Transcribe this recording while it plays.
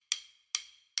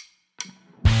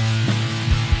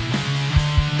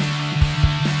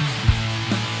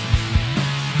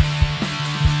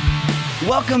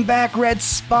Welcome back, Red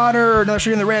Spotter. Another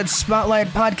show in the Red Spotlight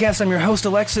podcast. I'm your host,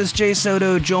 Alexis J.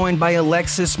 Soto, joined by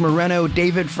Alexis Moreno,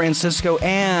 David Francisco,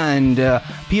 and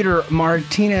Peter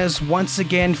Martinez once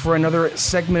again for another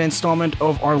segment installment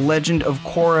of our Legend of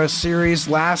Korra series.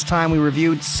 Last time we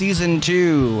reviewed Season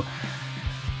 2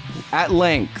 at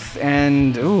length,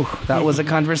 and that was a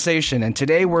conversation. And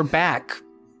today we're back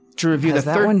to review Has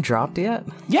the that third... one dropped yet?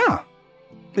 Yeah.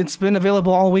 It's been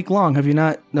available all week long. Have you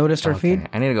not noticed our feed?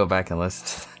 I need to go back and listen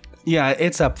to that. Yeah,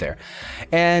 it's up there.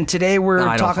 And today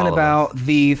we're talking about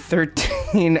the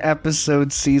 13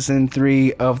 episode season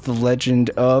 3 of The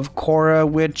Legend of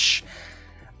Korra, which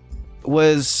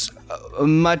was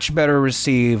much better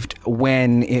received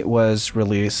when it was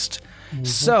released. Mm-hmm.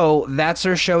 So that's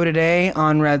our show today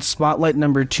on Red Spotlight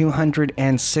number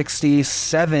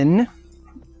 267.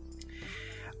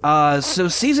 So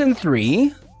season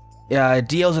 3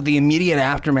 deals with the immediate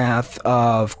aftermath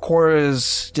of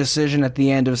Korra's decision at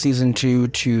the end of Season 2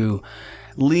 to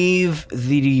leave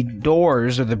the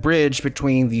doors or the bridge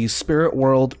between the spirit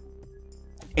world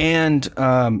and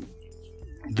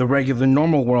the regular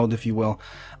normal world, if you will,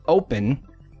 open,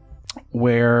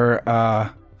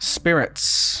 where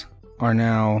spirits are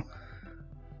now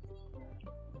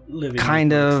living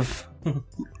kind of,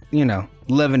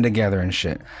 living together and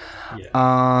shit.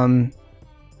 Yeah.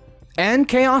 And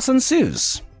chaos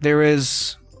ensues. There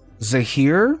is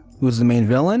Zahir, who's the main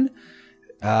villain.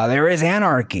 There is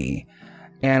anarchy.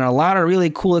 And a lot of really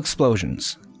cool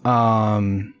explosions.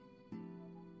 So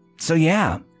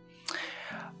yeah.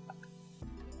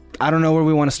 I don't know where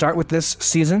we want to start with this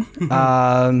season.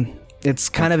 It's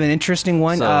kind of an interesting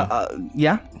one.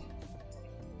 Yeah?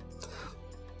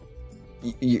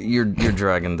 You're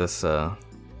dragging this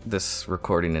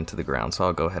recording into the ground, so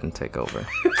I'll go ahead and take over.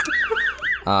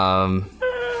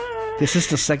 This is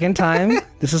the second time.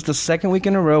 This is the second week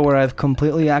in a row where I've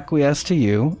completely acquiesced to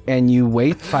you, and you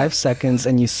wait 5 seconds,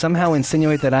 and you somehow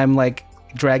insinuate that I'm like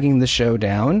dragging the show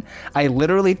down. I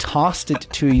literally tossed it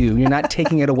to you. You're not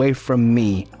taking it away from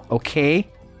me, okay?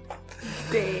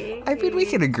 I mean, we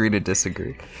can agree to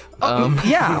disagree.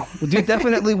 Yeah, we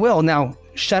definitely will. Now,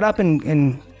 shut up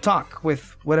and talk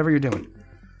with whatever you're doing.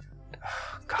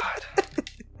 Oh, God.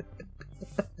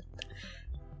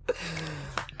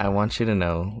 I want you to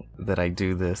know that I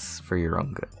do this for your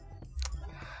own good.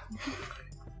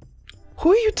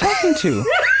 Who are you talking to?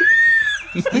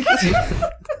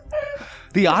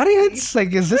 The audience?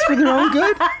 Like, is this for their own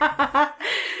good?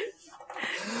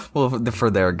 Well,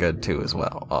 for their good too, as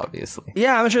well, obviously.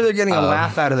 Yeah, I'm sure they're getting a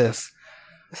laugh out of this.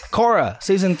 Korra,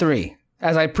 Season 3,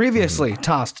 as I previously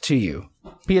tossed to you.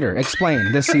 Peter,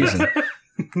 explain this season.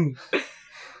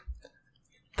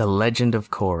 The Legend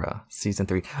of Korra, Season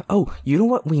 3. Oh, you know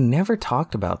what? We never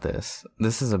talked about this.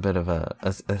 This is a bit of a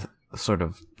sort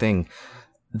of thing.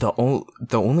 The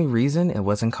only reason it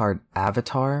wasn't called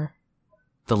Avatar,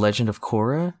 The Legend of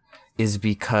Korra, is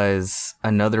because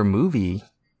another movie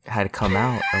had come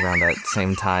out around that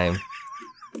same time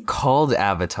called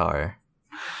Avatar.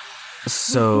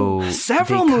 So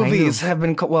several movies have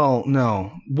been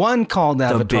one called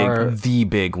Avatar. The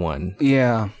big one.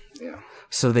 Yeah.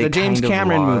 So they the James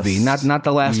Cameron movie, not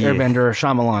the Last Airbender or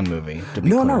Shyamalan movie.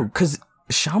 No, because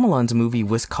Shyamalan's movie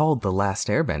was called The Last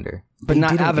Airbender, but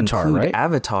not Avatar, right?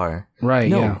 Avatar, right?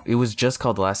 No, yeah. It was just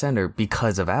called The Last Airbender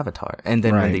because of Avatar. And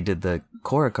then when they did the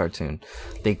Korra cartoon,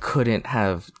 they couldn't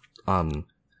have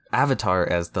Avatar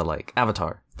as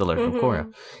Avatar, The Legend of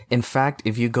Korra. In fact,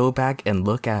 if you go back and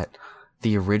look at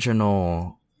the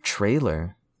original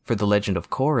trailer for The Legend of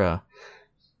Korra,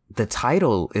 the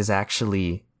title is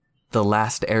actually The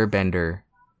Last Airbender,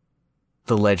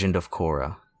 The Legend of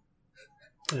Korra.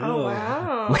 Oh,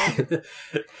 wow.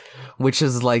 Which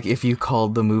is like if you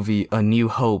called the movie A New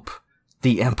Hope,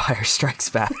 The Empire Strikes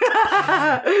Back.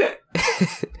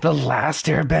 The Last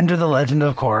Airbender, The Legend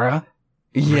of Korra?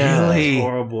 Yeah. Really? That's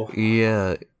horrible.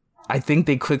 Yeah. I think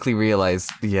they quickly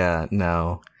realized,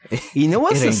 no. You know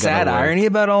what's the sad irony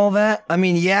about all that? I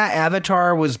mean, yeah,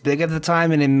 Avatar was big at the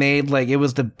time and it made it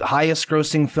was the highest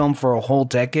grossing film for a whole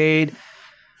decade.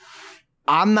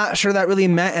 I'm not sure that really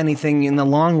meant anything in the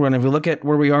long run. If you look at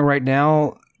where we are right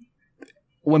now,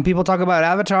 when people talk about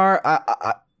Avatar,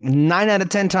 9 out of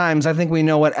 10 times, I think we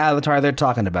know what Avatar they're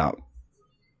talking about.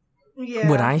 Yeah.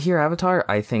 When I hear Avatar,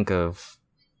 I think of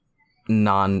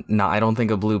I don't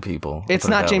think of blue people. It's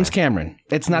not James Cameron.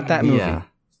 It's not that movie. Yeah.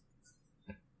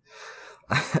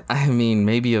 I mean,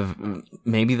 maybe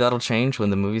that'll change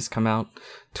when the movies come out,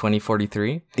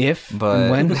 2043.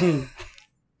 When?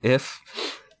 If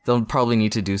they'll probably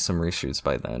need to do some reshoots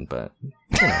by then, but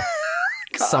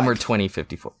summer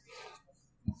 2054.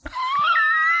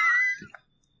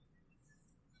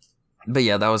 But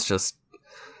yeah, that was just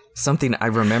something I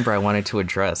remember I wanted to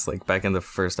address like back in the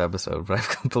first episode, but I've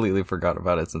completely forgot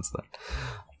about it since then.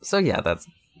 So yeah, that's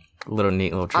a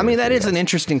neat little. I mean, that is an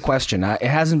interesting question. It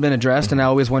hasn't been addressed, and I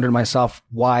always wondered myself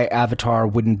why Avatar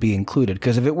wouldn't be included.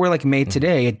 Because if it were like made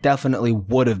today, it definitely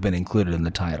would have been included in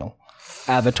the title.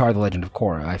 Avatar: The Legend of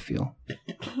Korra, I feel.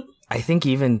 I think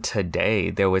even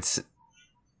today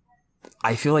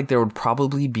I feel like there would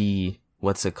probably be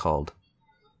what's it called?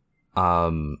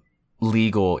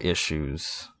 Legal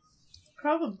issues.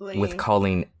 Probably. With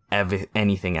calling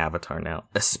anything Avatar now,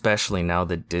 especially now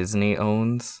that Disney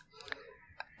owns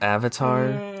Avatar.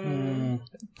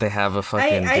 They have a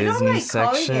fucking I Disney don't like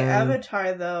section. calling it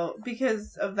Avatar though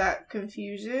because of that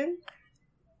confusion.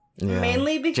 Yeah.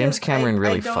 Mainly because James Cameron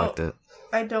really fucked it.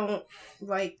 I don't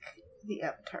like the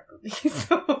Avatar movie,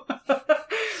 so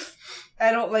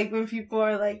I don't like when people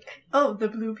are like, "Oh, the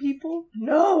blue people."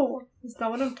 No, that's not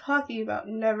what I'm talking about.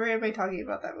 Never am I talking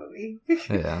about that movie.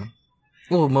 Yeah.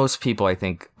 Well, most people, I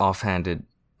think, offhanded,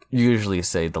 usually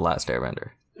say The Last Airbender.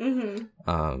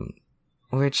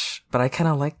 But I kind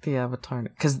of like the Avatar.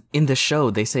 Because in the show,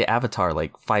 they say Avatar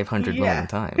like 500 million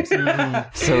times.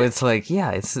 So it's like,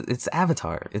 yeah, it's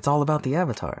Avatar. It's all about the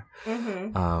Avatar.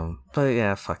 But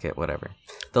yeah, fuck it, whatever.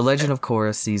 The Legend of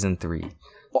Korra Season 3.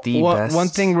 Best... One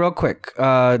thing real quick,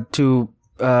 to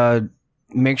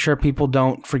make sure people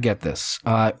don't forget this.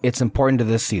 It's important to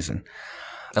this season.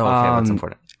 Oh, okay, what's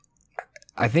important?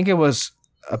 I think it was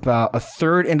about a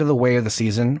third into the way of the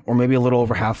season, or maybe a little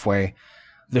over halfway.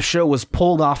 The show was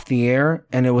pulled off the air,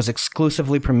 and it was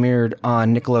exclusively premiered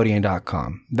on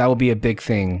Nickelodeon.com. That will be a big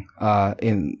thing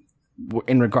in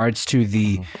regards to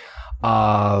the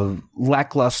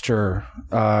lackluster,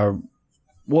 not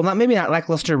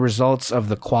lackluster results of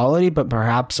the quality, but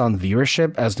perhaps on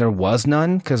viewership, as there was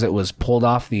none because it was pulled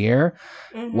off the air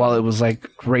while it was like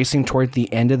racing toward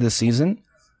the end of the season.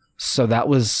 So that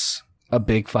was a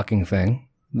big fucking thing,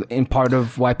 in part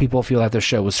of why people feel that the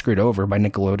show was screwed over by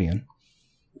Nickelodeon.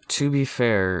 To be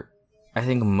fair, I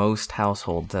think most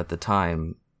households at the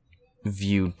time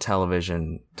viewed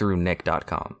television through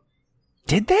Nick.com.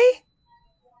 Did they?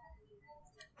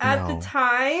 At the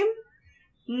time,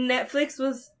 Netflix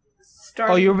was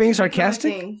starting. Oh, you were being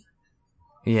sarcastic?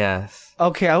 Yes.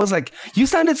 Okay, I was like, you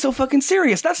sounded so fucking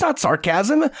serious. That's not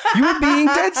sarcasm. You were being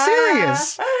dead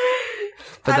serious.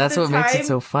 But that's what makes it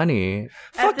so funny.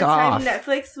 Fuck off. At the time,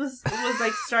 Netflix was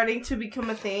like starting to become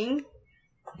a thing.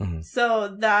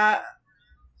 So that,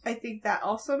 I think that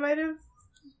also might have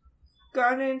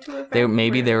gone into effect.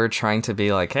 They were trying to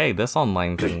be like, hey, this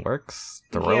online thing works.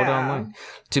 Throw it online.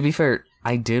 To be fair,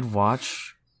 I did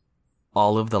watch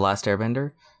all of The Last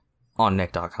Airbender on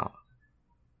Nick.com.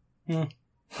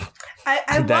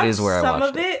 I that is where I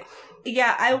watched it.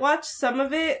 Yeah, I watched some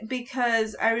of it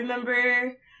because I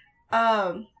remember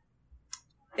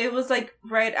it was like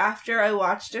right after I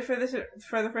watched it for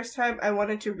the first time. I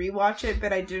wanted to rewatch it,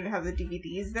 but I didn't have the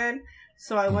DVDs then.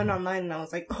 So I went online and I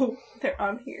was like, oh, they're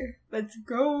on here. Let's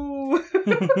go.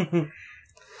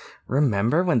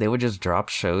 Remember when they would just drop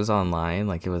shows online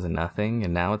like it was nothing?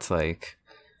 And now it's like,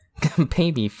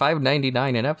 pay me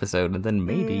 $5.99 an episode and then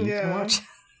maybe you can watch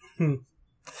it.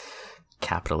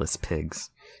 Capitalist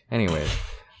pigs. Anyway.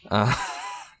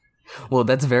 Well,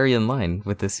 that's very in line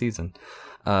with this season.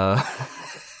 I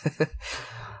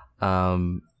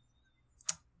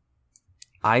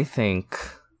think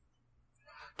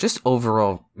just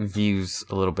overall views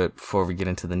a little bit before we get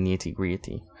into the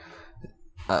nitty-gritty.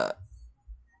 The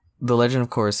Legend of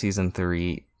Korra Season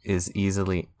 3 is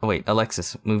easily... Oh, wait,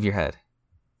 Alexis, move your head.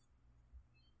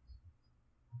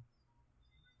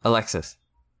 Alexis.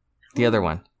 The other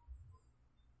one.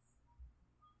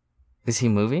 Is he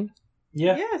moving?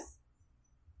 Yeah. Yes.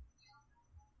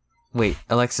 Wait,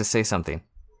 Alexis, say something.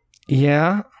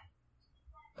 Yeah?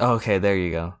 Okay, there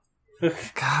you go.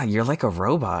 God, you're like a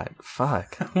robot.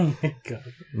 Fuck. Oh my god.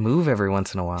 Move every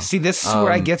once in a while. See, this is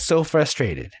where I get so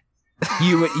frustrated.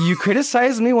 You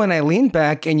criticize me when I lean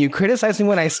back, and you criticize me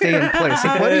when I stay in place.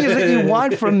 Like, what is it you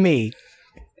want from me?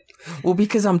 Well,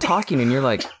 because I'm talking and you're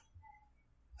like...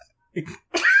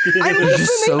 I'm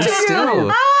listening to still.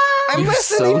 you! I'm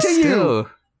listening to you!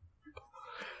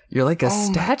 You're like a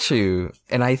statue.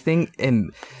 And I think...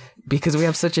 and because we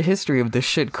have such a history of this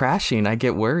shit crashing, I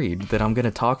get worried that I'm going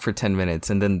to talk for 10 minutes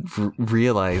and then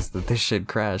realize that this shit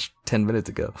crashed 10 minutes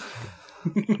ago.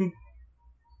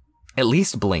 At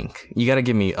least blink. You got to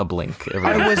give me a blink.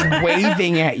 I was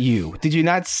waving at you. Did you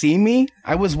not see me?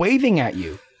 I was waving at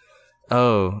you.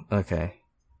 Oh, okay.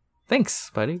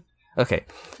 Thanks, buddy. Okay.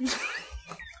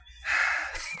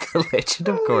 The Legend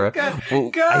of Korra.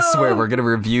 Well, I swear we're going to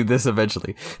review this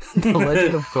eventually. The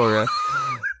Legend of Korra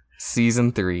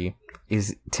season 3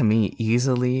 is, to me,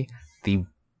 easily the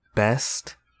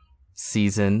best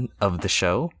season of the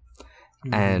show,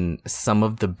 and some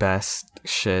of the best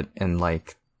shit in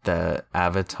like the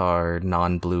Avatar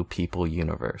non-blue people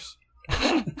universe.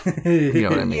 You know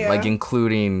what I mean? Yeah. Like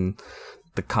including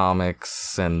the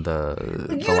comics and the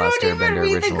Last You don't even Airbender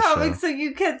read original the comics, show. so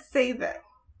you can't say that.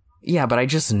 Yeah, but I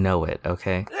just know it,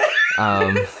 okay?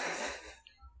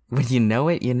 When you know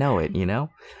it, you know it, you know?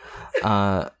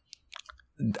 I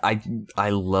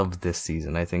love this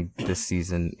season. I think this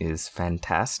season is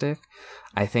fantastic.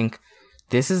 I think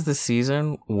this is the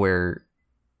season where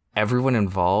everyone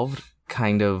involved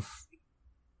kind of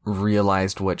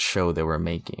realized what show they were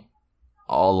making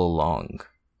all along.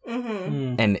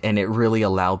 And it really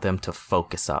allowed them to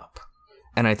focus up.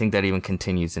 And I think that even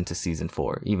continues into season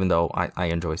 4, even though I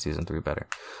enjoy season 3 better.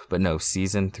 But no,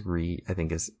 season 3 I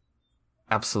think is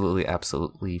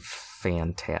absolutely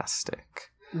fantastic.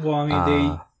 Well, I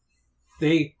mean,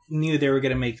 they knew they were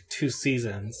going to make 2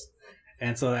 seasons.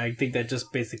 And so I think that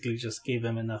just basically just gave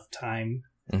them enough time.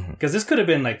 Because this could have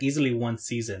been like easily 1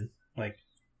 season, like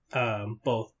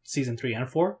both season 3 and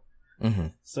 4.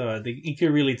 So you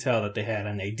could really tell that they had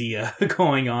an idea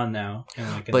going on now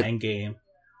and like an end game.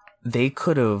 They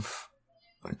could have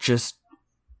just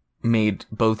made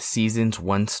both seasons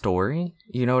 1 story.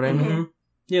 You know what I mean?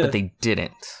 Yeah. But they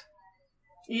didn't.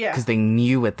 Yeah. Because they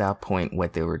knew at that point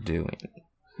what they were doing.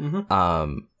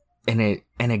 And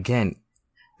again,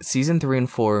 season 3 and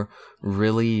 4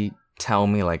 really tell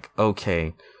me like,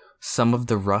 okay, some of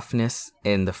the roughness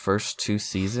in the first 2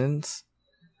 seasons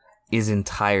is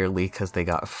entirely because they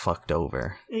got fucked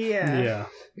over. Yeah.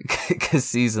 Because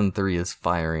season 3 is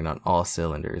firing on all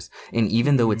cylinders. And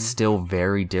even though it's still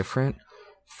very different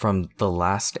from The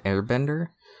Last Airbender,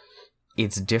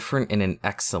 it's different in an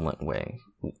excellent way.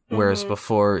 Whereas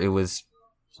before it was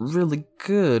really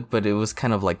good, but it was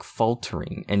kind of like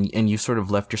faltering. And you sort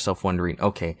of left yourself wondering,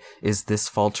 okay, is this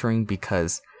faltering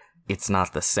because it's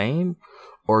not the same?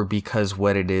 Or because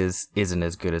what it is isn't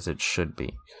as good as it should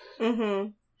be?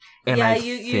 And yeah, I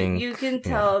you can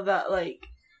tell that like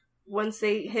once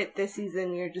they hit this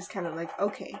season, you're just kind of like,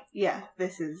 okay, yeah,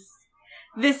 this is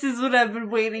what I've been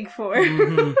waiting for.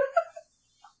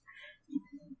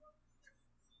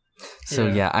 So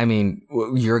yeah, I mean,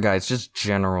 your guys' just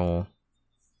general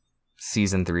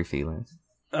season 3 feelings.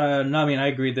 No, I mean, I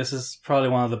agree. This is probably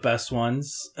one of the best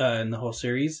ones in the whole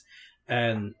series,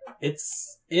 and I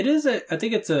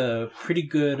think it's a pretty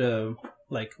good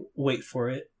like wait for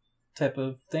it type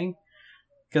of thing,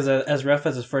 because as rough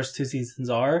as the first 2 seasons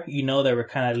are, you know they were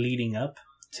kind of leading up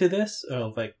to this,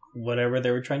 of like whatever they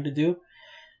were trying to do.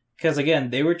 Because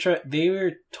again, they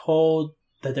were told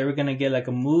that they were gonna get like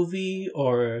a movie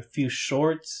or a few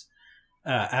shorts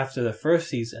after the first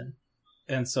season,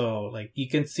 and so like you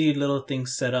can see little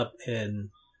things set up in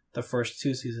the first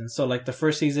 2 seasons. So like the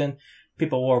first season,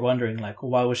 people were wondering like,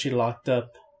 why was she locked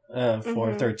up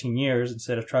for 13 years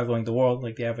instead of traveling the world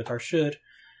like the Avatar should?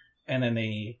 And then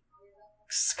they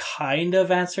kind of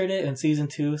answered it in season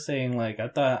 2, saying like, I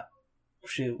thought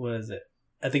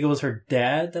I think it was her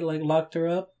dad that like locked her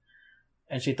up,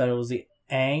 and she thought it was the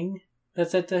Aang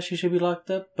that said that she should be locked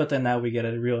up. But then now we get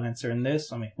a real answer in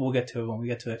this. I mean, we'll get to it when we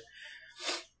get to it.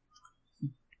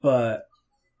 But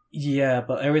yeah,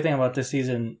 but everything about this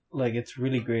season, like, it's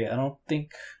really great. I don't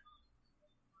think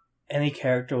any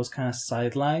character was kind of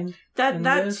sidelined.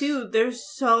 That too. There's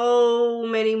so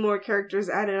many more characters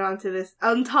added onto this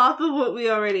on top of what we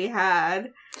already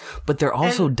had. But they're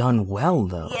also done well,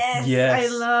 though. Yes, I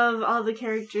love all the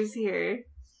characters here.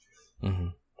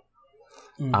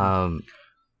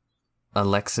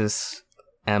 Alexis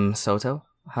M. Soto,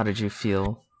 how did you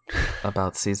feel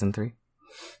about season 3?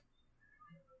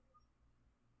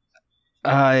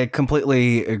 I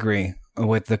completely agree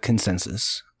with the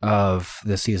consensus of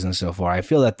the season so far. I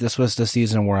feel that this was the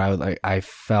season where I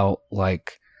felt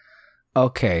like,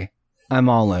 okay, I'm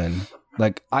all in.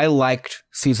 Like, I liked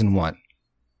season 1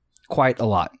 quite a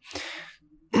lot.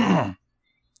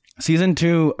 Season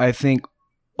 2, I think,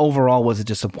 overall was a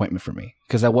disappointment for me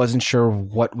because I wasn't sure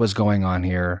what was going on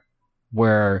here,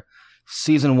 where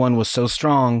season 1 was so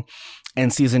strong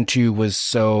and season 2 was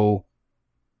so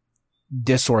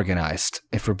disorganized,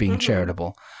 if we're being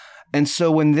charitable. And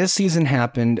so when this season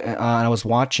happened, I was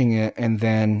watching it, and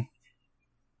then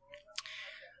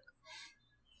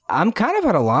I'm kind of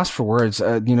at a loss for words.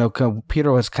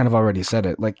 Peter has kind of already said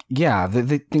it. Like, yeah,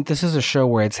 they think this is a show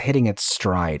where it's hitting its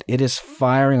stride. It is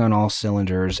firing on all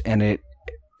cylinders, and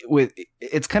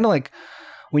it's kind of like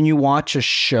when you watch a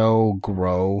show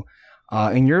grow,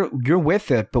 and you're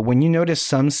with it, but when you notice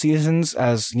some seasons,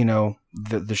 as you know,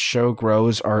 the show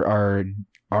grows, are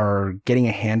are getting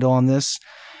a handle on this,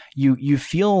 you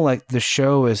feel like the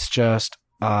show is just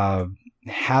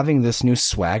having this new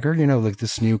swagger, like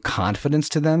this new confidence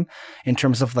to them in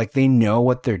terms of like they know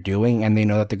what they're doing and they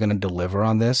know that they're going to deliver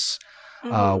on this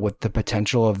with the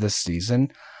potential of this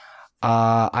season.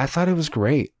 I thought it was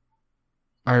great.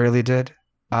 I really did.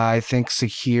 I think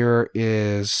Sahir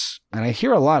is, and I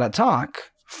hear a lot of talk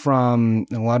from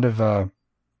a lot of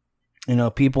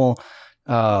people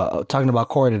talking about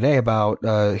Korra today about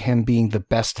him being the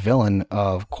best villain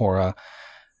of Korra.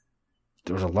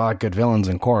 There was a lot of good villains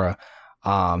in Korra.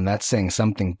 That's saying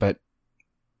something, but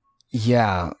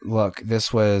yeah, look,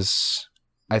 this was,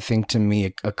 I think, to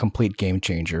me, a complete game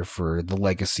changer for the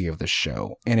legacy of the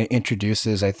show. And it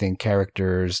introduces, I think,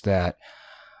 characters that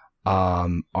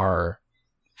are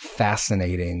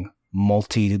fascinating,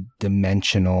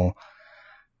 multi-dimensional,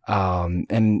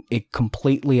 and it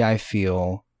completely, I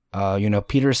feel,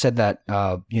 Peter said that,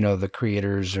 the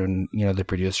creators and, the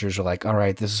producers are like, all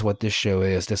right, this is what this show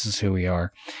is. This is who we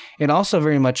are. It also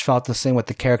very much felt the same with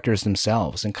the characters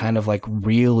themselves and kind of like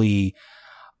really,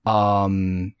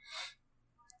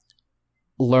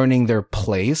 learning their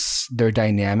place, their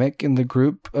dynamic in the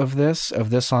group of this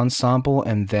ensemble,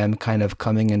 and them kind of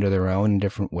coming into their own in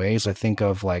different ways. I think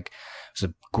of like, it was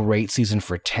a great season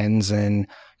for Tenzin,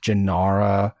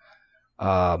 Janara,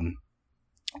 Korra,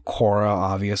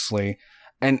 obviously.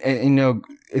 And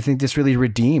I think this really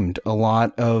redeemed a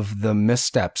lot of the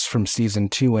missteps from season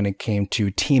 2 when it came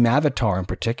to Team Avatar in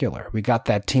particular. We got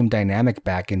that team dynamic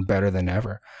back in better than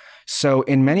ever. So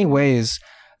in many ways,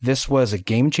 this was a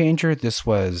game changer. This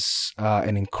was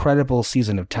an incredible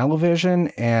season of television.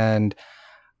 And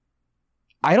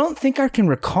I don't think I can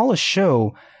recall a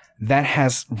show that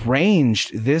has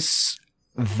ranged this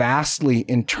vastly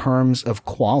in terms of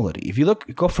quality. If you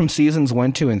go from seasons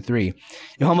 1, 2, and 3,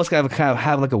 you almost got to kind of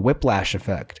have like a whiplash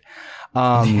effect.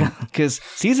 Because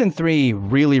season 3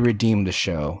 really redeemed the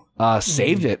show.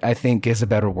 Saved it, I think, is a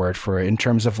better word for it in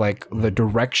terms of like the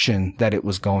direction that it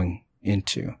was going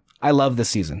into. I love this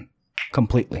season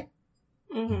completely.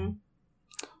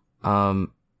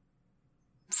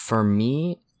 For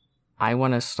me, I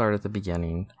want to start at the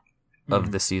beginning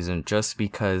of the season just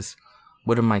because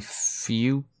one of my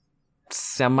few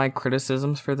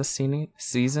semi-criticisms for the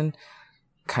season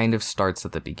kind of starts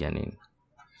at the beginning.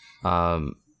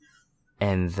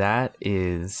 And that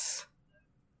is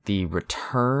the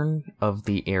return of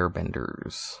the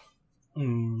Airbenders.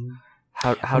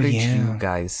 How did you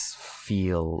guys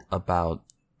feel about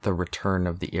the return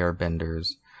of the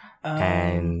Airbenders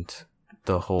and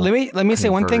the whole let me say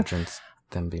one thing,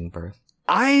 them being birthed?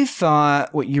 I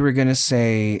thought what you were going to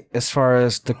say as far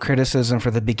as the criticism for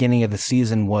the beginning of the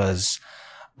season was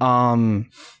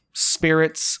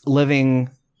spirits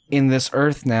living in this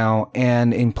earth now,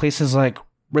 and in places like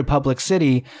Republic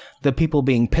City, the people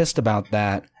being pissed about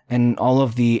that and all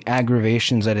of the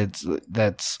aggravations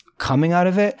that's coming out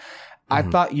of it. I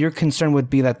thought your concern would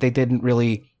be that they didn't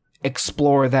really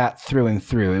explore that through and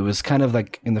through. It was kind of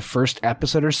like in the first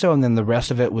episode or so, and then the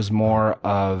rest of it was more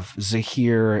of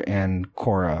Zahir and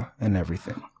Korra and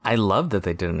everything. I love that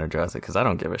they didn't address it because I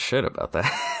don't give a shit about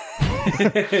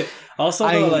that. Also,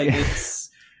 though, it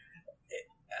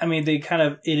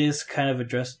is kind of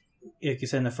addressed, like you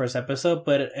said in the first episode,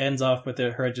 but it ends off with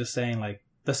her just saying like,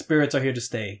 the spirits are here to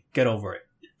stay. Get over it.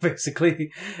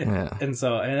 Basically. Yeah. And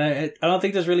so, I don't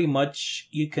think there's really much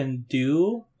you can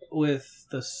do with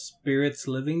the spirits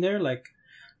living there. Like,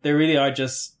 they really are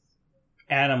just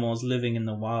animals living in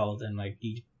the wild, and like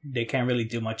they can't really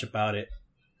do much about it.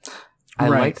 I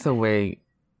like the way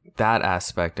that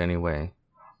aspect anyway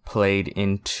played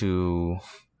into,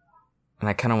 and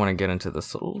I kind of want to get into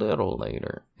this a little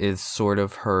later, is sort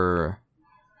of her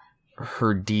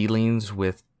dealings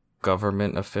with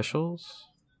government officials.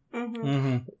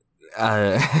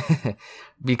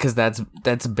 Because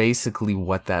that's basically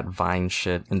what that Vine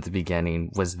shit in the beginning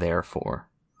was there for,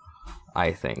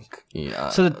 I think. Yeah.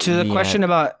 So to the question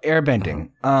about airbending,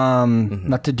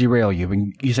 not to derail you, but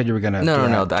you said you were gonna. No.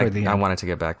 I wanted to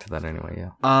get back to that anyway.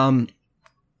 Yeah.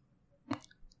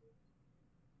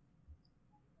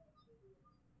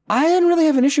 I didn't really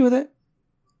have an issue with it.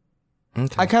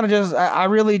 Okay. I kind of I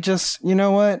really just, you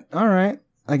know what? All right,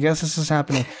 I guess this is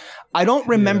happening. I don't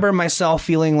remember myself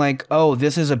feeling like, oh,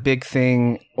 this is a big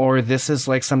thing, or this is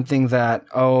like something that,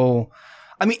 I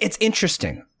mean, it's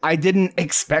interesting. I didn't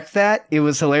expect that. It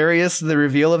was hilarious, the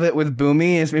reveal of it with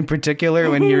Boomy in particular,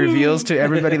 when he reveals to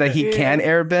everybody that he can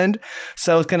airbend.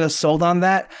 So I was kind of sold on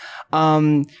that.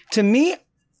 To me,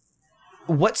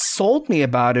 what sold me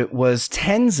about it was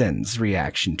Tenzin's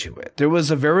reaction to it. There was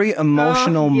a very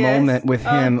emotional moment with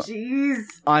him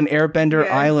on Airbender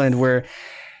Island where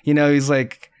he's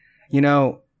like,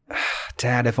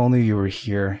 Dad, if only you were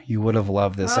here, you would have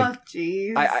loved this. Oh,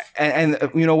 jeez. And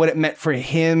what it meant for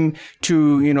him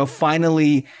to,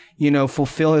 finally,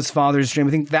 fulfill his father's dream.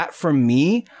 I think that for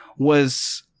me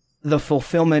was the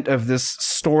fulfillment of this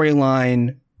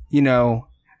storyline,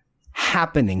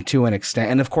 happening to an extent.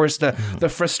 And of course, the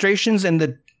frustrations and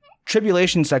the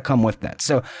tribulations that come with that.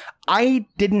 So I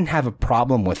didn't have a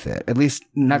problem with it, at least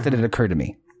not that it occurred to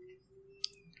me.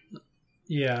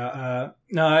 Yeah,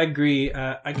 no, I agree.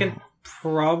 I can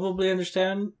probably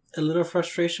understand a little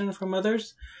frustration from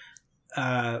others.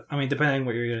 Depending on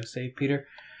what you're going to say, Peter.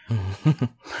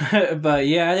 But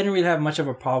yeah, I didn't really have much of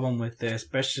a problem with it,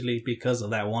 especially because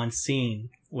of that one scene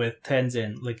with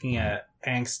Tenzin looking at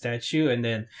Aang's statue, and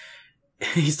then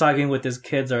he's talking with his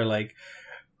kids are like,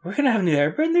 we're going to have new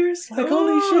airbenders? Like,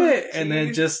 holy shit. Geez. And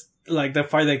then just, like, the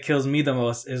part that kills me the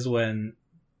most is when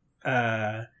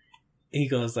he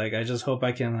goes, like, I just hope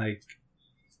I can, like,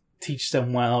 teach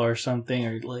them well or something,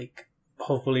 or, like,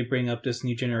 hopefully bring up this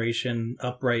new generation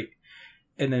upright.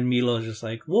 And then Milo's just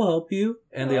like, we'll help you.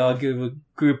 And they all give a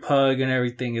group hug and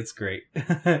everything. It's great.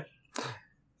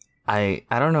 I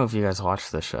don't know if you guys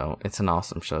watch the show. It's an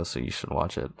awesome show, so you should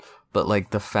watch it. But,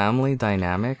 like, the family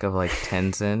dynamic of, like,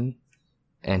 Tenzin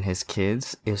and his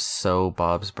kids is so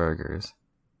Bob's Burgers.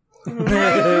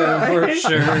 For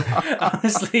sure.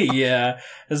 Honestly, yeah.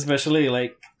 Especially,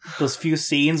 like, those few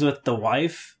scenes with the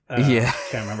wife. Yeah.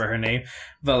 Can't remember her name.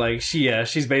 But, like,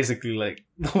 she's basically, like,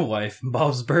 the wife in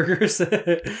Bob's Burgers.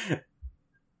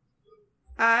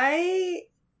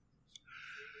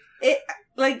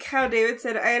 Like how David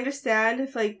said, I understand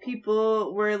if, like,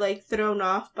 people were, like, thrown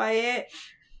off by it.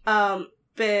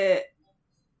 But,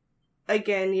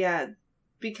 again, yeah,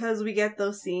 because we get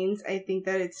those scenes, I think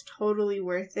that it's totally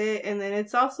worth it. And then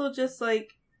it's also just,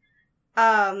 like,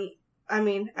 I'm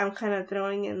kind of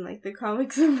throwing in, like, the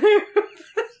comics in there.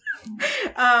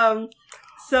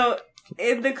 So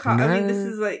in the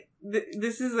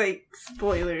this is like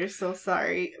spoilers, so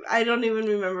sorry. I don't even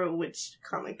remember which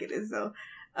comic it is though.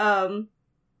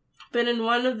 But in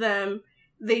one of them,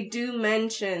 they do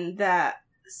mention that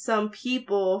some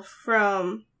people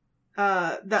from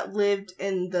that lived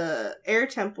in the air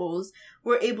temples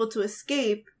were able to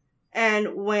escape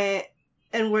and were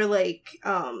like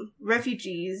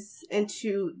refugees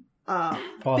into Ba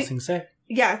Sing Se.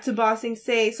 Yeah, to Ba Sing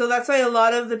Se. So that's why a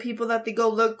lot of the people that they go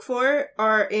look for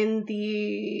are in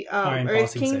the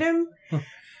Earth Kingdom.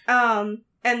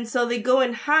 And so they go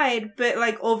and hide, but,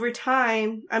 like, over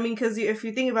time, I mean, because if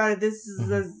you think about it, this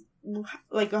is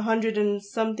like 100 and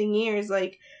something years,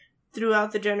 like,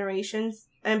 throughout the generations.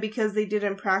 And because they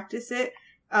didn't practice it,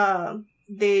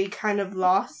 they kind of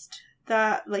lost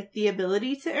that, like, the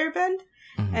ability to airbend.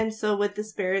 Mm-hmm. And so with the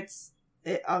spirits,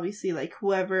 it obviously, like,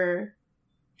 whoever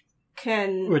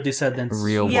can... Or descendants.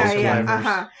 Real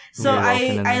So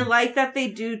I like that they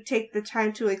do take the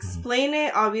time to explain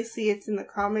it. Obviously, it's in the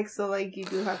comics, so, like, you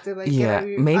do have to, like, get out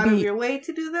of your way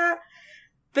to do that.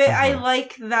 But I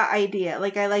like that idea.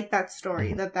 Like, I like that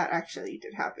story, that actually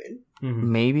did happen.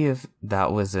 Mm-hmm. Maybe if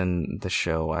that was in the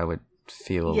show, I would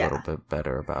feel a little bit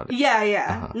better about it.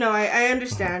 Yeah. No, I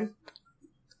understand.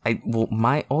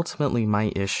 My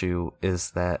issue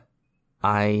is that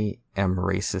I am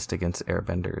racist against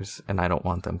airbenders, and I don't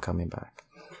want them coming back.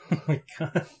 Oh my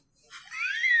god.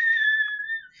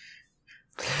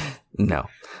 No.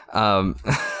 Oh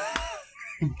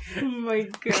my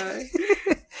god.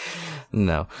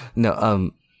 No.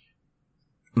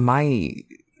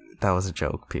 That was a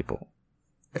joke, people.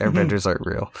 Airbenders aren't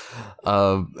real.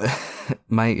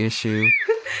 My issue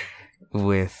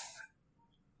with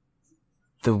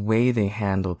the way they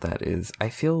handled that is, I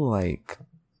feel like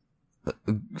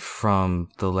from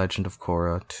The Legend of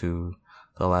Korra to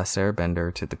The Last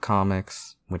Airbender to the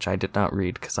comics, which I did not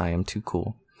read because I am too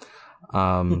cool,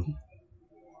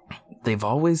 they've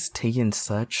always taken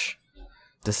such,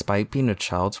 despite being a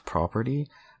child's property,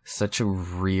 such a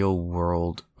real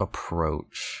world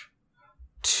approach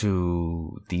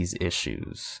to these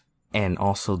issues and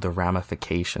also the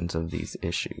ramifications of these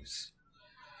issues.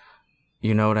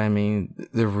 You know what I mean?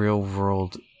 The real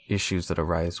world issues that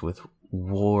arise with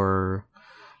war,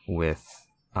 with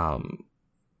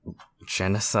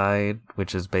genocide,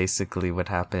 which is basically what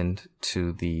happened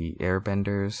to the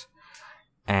airbenders,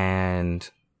 and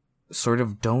sort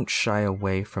of don't shy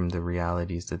away from the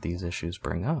realities that these issues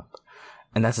bring up.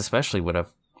 And that's especially what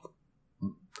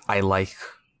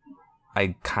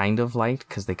I kind of liked,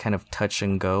 because they kind of touch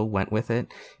and go went with it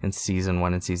in season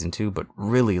 1 and season 2, but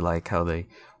really like how they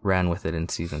ran with it in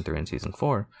season 3 and season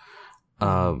 4.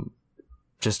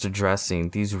 Just addressing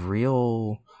these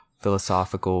real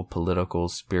philosophical, political,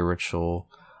 spiritual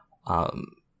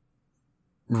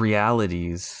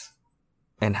realities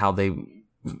and how they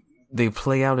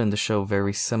play out in the show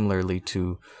very similarly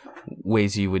to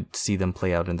ways you would see them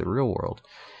play out in the real world.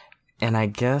 And I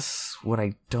guess what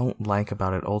I don't like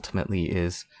about it ultimately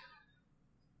is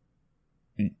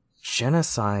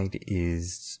genocide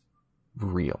is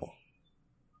real.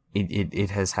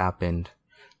 It has happened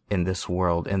in this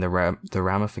world, and the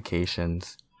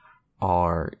ramifications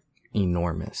are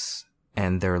enormous,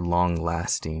 and they're long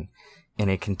lasting, and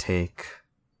it can take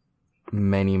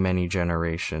many, many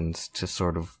generations to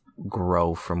sort of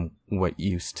grow from what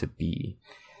used to be.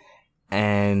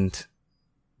 And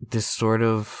this sort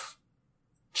of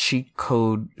cheat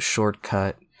code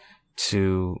shortcut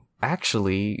to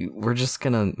actually, we're just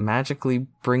gonna magically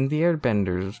bring the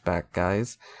airbenders back,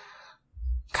 guys,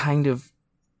 kind of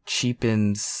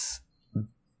cheapens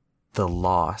the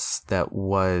loss that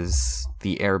was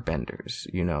the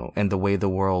airbenders, you know, and the way the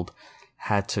world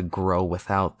had to grow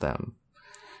without them.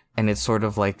 And it's sort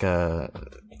of like like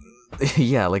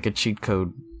a cheat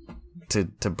code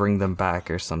to bring them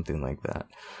back or something like that.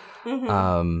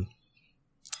 Mm-hmm.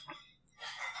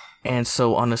 And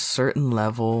so on a certain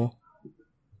level,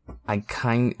 it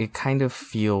kind of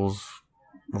feels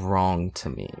wrong to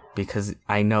me, because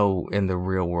I know in the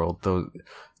real world,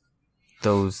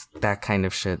 that kind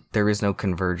of shit, there is no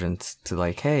convergence to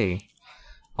like, hey,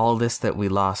 all this that we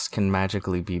lost can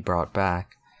magically be brought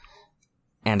back.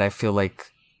 And I feel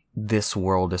like this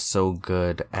world is so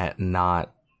good at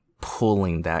not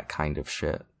pulling that kind of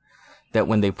shit that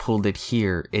when they pulled it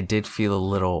here, it did feel a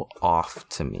little off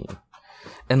to me.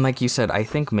 And like you said, I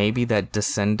think maybe that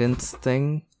Descendants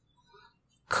thing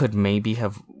could maybe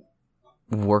have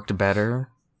worked better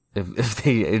if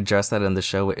they addressed that in the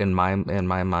show in my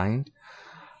mind.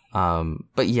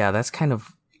 But yeah, that's kind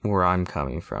of where I'm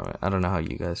coming from it. I don't know how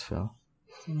you guys feel.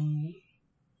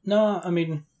 No, I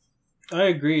mean, I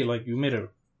agree. Like, you made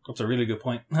that's a really good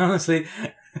point, honestly.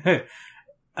 Peter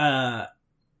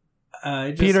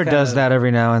does that every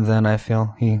now and then, I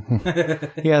feel.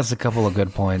 He has a couple of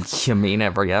good points. You mean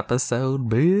every episode,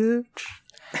 bitch?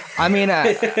 I mean,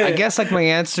 I guess like my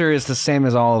answer is the same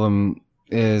as all of them.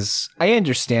 Is I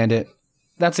understand it.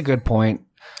 That's a good point.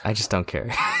 I just don't care.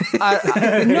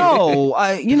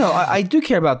 I do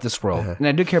care about this world, and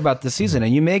I do care about this season,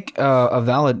 and you make a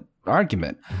valid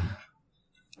argument.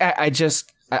 I didn't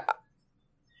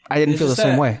feel the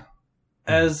same way.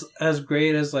 As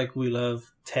great as like we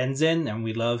love Tenzin and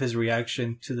we love his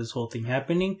reaction to this whole thing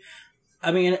happening,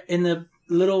 I mean, in a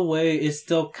little way, it's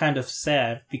still kind of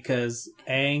sad because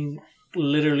Aang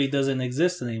literally doesn't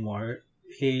exist anymore.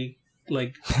 He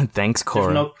like thanks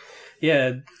Korra.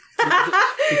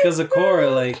 Because of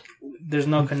Korra, like there's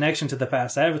no connection to the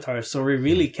past avatars, so we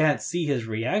really can't see his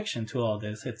reaction to all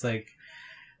this. It's like,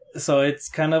 so it's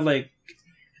kind of like,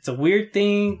 it's a weird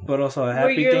thing, but also a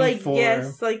happy thing like, for...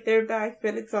 yes, like they're back,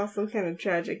 but it's also kind of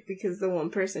tragic because the one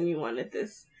person you wanted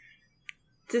this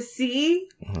to see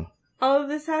all of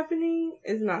this happening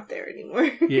is not there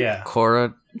anymore. Yeah.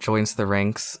 Korra joins the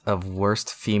ranks of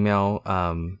worst female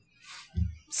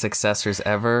successors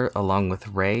ever, along with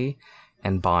Rey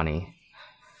and Bonnie.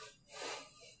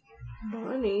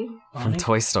 Bonnie? From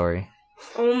Toy Story.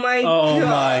 Oh my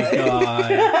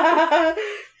god.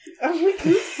 I'm like,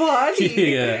 who's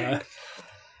Bonnie? Yeah.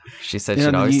 She said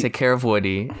she'd always take care of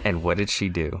Woody, and what did she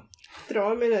do?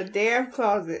 Throw him in a damn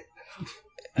closet.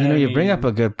 You bring up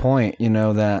a good point,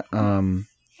 that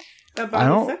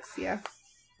About sex, yeah.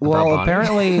 Well,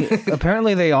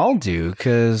 apparently they all do,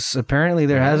 because apparently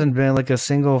there hasn't been like a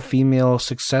single female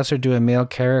successor to a male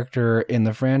character in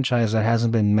the franchise that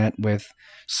hasn't been met with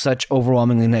such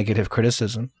overwhelmingly negative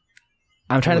criticism.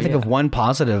 I'm trying to think of one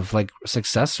positive like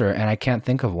successor, and I can't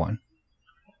think of one.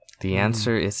 The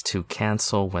answer is to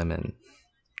cancel women.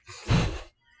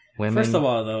 First of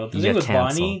all, though, the thing with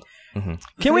Bonnie...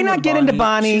 Mm-hmm. Can we not get into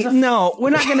Bonnie? No, we're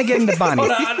not going to get into Bonnie.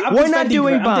 We're not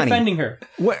doing Bonnie. I'm defending her.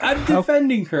 I'm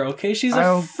defending her, okay? She's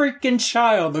a freaking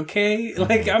child, okay?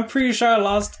 Like, I'm pretty sure I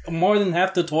lost more than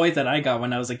half the toys that I got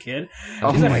when I was a kid.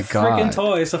 Oh She's my god. Freaking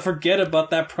toy, so forget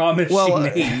about that promise she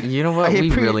made. You know what? We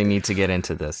really need to get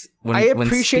into this. I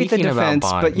appreciate the defense,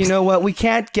 but you know what? We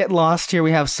can't get lost here.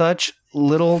 We have such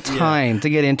little time to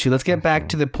get into. Let's get back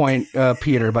to the point,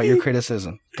 Peter, about your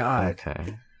criticism. God.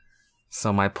 Okay.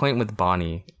 So my point with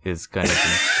Bonnie is going to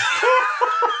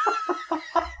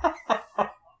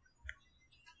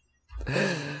be...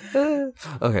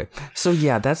 Okay, so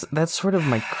yeah, that's sort of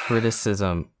my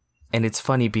criticism. And it's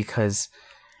funny because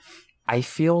I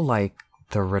feel like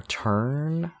the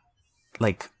return,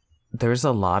 like there's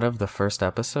a lot of the first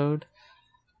episode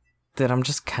that I'm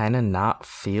just kind of not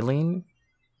feeling.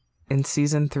 in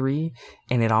season 3,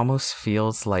 and it almost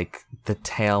feels like the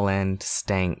tail end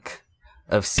stank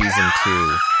of season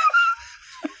 2.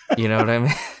 You know what I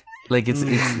mean? Like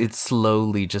it's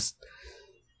slowly just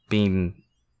being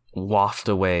wafted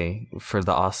away for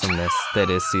the awesomeness that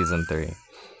is season 3.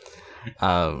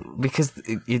 Because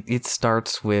it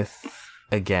starts with,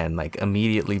 again, like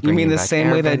immediately bringing back. You mean the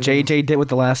same way that JJ did with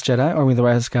The Last Jedi, or with The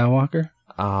Rise of Skywalker?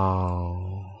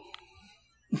 Oh.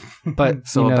 But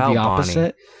so the about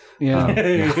opposite. Bonnie.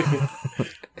 Yeah.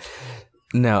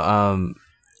 No,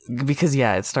 because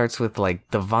it starts with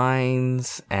like the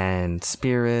vines and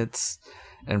spirits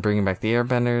and bringing back the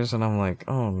airbenders, and I'm like,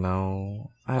 oh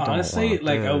no, I don't honestly want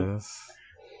like this.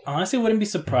 I honestly wouldn't be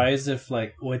surprised if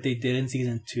like what they did in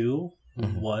season 2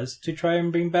 was to try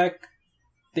and bring back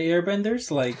the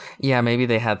airbenders. Like, yeah, maybe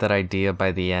they had that idea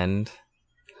by the end.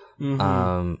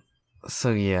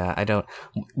 So yeah, I don't,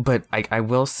 but I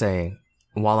will say,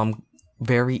 while I'm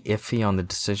very iffy on the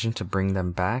decision to bring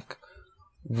them back,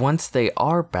 once they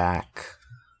are back,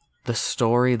 the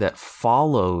story that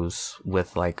follows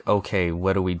with like, okay,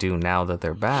 what do we do now that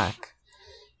they're back,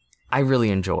 I really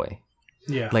enjoy.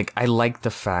 Yeah. Like, I like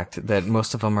the fact that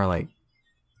most of them are like,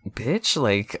 bitch,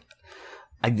 like,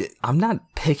 I'm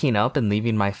not picking up and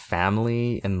leaving my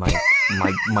family and like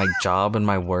my job and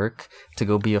my work to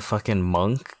go be a fucking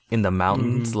monk in the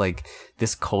mountains. Like,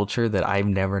 this culture that I've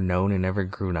never known and never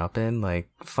grown up in. Like,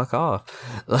 fuck off.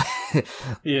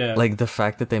 Yeah. Like, the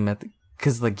fact that they met,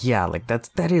 because like, yeah, like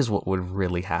that is what would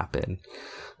really happen.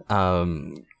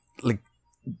 Like,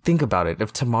 think about it.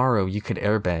 If tomorrow you could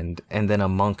airbend and then a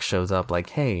monk shows up like,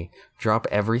 hey, drop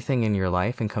everything in your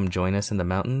life and come join us in the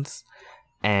mountains,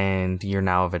 and you're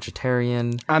now a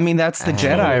vegetarian. I mean, that's the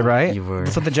Jedi, right?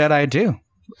 That's what the Jedi do.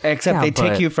 Except they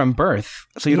take you from birth,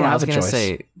 so you don't have a choice. I was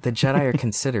going to say, the Jedi are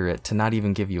considerate to not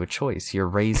even give you a choice. You're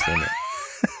raised in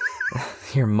it.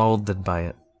 You're molded by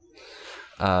it.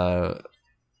 But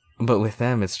with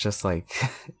them, it's just like...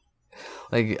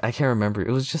 like, I can't remember.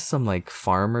 It was just some, like,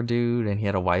 farmer dude, and he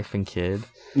had a wife and kid.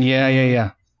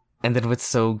 Yeah. And then what's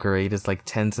so great is, like,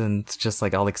 Tenzin's just,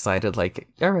 like, all excited, like,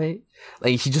 all right.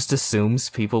 Like, he just assumes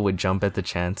people would jump at the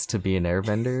chance to be an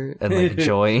airbender and, like,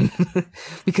 join.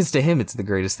 Because to him, it's the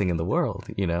greatest thing in the world,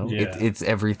 you know? Yeah. It's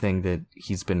everything that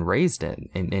he's been raised in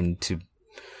and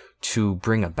to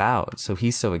bring about. So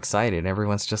he's so excited.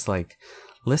 Everyone's just like,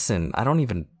 listen, I don't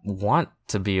even want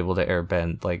to be able to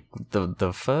airbend. Like,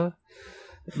 the fuh?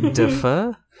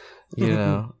 You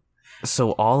know?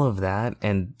 So all of that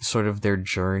and sort of their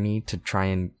journey to try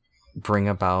and bring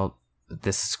about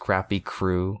this scrappy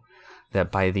crew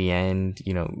that by the end,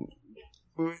 you know,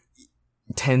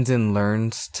 Tenzin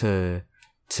learns to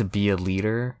be a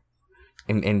leader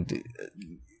and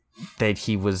that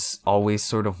he was always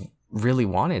sort of really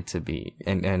wanted to be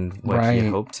and what he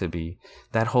had hoped to be.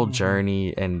 That whole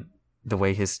journey and the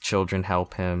way his children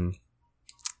help him,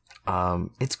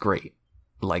 it's great.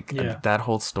 Like, that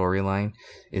whole storyline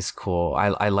is cool.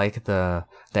 I like the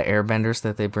airbenders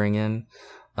that they bring in.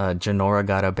 Janora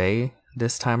Garabe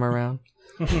this time around.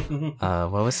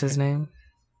 What was his name?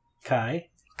 Kai.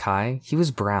 He was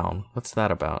brown. What's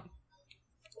that about?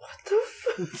 What the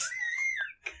fuck?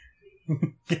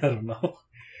 I don't know.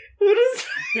 What does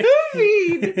that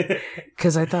mean?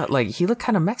 Because I thought, like, he looked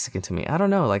kind of Mexican to me. I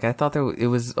don't know. Like, I thought it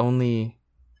was only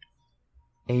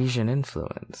Asian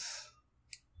influence.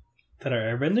 That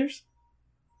are airbenders?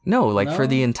 No, like, for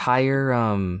the entire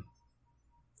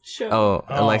show. Oh,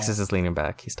 Alexis is leaning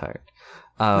back. He's tired.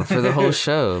 For the whole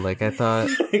show, like, I thought.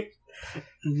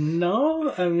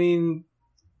 No, I mean.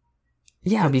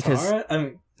 Yeah, Katara, because I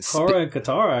mean, Korra and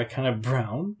Katara are kind of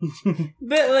brown.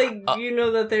 But like, you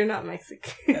know that they're not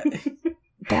Mexican.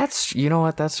 That's, you know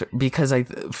what? That's because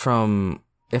if I'm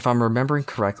remembering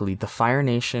correctly, the Fire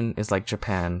Nation is like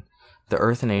Japan, the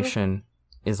Earth Nation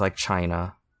is like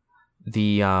China.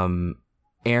 The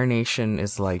Air Nation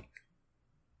is like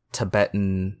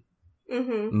Tibetan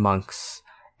monks,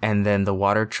 and then the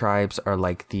Water Tribes are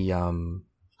like the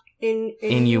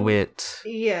Inuit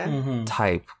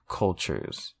type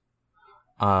cultures.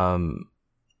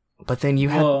 But then you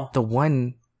had the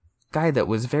one guy that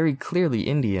was very clearly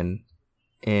Indian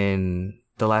in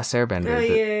The Last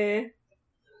Airbender,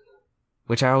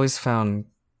 which I always found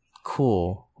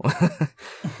cool.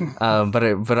 But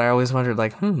I always wondered,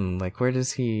 like, like,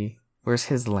 where's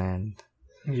his land?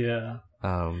 Yeah.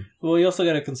 Well, you also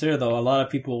got to consider, though, a lot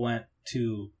of people went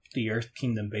to the Earth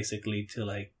Kingdom basically to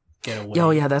like get away. Oh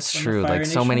yeah, that's true. Like,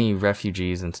 Nation. So many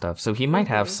refugees and stuff. So he might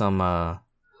have some.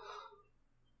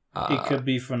 It could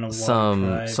be from the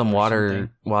some water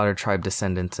tribe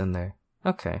descendants in there.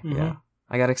 Okay, yeah.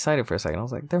 I got excited for a second. I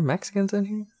was like, "They're Mexicans in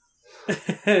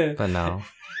here," but no.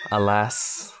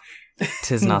 alas,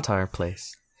 'tis not our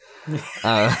place.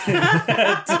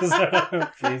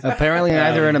 Apparently,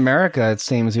 neither in America, it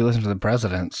seems, you listen to the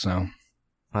president, so.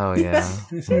 Oh, yeah.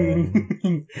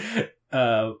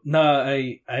 No,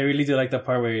 I really do like the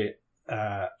part where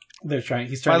he's trying.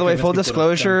 By the way, to full convince people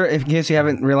disclosure, in case you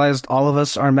haven't realized, all of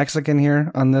us are Mexican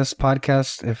here on this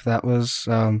podcast. If that was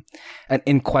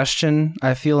in question,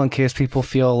 I feel, in case people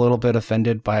feel a little bit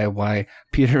offended by why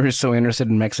Peter is so interested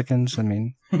in Mexicans. I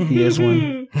mean, he is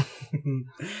one.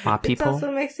 My It's people?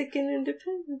 also Mexican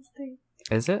Independence Day.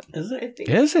 Is it? Is I it? think.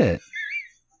 Is it?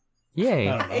 Yay.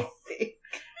 I don't I know. think.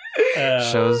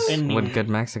 Shows and- what good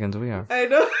Mexicans we are. I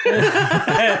know.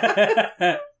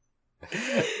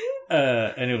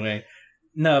 Anyway,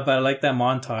 no, but I like that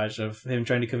montage of him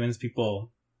trying to convince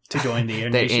people to join the Air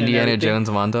The Nation. and Indiana everything. Jones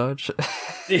montage.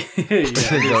 Yeah, it's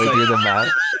Going like- through the map.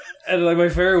 And like my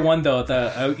favorite one though,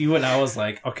 that even I was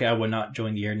like, okay, I would not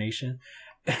join the Air Nation.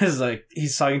 It's like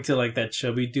he's talking to like that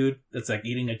chubby dude that's like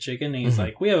eating a chicken, and he's Mhm.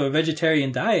 like, "We have a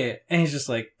vegetarian diet," and he's just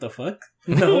like, "The fuck,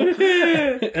 no."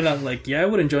 And I'm like, "Yeah, I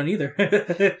wouldn't join either."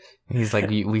 He's like,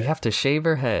 we have to shave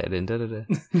her head and da-da-da.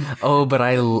 Oh, but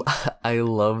I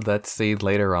love that scene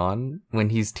later on when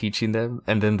he's teaching them,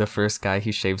 and then the first guy,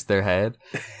 he shaves their head.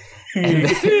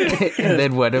 And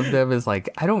then one of them is like,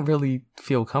 I don't really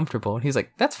feel comfortable. And he's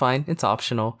like, that's fine. It's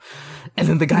optional. And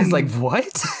then the guy's like, what?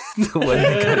 The one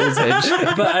that got his head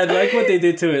shaved. But I like what they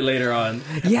did to it later on.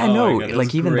 Yeah, Oh no. my God, like,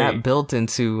 that's even great. that built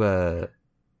into,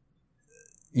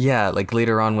 yeah, like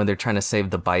later on when they're trying to save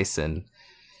the bison.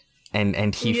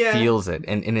 And he Yeah. feels it.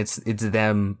 And it's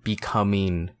them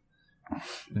becoming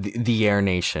the Air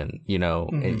Nation, you know,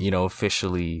 Mhm. and, you know,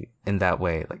 officially in that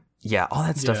way. Like, yeah, all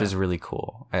that stuff Yeah. is really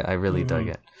cool. I really dug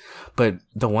Mhm. it. But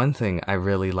the one thing I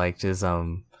really liked is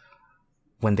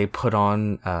when they put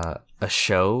on a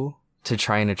show to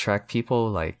try and attract people,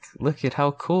 like, look at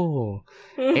how cool,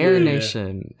 Air Yeah.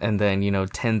 Nation. And then, you know,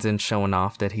 Tenzin showing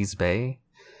off that he's Bae,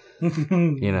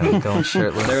 you know, going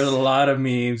shirtless. There was a lot of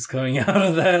memes coming out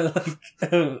of that, like,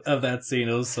 of that scene.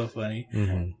 It was so funny.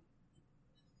 Mm-hmm.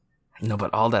 No,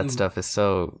 but all that Mm. stuff is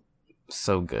so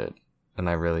good, and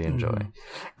I really enjoy. Mhm.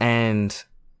 And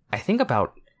I think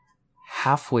about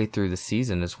halfway through the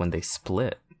season is when they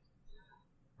split,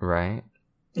 right?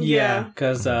 Yeah,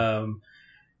 because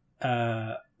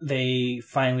they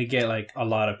finally get like a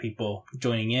lot of people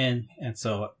joining in, and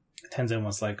so Tenzin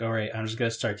was like, "All right, I'm just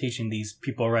gonna start teaching these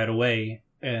people right away,"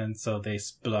 and so they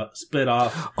split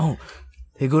off. Oh,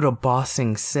 they go to Ba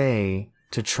Sing Se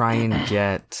to try and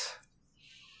get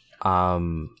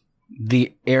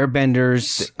The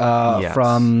airbenders Yes.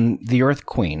 from the Earth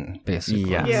Queen, basically.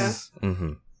 yes,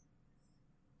 mm-hmm.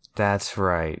 That's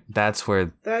right. That's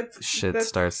where That's shit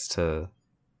starts to.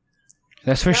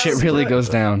 That's where shit That's really what- goes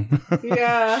down.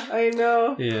 Yeah, I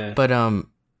know. Yeah, But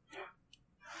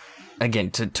again,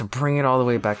 to bring it all the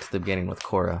way back to the beginning with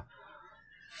Korra,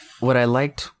 what I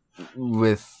liked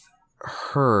with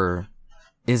her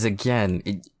is, again,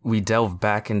 we delve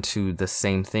back into the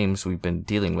same themes we've been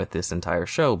dealing with this entire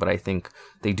show, but I think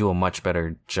they do a much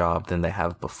better job than they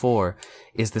have before,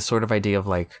 is the sort of idea of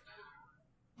like,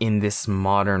 in this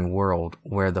modern world,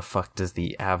 where the fuck does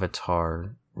the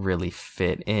Avatar really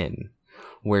fit in?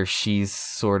 Where she's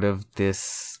sort of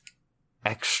this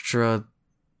extra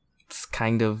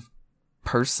kind of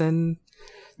person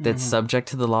that's subject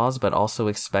to the laws, but also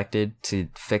expected to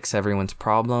fix everyone's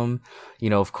problem.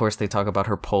 You know, of course, they talk about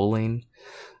her polling.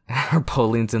 Her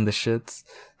polling's in the shits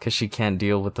because she can't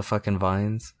deal with the fucking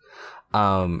vines.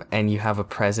 And you have a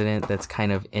president that's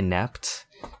kind of inept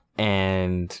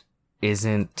and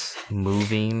isn't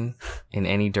moving in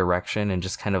any direction and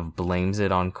just kind of blames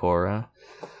it on Korra.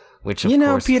 Which, of You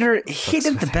know, course, Peter, he fucks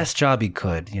did with the her. best job he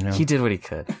could, you know? He did what he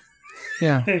could.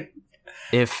 Yeah.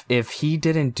 If he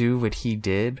didn't do what he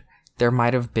did, there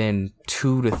might have been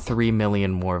 2 to 3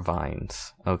 million more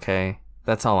vines. Okay,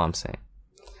 that's all I'm saying.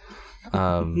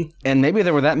 And maybe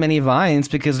there were that many vines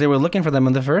because they were looking for them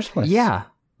in the first place. Yeah,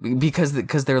 because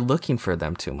they're looking for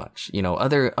them too much. You know,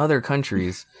 other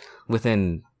countries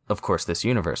within, of course, this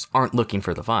universe aren't looking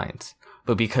for the vines,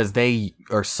 but because they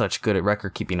are such good at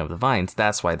record keeping of the vines,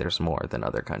 that's why there's more than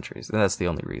other countries, and that's the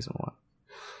only reason why.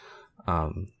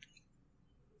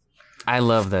 I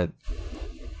love that.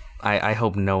 I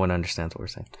hope no one understands what we're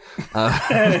saying.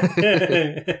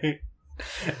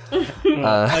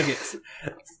 Okay,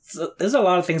 so there's a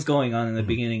lot of things going on in the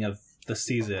beginning of the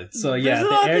season. So yeah, There's a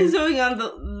the lot of Air- things going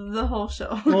on the whole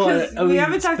show. Well, 'Cause I mean,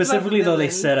 haven't talked specifically about the though, they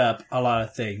villains. set up a lot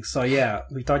of things. So yeah,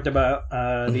 we talked about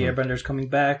the Airbenders coming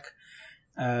back.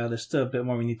 There's still a bit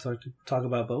more we need to talk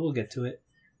about, but we'll get to it.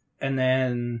 And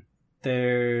then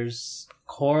there's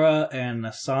Korra and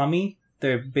Asami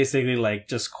they're basically like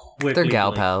just quickly They're gal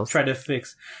like, pals. try to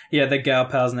fix. Yeah, they're gal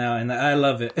pals now, and I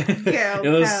love it. Gal It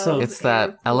was pals. so. It's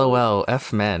that LOL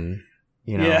F men.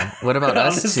 You know, Yeah. what about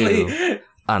us Honestly, two?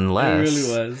 Unless, it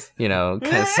really was. you know,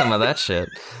 'cause some of that shit.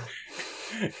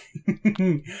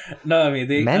 No, I mean,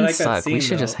 Men I like suck. that scene, We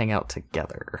should though. just hang out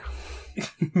together.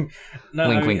 No,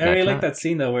 Wink, I, mean, wink, I really knock, like knock. that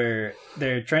scene though, where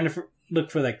they're trying to look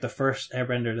for like the first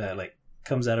airbender that like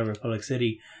comes out of Republic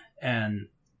City, and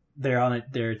they're on it.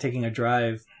 They're taking a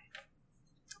drive,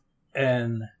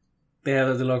 and they have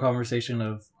a little conversation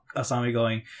of Asami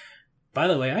going, "By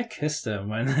the way, I kissed him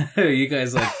when you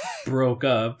guys like broke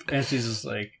up," and she's just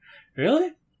like, "Really?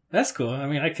 That's cool. I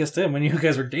mean, I kissed him when you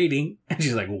guys were dating," and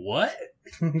she's like, "What?"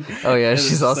 Oh yeah, And it's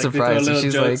she's just, all like, they throw surprised. And little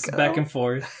she's jokes like, back "Oh." and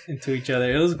forth into each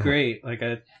other. It was great. Like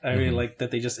I really Mhm. like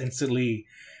that they just instantly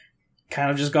kind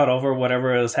of just got over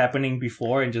whatever was happening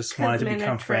before and just 'Cause wanted to men are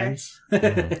become trash.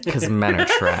 friends. Because men are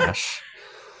trash.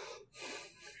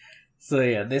 So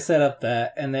yeah, they set up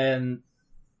that, and then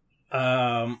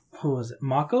who was it?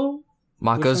 Mako?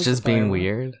 Mako's one's just the being fire one?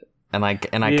 weird, and I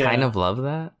Yeah. kind of love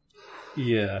that.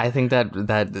 Yeah. I think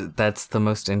that's the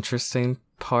most interesting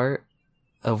part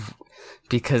of,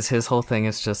 because his whole thing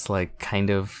is just like kind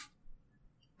of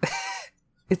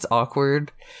it's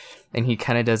awkward, and he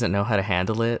kind of doesn't know how to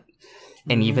handle it.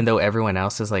 And Mhm. even though everyone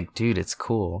else is like, dude, it's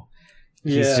cool,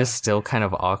 he's just still kind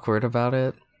of awkward about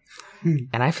it.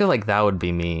 And I feel like that would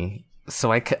be me.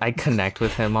 So I connect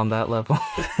with him on that level.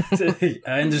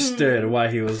 I understood why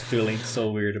he was feeling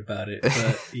so weird about it.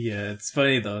 But yeah, it's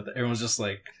funny though that everyone's just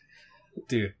like,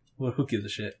 dude, well, who gives a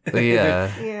shit?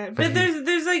 Yeah. Yeah, But but he-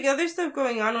 there's like other stuff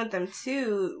going on with them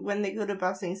too. When they go to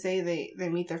Ba Sing Se, they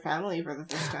meet their family for the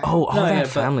first time. Oh, all No, that yeah, but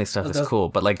family stuff is that's- cool,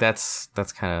 but like that's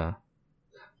kind of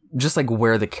just like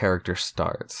where the character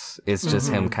starts. It's just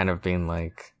him Mhm. kind of being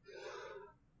like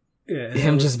Yeah,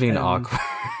 him it was- just being and- awkward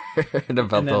about and the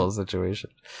then- whole situation.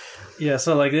 Yeah,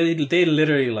 so like they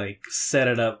literally like set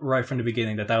it up right from the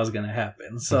beginning that was gonna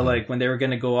happen. So Mhm. like when they were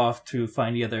gonna go off to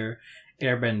find the other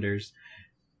airbenders,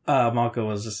 Mako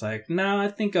was just like, "No, I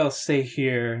think I'll stay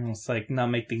here." And it's like not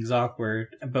make things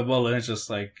awkward. But Bola is just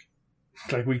like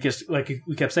we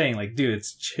kept saying like, "Dude,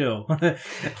 it's chill."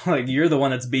 Like you're the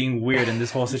one that's being weird in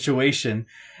this whole situation.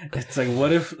 It's like,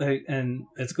 what if like, and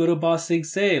let's go to Ba Sing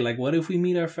Se. Like, what if we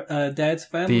meet our dad's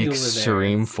family The over there?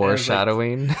 extreme And it's like,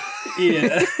 foreshadowing.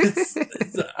 yeah,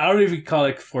 I don't even call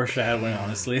it foreshadowing.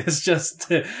 Honestly, it's just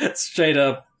straight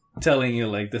up telling you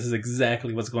like this is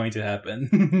exactly what's going to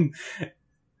happen.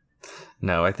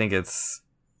 No, I think it's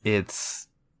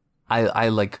I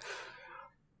like,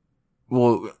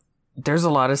 well, there's a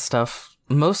lot of stuff.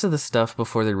 Most of the stuff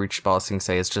before they reach Ba Sing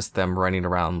Se is just them running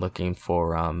around looking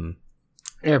for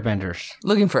Airbenders.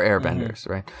 airbenders,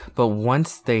 right? But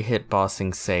once they hit Ba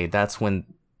Sing Se, that's when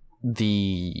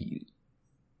the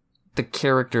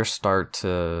character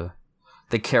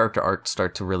arcs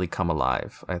start to really come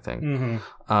alive, I think.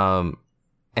 Mm-hmm.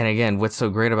 And again, what's so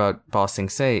great about Ba Sing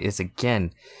Se is,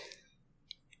 again,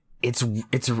 it's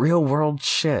real world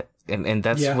shit. And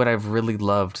that's Yeah. what I've really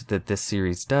loved that this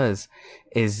series does,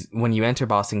 is when you enter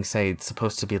Ba Sing Se, it's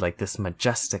supposed to be like this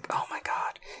majestic, oh my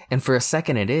god. And for a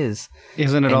second it is.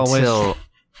 Isn't it always?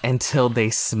 Until they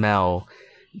smell,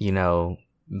 you know,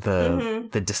 the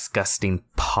disgusting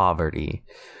poverty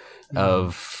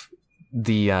of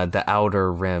the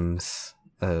outer rims.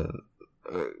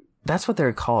 That's what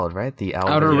they're called, right? The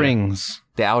Outer rings.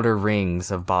 The outer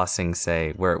rings of Ba Sing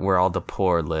Se, where all the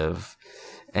poor live,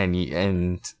 and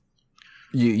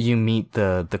you meet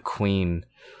the queen,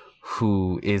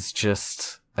 who is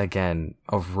just, again,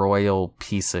 a royal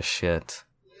piece of shit.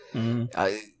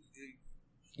 Mm-hmm.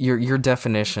 Your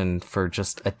definition for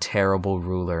just a terrible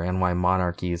ruler, and why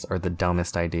monarchies are the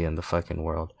dumbest idea in the fucking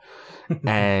world.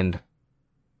 And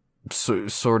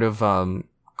sort of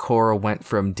Korra went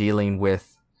from dealing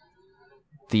with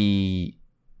the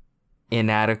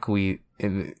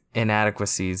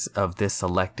inadequacies of this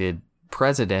elected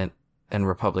president in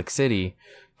Republic City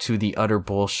to the utter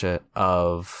bullshit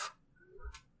of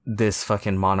this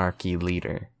fucking monarchy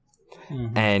leader.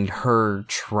 Mm-hmm. And her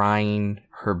trying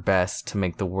her best to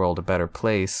make the world a better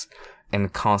place,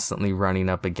 and constantly running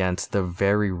up against the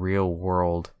very real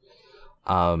world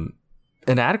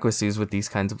inadequacies with these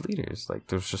kinds of leaders. Like,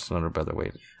 there's just no better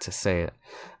way to say it.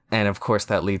 And of course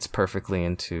that leads perfectly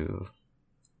into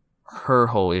her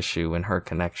whole issue and her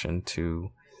connection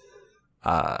to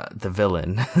the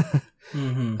villain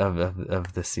Mm-hmm.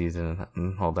 of the season,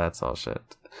 and all that's all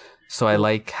shit. So I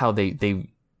like how they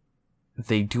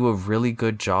do a really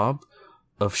good job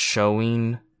of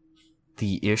showing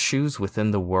the issues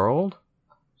within the world,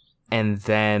 and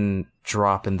then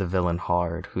dropping the villain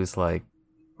hard, who's like,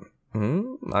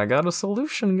 I got a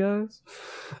solution, guys.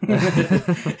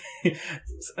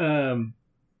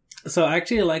 So I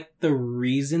actually like the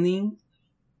reasoning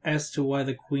as to why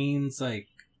the queen's like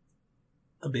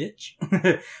a bitch.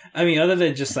 I mean, other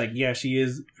than just like, yeah, she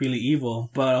is really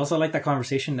evil, but I also like that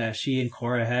conversation that she and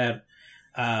Korra had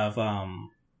of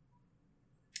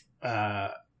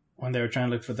when they were trying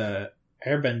to look for the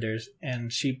airbenders,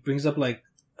 and she brings up like,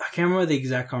 I can't remember the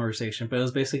exact conversation, but it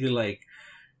was basically like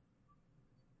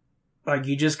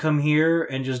you just come here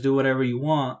and just do whatever you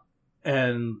want,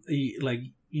 and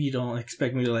you don't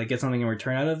expect me to like get something in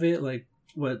return out of it. Like,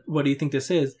 what do you think this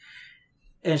is?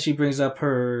 And she brings up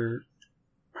her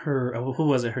who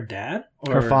was it? Her dad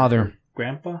or her father, her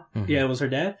grandpa? Mm-hmm. Yeah, it was her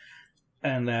dad.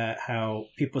 And how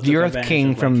people took the Earth advantage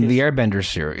King of, from the Airbender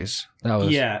series. That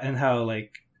was and how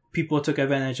like people took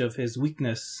advantage of his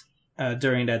weakness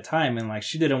during that time, and like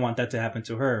she didn't want that to happen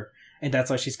to her, and that's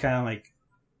why she's kind of like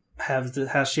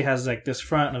she has like this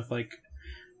front of like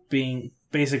being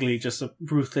basically just a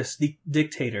ruthless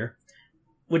dictator,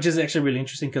 which is actually really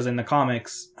interesting because in the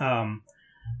comics,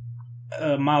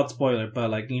 mild spoiler,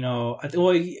 but like, you know,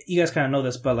 well, you guys kind of know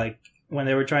this, but like when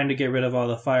they were trying to get rid of all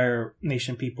the Fire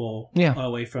Nation people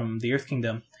away from the Earth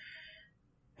Kingdom,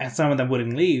 and some of them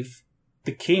wouldn't leave,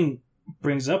 the king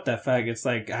brings up that fact. It's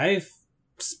like, I've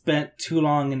spent too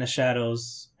long in the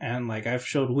shadows, and like I've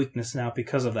showed weakness now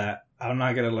because of that. I'm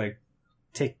not gonna like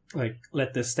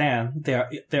let this stand. They're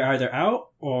either out,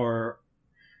 or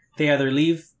they either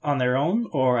leave on their own,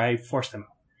 or I force them out.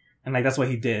 And like that's what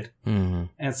he did. Mm-hmm.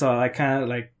 And so I kind of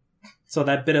like, so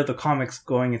that bit of the comics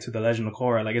going into the Legend of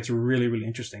Korra, like it's really, really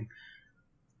interesting.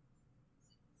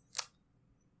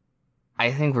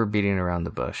 I think we're beating around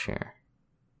the bush here.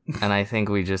 And I think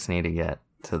we just need to get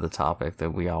to the topic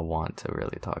that we all want to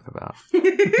really talk about.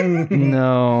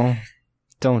 No.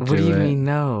 Don't do it. What do you mean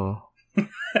no?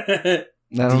 I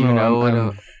don't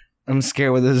know. I'm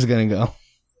scared where this is going to go.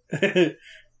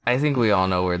 I think we all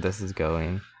know where this is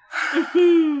going.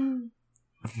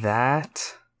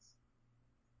 That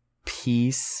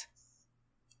piece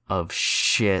of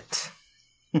shit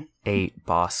ate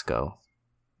Bosco.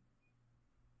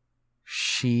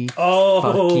 She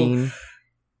fucking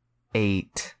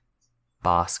ate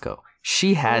Bosco.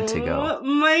 She had to go. Oh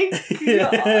my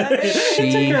god.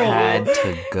 She had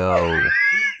to go.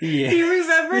 Yeah. You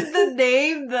remembered the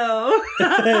name though.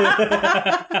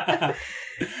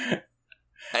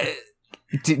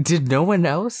 Did no one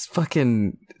else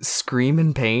fucking scream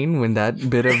in pain when that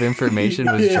bit of information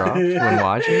was dropped when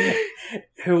watching?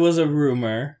 It was a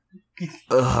rumor.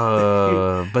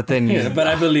 But then but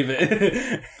I believe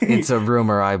it. It's a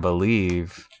rumor I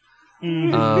believe.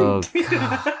 Oh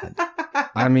god.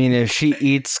 I mean, if she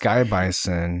eats Sky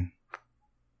Bison,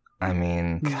 I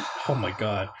mean, oh my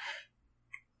god.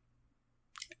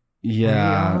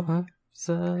 Yeah.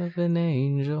 Of an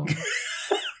angel.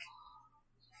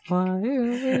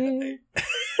 Okay.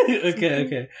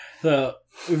 So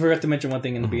we forgot to mention one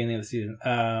thing in the beginning of the season.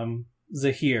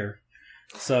 Zahir.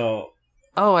 So.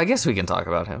 Oh, I guess we can talk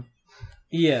about him.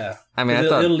 Yeah. I mean, I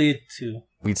thought it'll lead to.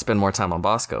 We'd spend more time on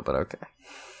Bosco, but okay.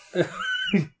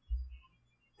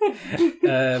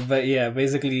 But yeah,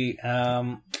 basically,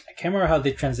 I can't remember how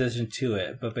they transitioned to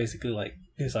it, but basically, like,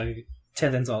 it's like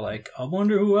Tendon's all like, I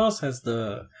wonder who else can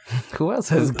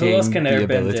airbend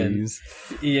abilities.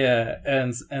 Yeah,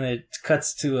 and it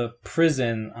cuts to a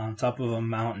prison on top of a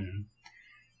mountain,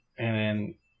 and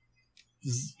then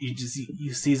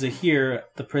you see Zahir,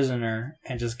 the prisoner,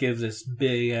 and just gives this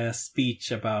big ass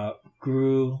speech about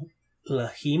Guru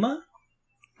Lahima.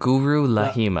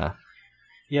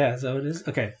 Yeah, so it is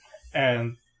okay,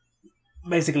 and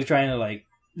basically trying to like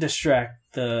distract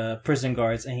the prison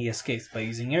guards, and he escapes by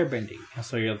using airbending. And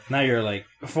so you're like,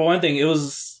 for one thing, it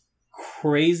was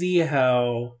crazy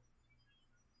how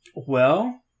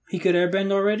well he could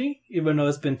airbend already, even though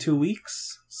it's been 2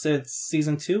 weeks since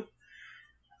season 2.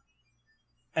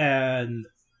 And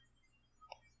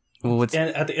I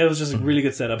think it was just a really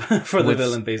good setup for the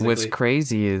villain, basically. What's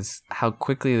crazy is how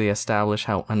quickly they established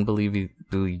how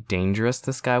unbelievably dangerous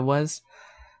this guy was.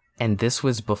 And this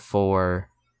was before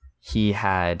he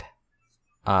had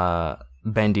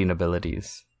bending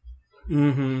abilities.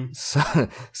 Mm-hmm.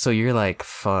 So you're like,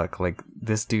 fuck, like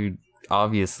this dude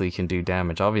obviously can do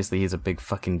damage. Obviously he's a big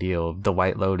fucking deal. The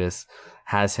White Lotus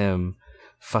has him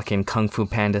fucking Kung Fu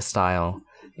Panda style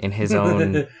in his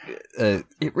own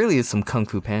it really is some Kung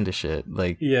Fu Panda shit.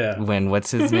 Like, yeah, when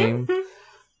what's his name?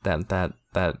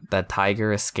 that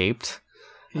tiger escaped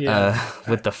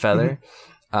with the feather.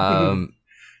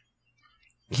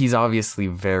 He's obviously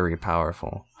very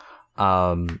powerful.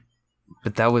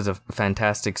 But that was a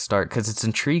fantastic start because it's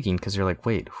intriguing because you're like,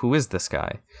 wait, who is this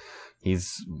guy?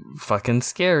 he's fucking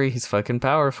scary. He's fucking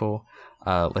powerful.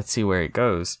 Let's see where it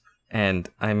goes. And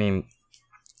I mean,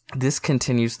 this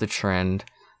continues the trend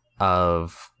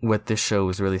of what this show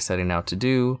was really setting out to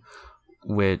do,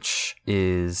 which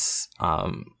is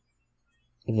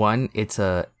one, it's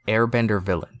a airbender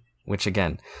villain, which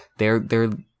again,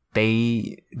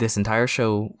 this entire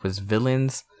show was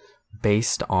villains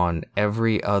based on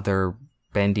every other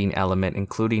bending element,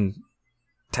 including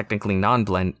technically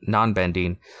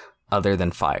non-bending other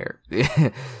than fire.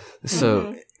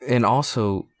 So, and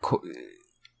also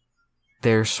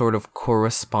their sort of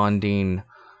corresponding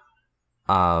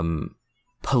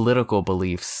political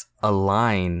beliefs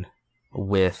align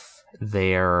with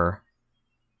their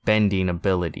bending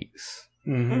abilities.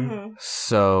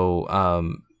 So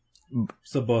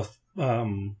both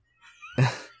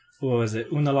what was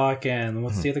it, Unalak and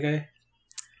what's the other guy,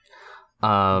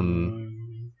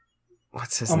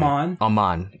 what's his name?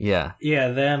 Amon, yeah,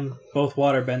 them both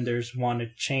waterbenders want to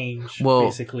change. Well,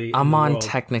 basically Amon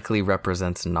technically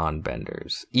represents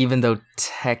non-benders, even though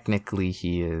technically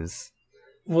he is.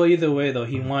 Well, either way though,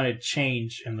 he wanted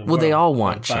change in the world. Well, they all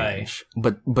want change,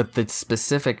 but the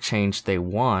specific change they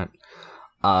want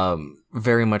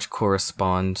very much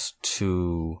corresponds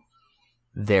to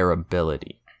their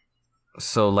ability.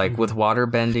 So like with water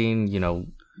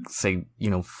bending, say,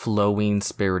 flowing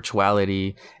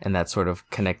spirituality and that sort of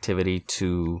connectivity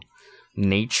to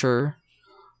nature,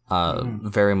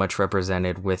 very much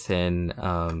represented within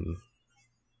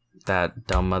that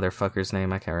dumb motherfucker's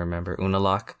name, I can't remember,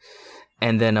 Unalak.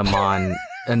 And then Amon,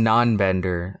 a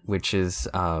non-bender, which is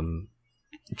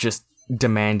just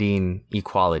demanding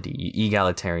equality,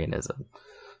 egalitarianism,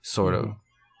 sort of.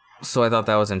 So I thought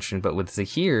that was interesting. But with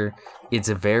Zahir, it's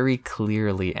very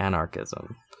clearly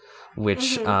anarchism,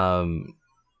 which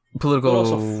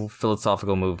political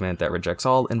philosophical movement that rejects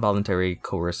all involuntary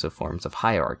coercive forms of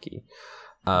hierarchy,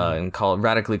 and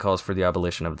radically calls for the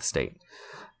abolition of the state.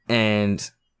 And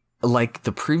like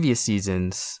the previous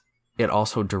seasons, it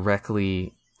also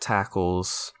directly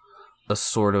tackles a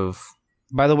sort of.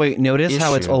 By the way, notice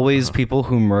how it's issue. always people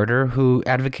who murder who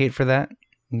advocate for that.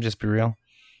 Just be real.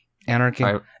 Anarchy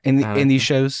in these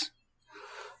shows.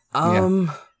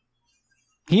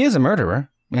 He is a murderer,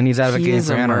 and he's advocating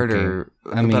for anarchy. Murderer,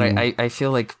 but I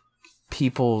feel like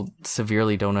people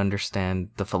severely don't understand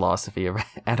the philosophy of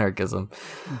anarchism.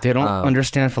 They don't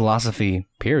understand philosophy,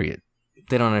 period.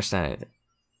 They don't understand it.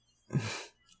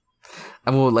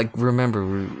 Well, like, remember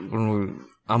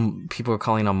when people were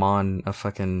calling Amon a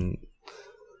fucking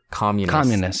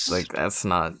communist. Like, that's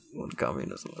not what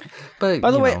communism is. But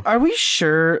by the way, are we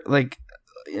sure? Like,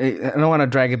 I don't want to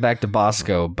drag it back to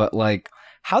Bosco, but like,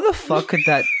 how the fuck could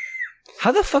that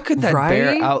right?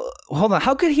 bear out? Hold on,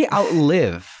 how could he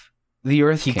outlive the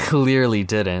Earth King? He clearly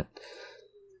didn't.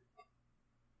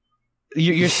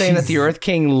 You're saying that the Earth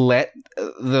King let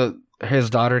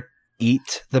his daughter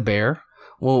eat the bear?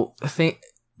 Well, think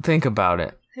about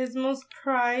it. His most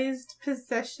prized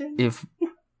possession.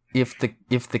 If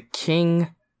the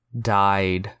king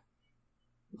died,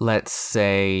 let's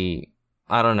say,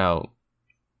 I don't know,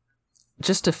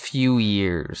 just a few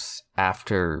years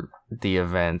after the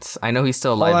events. I know he's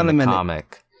still alive in the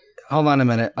comic. Hold on a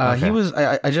minute. Okay. He was.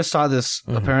 I just saw this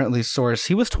apparently source.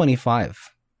 He was 25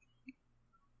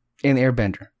 in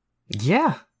Airbender.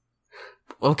 Yeah.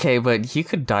 Okay, but he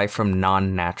could die from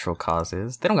non-natural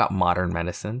causes. They don't got modern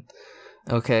medicine.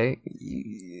 Okay,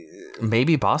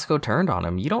 maybe Bosco turned on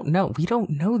him. You don't know. We don't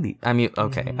know I mean,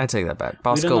 okay, I take that back.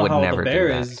 Bosco would never do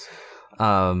that.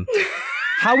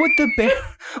 How would the bear?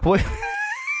 What?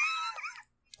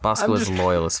 Bosco is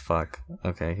loyal as fuck.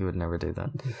 Okay, he would never do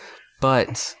that.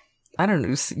 But I don't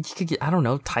know. He could get, I don't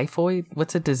know, typhoid.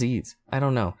 What's a disease? I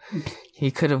don't know.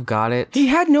 He could have got it. He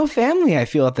had no family. I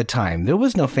feel at the time there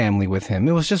was no family with him.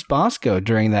 It was just Bosco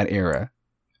during that era.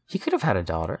 He could have had a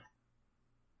daughter.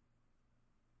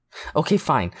 Okay,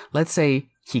 fine. Let's say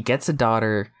he gets a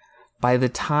daughter. By the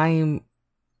time,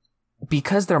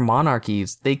 because they're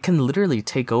monarchies, they can literally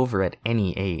take over at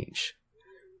any age.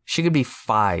 She could be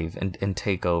 5 and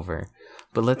take over.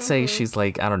 But let's say she's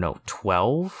like, I don't know,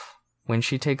 12 when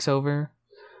she takes over.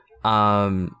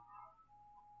 Yeah,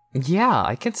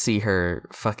 I could see her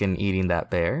fucking eating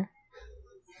that bear.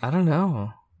 I don't know.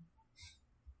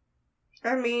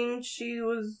 I mean, she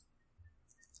was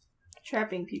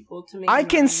trapping people to make. I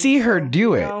can see her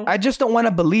do it. I just don't want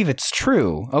to believe it's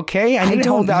true. Okay, I need to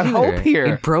hold out hope here.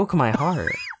 It broke my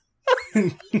heart.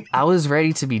 I was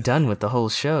ready to be done with the whole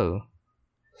show.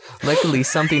 Luckily,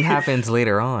 something happens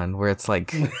later on where it's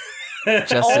like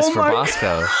justice for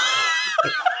Bosco.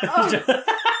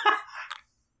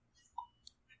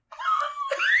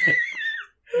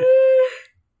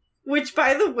 Which,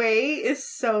 by the way, is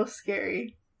so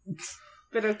scary.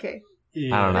 But okay.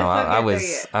 Yeah. I don't know. Let's not get there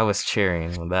yet. I was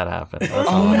cheering when that happened.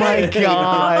 Oh my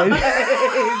god.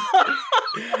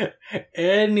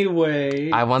 Anyway,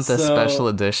 I want the special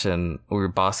edition where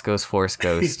Bosco's Force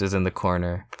Ghost is in the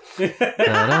corner.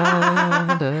 Da-da-da-da.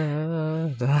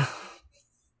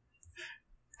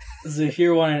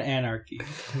 Zahir wanted anarchy.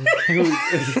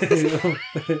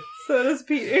 So does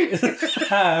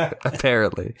Peter.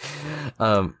 Apparently.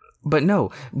 But no,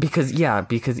 because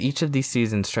each of these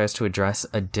seasons tries to address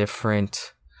a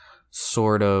different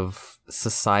sort of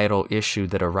societal issue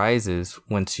that arises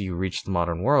once you reach the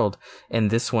modern world. And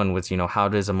this one was, how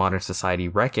does a modern society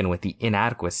reckon with the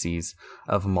inadequacies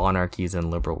of monarchies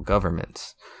and liberal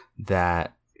governments?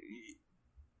 That,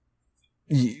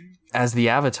 as the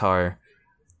Avatar,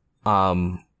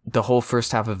 the whole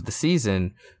first half of the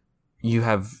season, you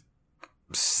have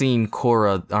seen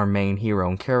Korra, our main hero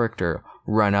and character,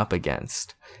 run up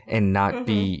against and not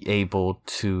be able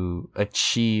to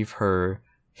achieve her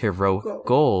heroic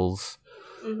goals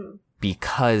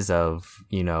because of,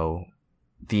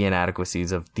 the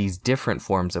inadequacies of these different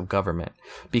forms of government.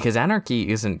 Because anarchy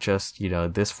isn't just,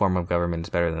 this form of government is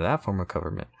better than that form of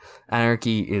government.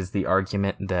 Anarchy is the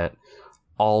argument that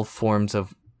all forms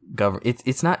of government,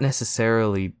 it's not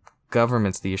necessarily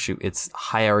government's the issue, it's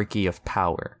hierarchy of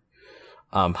power.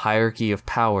 Hierarchy of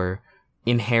power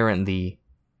inherently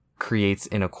creates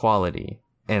inequality,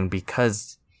 and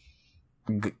because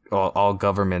all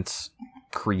governments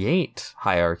create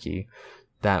hierarchy,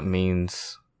 that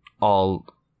means all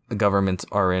governments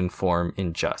are in form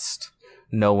unjust.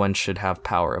 No one should have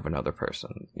power of another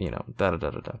person,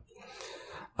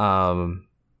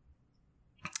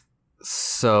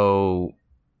 so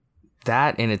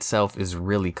that in itself is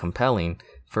really compelling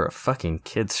for a fucking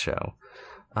kids show.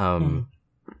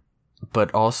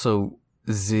 But also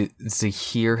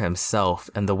Zahir himself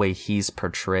and the way he's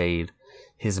portrayed,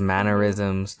 his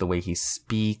mannerisms, the way he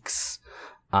speaks,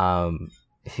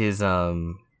 his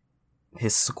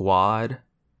squad,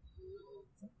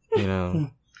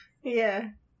 Yeah.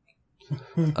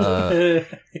 Are you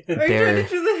they're trying to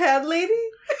do the hand lady?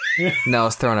 no, I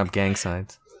was throwing up gang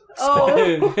signs.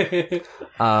 Oh.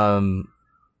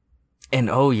 And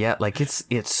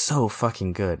it's so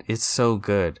fucking good. It's so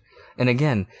good. And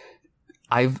again,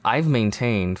 I've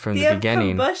maintained from the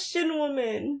beginning. Combustion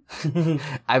woman.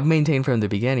 I've maintained from the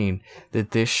beginning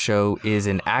that this show is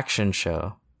an action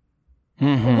show.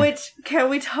 Which, can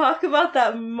we talk about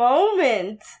that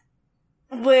moment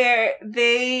where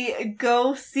they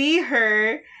go see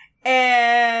her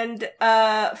and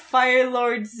Fire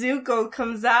Lord Zuko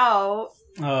comes out?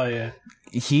 Oh yeah.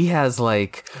 He has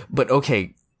but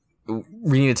okay,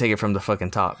 we need to take it from the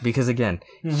fucking top, because again,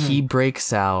 he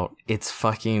breaks out. It's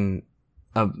fucking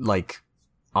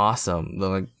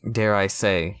awesome. Dare I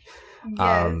say,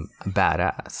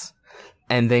 badass.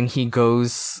 And then he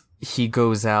goes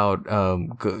out.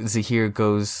 Zahir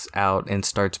goes out and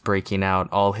starts breaking out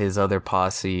all his other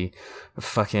posse,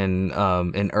 fucking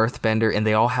an earthbender, and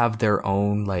they all have their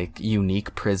own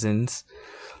unique prisons.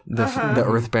 The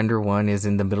earthbender one is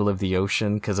in the middle of the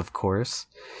ocean, because of course,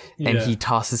 and he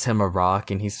tosses him a rock,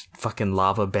 and he's fucking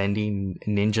lava bending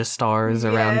ninja stars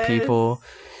around people.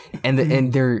 And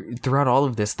and they're, throughout all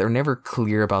of this, they're never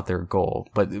clear about their goal,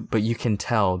 but you can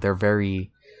tell they're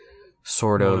very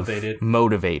sort of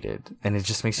motivated, and it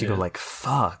just makes you go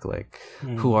fuck,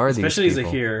 who are these people? Especially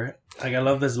Zahir. I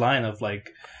love this line of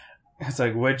it's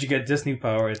where'd you get this new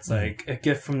power? It's a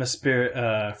gift from the spirit,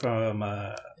 from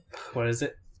what is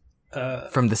it?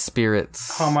 From the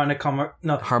spirits. Harmonic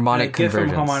convergence. Gift from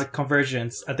harmonic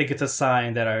convergence. I think it's a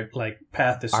sign that our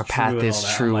path is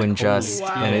true and just,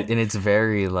 and it's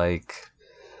very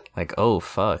oh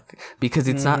fuck, because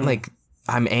it's not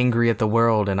I'm angry at the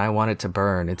world and I want it to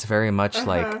burn. It's very much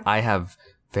I have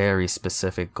very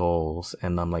specific goals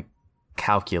and I'm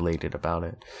calculated about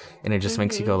it, and it just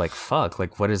makes you go fuck,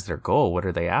 what is their goal? What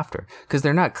are they after? Because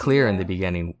they're not clear in the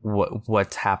beginning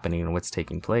what's happening and what's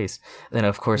taking place. And then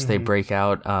of course they break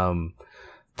out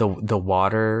the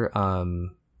water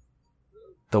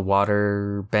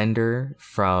bender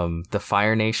from the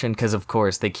Fire Nation, because of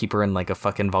course they keep her in a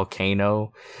fucking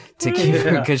volcano to keep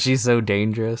her, because she's so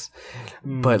dangerous.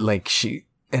 But she,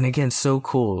 and again, so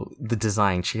cool, the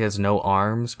design. She has no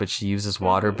arms, but she uses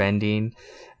water bending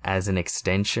as an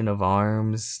extension of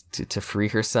arms to free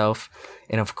herself.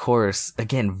 And of course,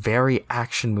 again, very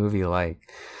action movie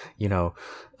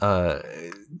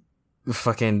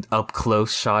fucking up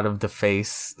close shot of the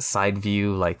face, side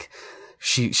view,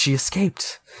 she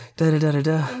escaped,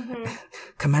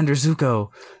 Commander Zuko.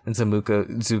 And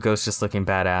Zuko's just looking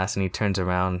badass, and he turns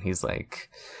around and he's like,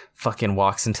 fucking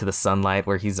walks into the sunlight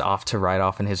where he's off to ride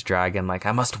off in his dragon, like,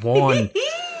 I must warn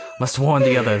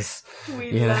the others.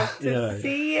 We love to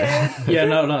see it. Yeah,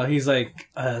 no, he's like,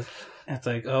 it's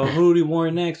like, oh, who do we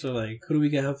warn next? Or like, who do we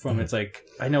get help from? It's like,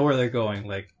 I know where they're going.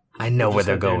 Like, I know where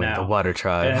they're going. The Water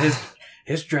Tribe. And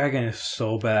his dragon is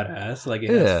so badass. Like, it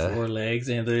has 4 legs,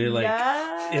 and they like,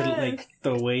 it like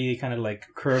the way he kind of like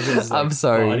curves his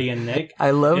body and neck.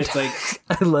 I loved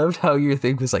how your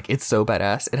thing was like, it's so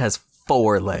badass. It has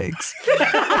 4 legs.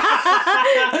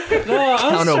 No,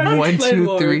 count them 1,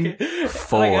 2, 3,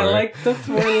 4. Like, I like the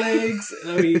 4 legs.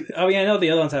 I mean, I know the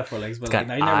other ones have 4 legs, but it's got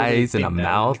like, I never eyes really and a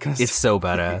mouth. It's so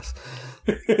badass.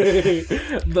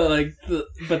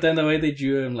 but then the way they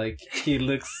drew him, like, he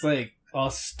looks like all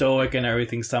stoic and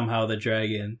everything. Somehow the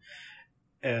dragon,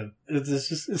 and it's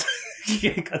just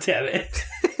God damn it.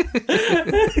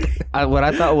 What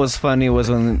I thought was funny was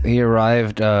when he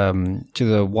arrived to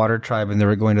the Water Tribe and they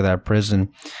were going to that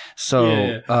prison.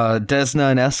 So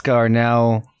Desna and Eska are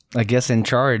now, I guess, in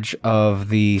charge of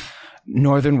the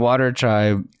Northern Water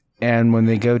Tribe. And when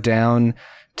they go down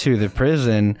to the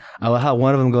prison, I love how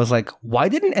one of them goes like, why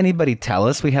didn't anybody tell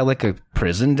us we had like a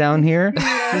prison down here?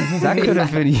 That could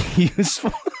have been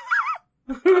useful.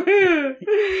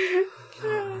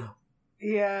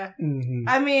 Yeah. Mm-hmm.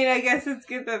 I mean, I guess it's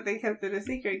good that they kept it a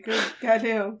secret, because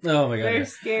goddamn. Oh my god. They're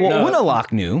scared. Well,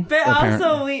 Winalock knew. But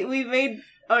apparently.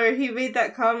 Also, he made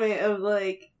that comment of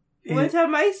like, one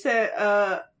time I said,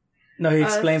 no, he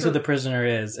explains who the prisoner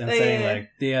is and saying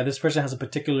like, yeah, this person has a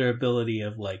particular ability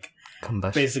of like,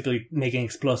 combustion, basically making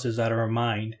explosives out of her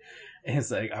mind. And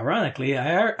it's like, ironically,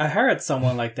 I hired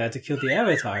someone like that to kill the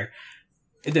Avatar.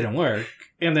 It didn't work.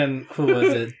 And then, who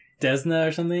was it? Desna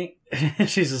or something?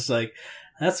 She's just like,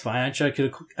 that's fine. I tried to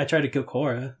kill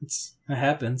Korra. It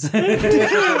happens.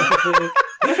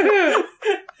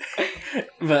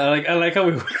 But I like how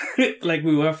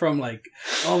we went from like,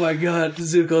 oh my god,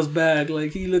 Zuko's bad,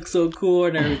 like he looks so cool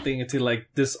and everything, into like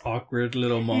this awkward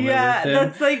little moment. Yeah, with him.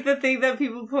 That's like the thing that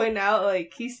people point out.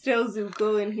 Like, he's still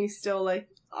Zuko and he's still like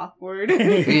awkward.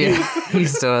 Yeah, he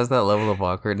still has that level of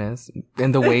awkwardness,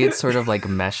 and the way it sort of like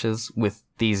meshes with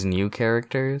these new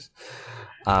characters.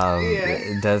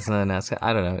 Desna and Eska,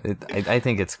 I don't know. I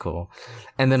think it's cool.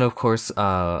 And then of course,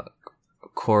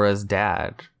 Korra's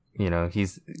dad. You know,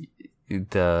 he's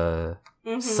the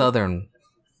Southern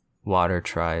Water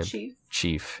Tribe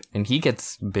chief, and he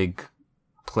gets big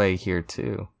play here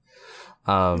too.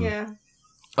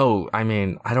 Oh, I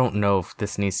mean, I don't know if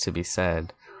this needs to be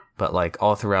said, but like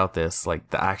all throughout this, like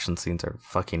the action scenes are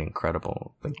fucking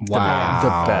incredible. Like, wow,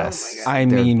 the best. Oh, I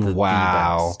mean,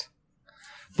 wow.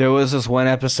 The there was this one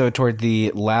episode toward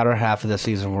the latter half of the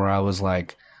season where I was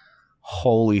like,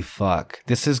 holy fuck,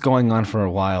 this is going on for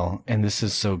a while, and this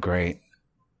is so great.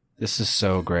 This is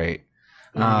so great.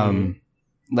 I'm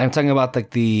talking about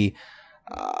like the,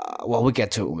 well, we'll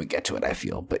get to it when we get to it, I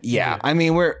feel. But yeah, I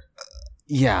mean,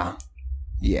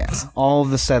 all of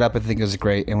the setup I think is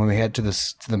great. And when we head to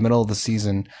the middle of the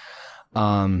season,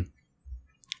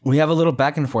 we have a little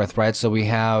back and forth, right? So we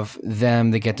have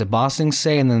them, they get to Bossing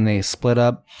Say, and then they split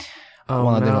up. Oh,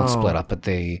 well, no. They don't split up, but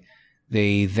they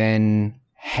then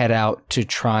head out to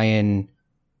try and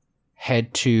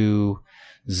head to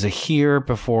Zahir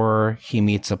before he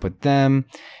meets up with them.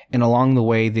 And along the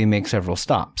way, they make several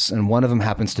stops. And one of them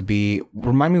happens to be,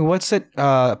 remind me, what's it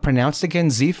pronounced again?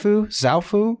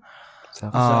 Zaofu?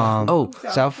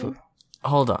 Zaofu.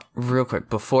 Hold on, real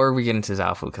quick, before we get into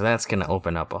Zaofu, because that's going to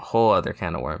open up a whole other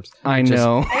can of worms. I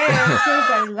know.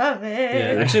 I love it.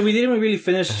 Yeah, actually, we didn't really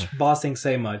finish Bossing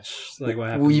Say much. Like what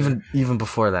happened? Well, even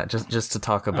before that, just to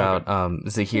talk about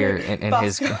Zahir and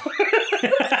his.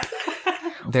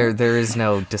 There is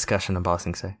no discussion of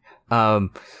Bossing Say.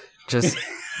 Just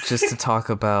to talk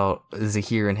about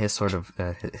Zahir and his sort of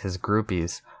his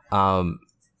groupies.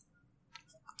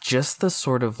 Just the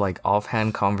sort of like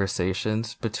offhand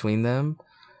conversations between them,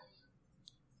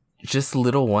 just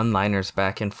little one-liners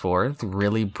back and forth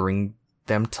really bring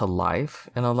them to life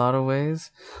in a lot of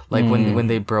ways. Like when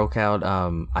they broke out,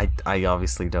 I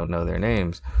obviously don't know their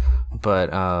names, but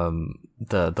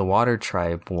the Water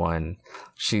Tribe one,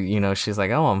 she's like,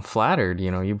 oh, I'm flattered,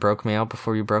 you broke me out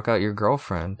before you broke out your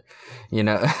girlfriend,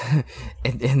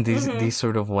 and these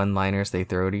sort of one-liners they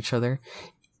throw at each other.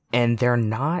 And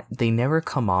they never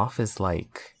come off as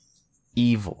like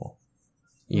evil,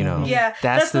 Yeah,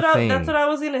 that's the thing. That's what I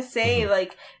was gonna say.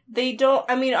 Like, they don't.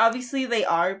 I mean, obviously they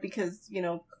are, because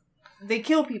they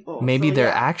kill people. Maybe their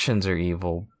actions are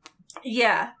evil,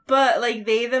 Yeah, but like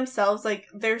they themselves, like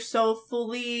they're so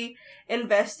fully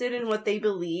invested in what they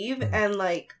believe, and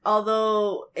like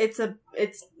although it's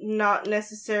not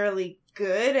necessarily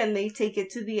good, and they take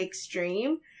it to the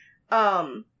extreme,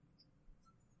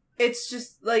 it's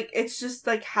just like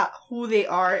who they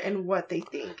are and what they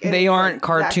think. And they aren't like,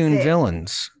 cartoon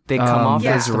villains. They come off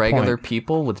Yeah. as That's the regular point.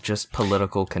 people with just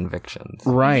political convictions.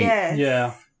 Right. Yes.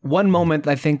 Yeah. One moment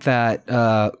I think that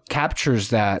captures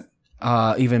that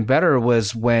even better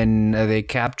was when they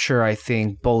capture, I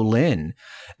think, Bolin.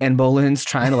 And Bolin's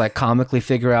trying to like comically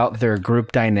figure out their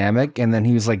group dynamic. And then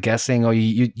he was like guessing, oh,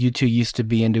 you two used to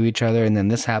be into each other. And then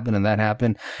this happened and that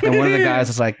happened. And one of the guys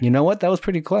was like, you know what? That was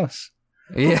pretty close.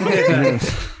 Yeah.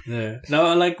 Yeah. No,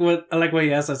 I like what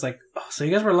he asked. I was like, oh, so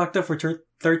you guys were locked up for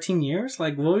 13 years?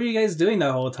 Like, what were you guys doing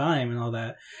that whole time and all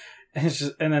that? And it's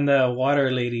just, and then the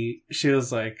water lady, she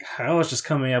was like, I was just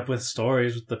coming up with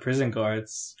stories with the prison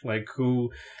guards, like who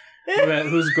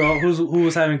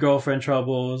was having girlfriend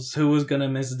troubles, who was gonna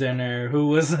miss dinner, who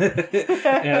was,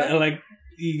 and like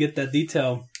you get that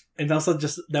detail, and also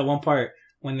just that one part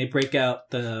when they break out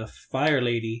the fire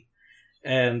lady,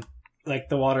 and like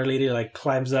the water lady like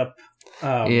climbs up,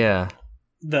 Yeah.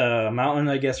 the mountain,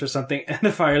 I guess, or something, and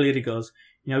the fire lady goes,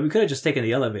 you know, we could have just taken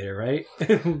the elevator, right?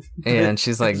 And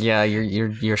she's like, yeah,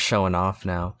 you're showing off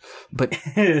now. But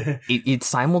it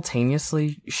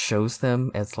simultaneously shows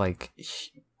them as like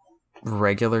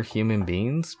regular human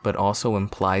beings, but also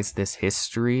implies this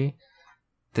history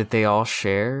that they all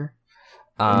share,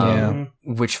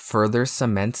 which further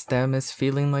cements them as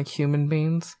feeling like human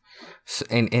beings. So,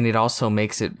 and it also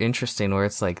makes it interesting where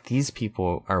it's like these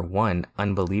people are, one,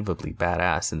 unbelievably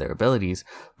badass in their abilities,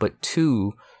 but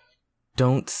two,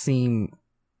 don't seem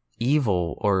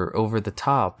evil or over the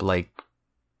top. Like,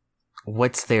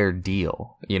 what's their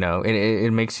deal? You know,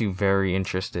 it makes you very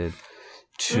interested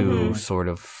to sort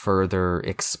of further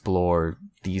explore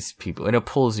these people, and it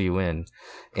pulls you in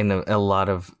a lot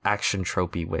of action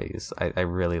tropey ways. I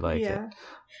really like it.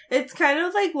 It's kind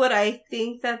of like what I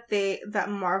think that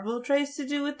Marvel tries to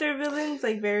do with their villains,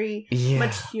 like very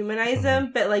much humanize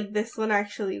them, but like this one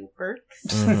actually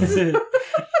works.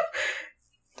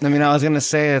 I mean, I was going to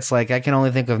say, it's like, I can only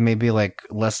think of maybe like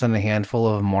less than a handful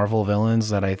of Marvel villains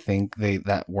that I think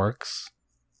that works.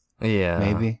 Yeah.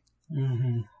 Maybe.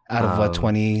 Mm-hmm. Out of what,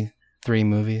 23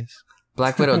 movies?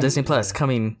 Black Widow, Disney Plus,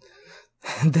 coming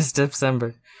this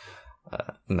December.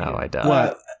 No, I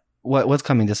doubt. What's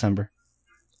coming December?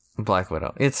 Black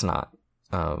Widow. It's not.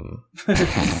 Go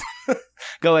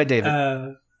ahead,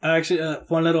 David. Actually,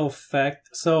 one little fact.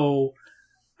 So,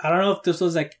 I don't know if this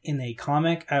was like in a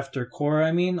comic after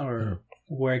Korra, or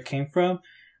where it came from,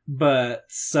 but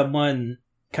someone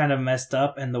kind of messed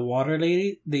up, and the water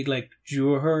lady, they like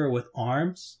drew her with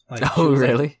arms. Like, oh,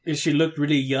 really? Like, she looked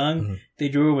really young. Mm-hmm. They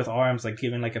drew her with arms, like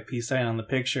giving like a peace sign on the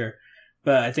picture.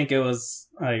 But I think it was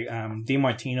like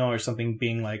DiMartino or something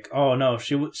being like, "Oh no,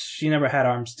 she never had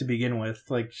arms to begin with.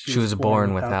 Like she was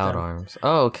born without arms."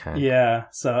 Oh, okay. Yeah.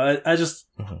 So I just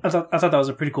I thought that was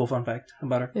a pretty cool fun fact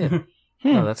about her. Yeah.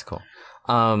 Oh, that's cool.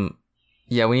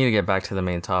 Yeah, we need to get back to the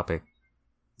main topic.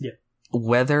 Yeah.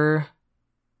 Whether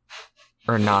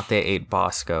or not they ate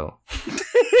Bosco.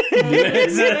 we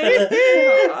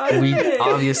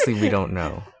don't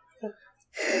know.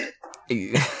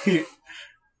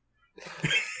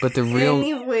 But the real...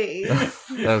 Anyway.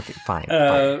 Okay, fine.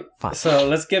 So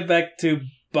let's get back to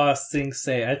Boss Sing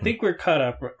Se. I think we're caught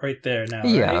up right there now.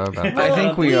 Yeah, right? I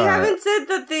think we are. We haven't said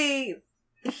that they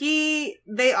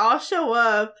all show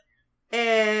up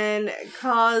and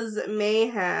cause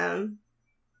mayhem,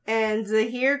 and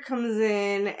Zahir comes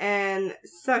in and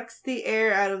sucks the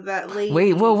air out of that lady.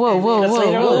 Wait, whoa.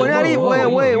 We're not even.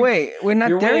 Wait. We're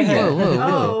not there yet.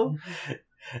 Oh.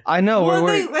 I know.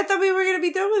 I thought we were gonna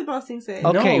be done with Boss Sing Se.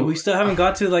 Okay, no, we still haven't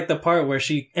got to like the part where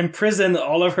she imprisoned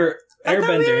all of her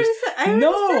airbenders. I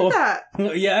already said that.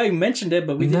 Yeah, I mentioned it,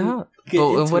 but we didn't.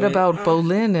 But what about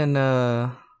Bolin and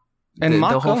the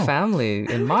whole family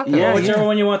and Mako? Yeah, whichever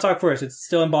one you want to talk first. It's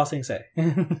still in Boss Sing Se.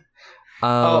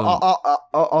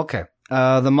 Okay.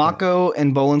 The Mako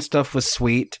and Bolin stuff was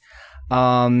sweet.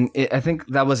 I think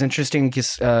that was interesting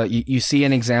because you see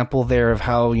an example there of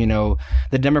how, the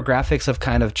demographics have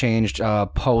kind of changed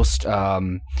post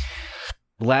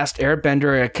Last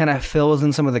Airbender. It kind of fills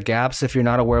in some of the gaps if you're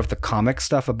not aware of the comic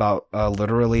stuff about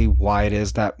literally why it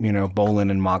is that, Bolin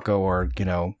and Mako are,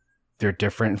 they're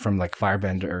different from like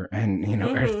Firebender and,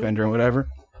 Earthbender and whatever.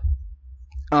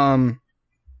 So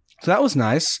that was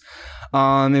nice.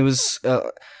 It was...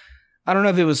 I don't know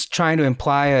if it was trying to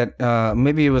imply it.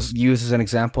 Maybe it was used as an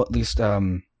example. At least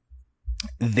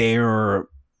their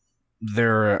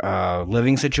their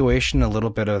living situation, a little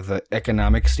bit of the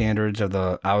economic standards of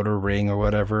the outer ring or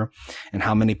whatever, and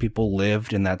how many people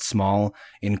lived in that small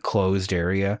enclosed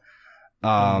area.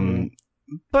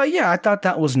 But yeah, I thought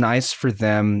that was nice for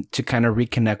them to kind of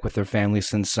reconnect with their family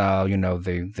since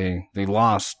they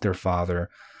lost their father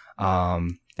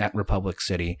at Republic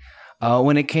City.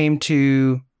 When it came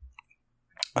to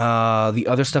the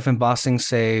other stuff in Ba Sing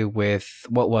Se with,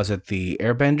 what was it, the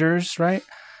Airbenders, right?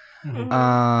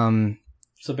 Mm-hmm.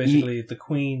 So basically, the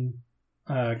Queen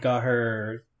got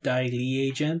her Dai Li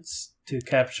agents to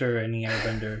capture any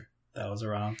Airbender that was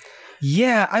around.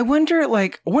 Yeah, I wonder,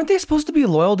 weren't they supposed to be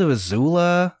loyal to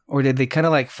Azula, or did they kind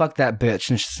of fuck that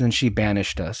bitch and she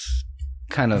banished us?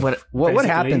 Kind of. What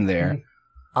happened there?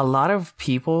 A lot of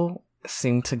people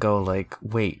seem to go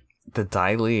wait, the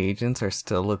Dai Li agents are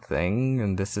still a thing,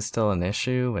 and this is still an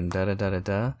issue, and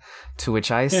da-da-da-da-da. To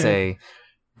which I say,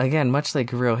 again, much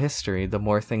like real history, the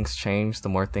more things change, the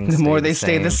more things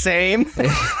stay the same.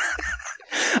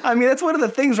 I mean, that's one of the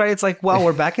things, right? It's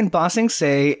we're back in Ba Sing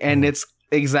Se, and it's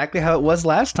exactly how it was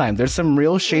last time. There's some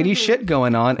real shady shit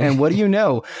going on, and what do you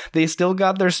know? They still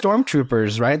got their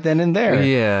stormtroopers right then and there.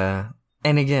 Yeah.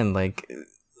 And again,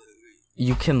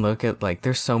 you can look at,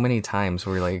 there's so many times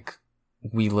where,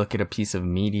 we look at a piece of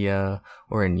media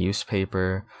or a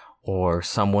newspaper or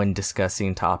someone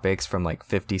discussing topics from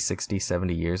 50, 60,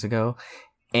 70 years ago,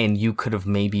 and you could have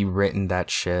maybe written that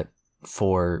shit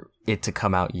for it to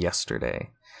come out yesterday.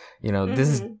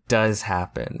 This does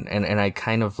happen, and I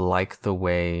kind of like the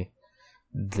way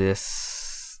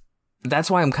this. That's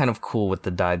why I'm kind of cool with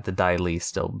the Dai Li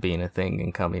still being a thing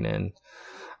and coming in.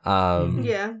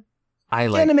 Yeah.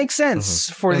 And it makes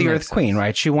sense for the Earth Queen,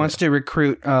 right? She wants to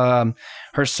recruit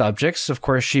her subjects. Of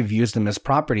course, she views them as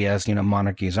property, as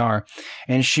monarchies are,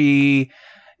 and she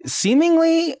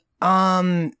seemingly,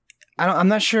 I'm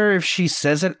not sure if she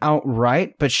says it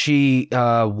outright, but she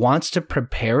wants to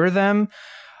prepare them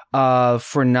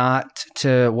for not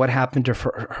to what happened to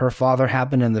her father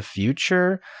happen in the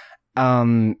future.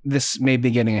 This may be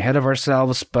getting ahead of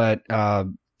ourselves, but I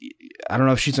don't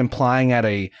know if she's implying at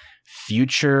a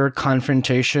future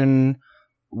confrontation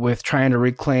with trying to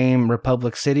reclaim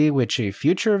Republic City, which a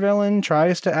future villain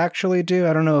tries to actually do.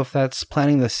 I don't know if that's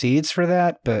planting the seeds for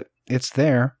that, but it's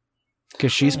there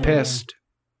because she's pissed.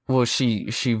 Well, she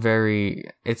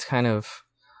it's kind of,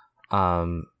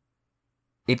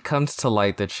 it comes to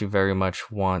light that she very much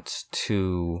wants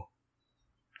to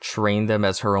train them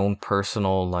as her own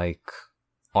personal,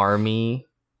 army.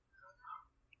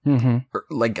 A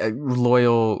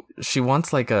loyal. She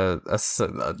wants a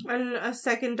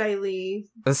second Dai Li,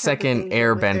 a second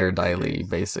Airbender Dai Li,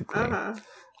 basically.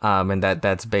 And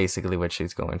that's basically what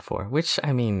she's going for. Which,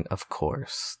 I mean, of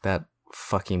course, that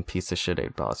fucking piece of shit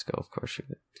Abe Bosco. Of course, she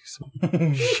would do some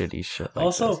shitty shit.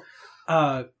 Also,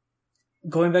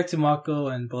 going back to Mako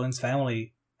and Bolin's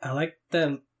family, I like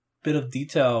that bit of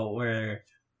detail where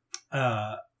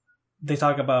they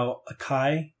talk about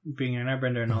Akai being an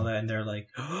airbender and all that, and they're like,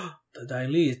 oh, the Dai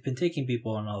Li has been taking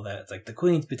people and all that. It's the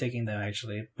Queen's been taking them,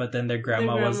 actually. But then the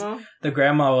grandma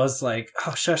was like,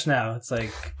 oh, shush now. It's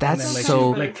that's and then,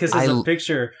 so... she kisses a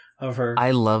picture of her.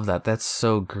 I love that. That's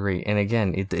so great. And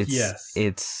again,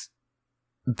 it's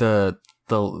the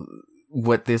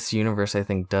what this universe, I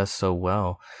think, does so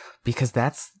well, because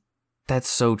that's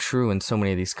so true in so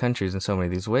many of these countries, in so many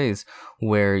of these ways,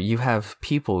 where you have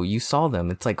people, you saw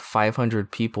them, it's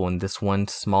 500 people in this one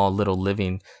small little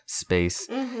living space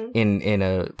in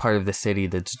a part of the city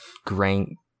that's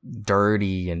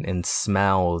dirty and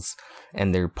smells,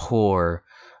 and they're poor.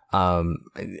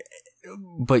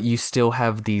 But you still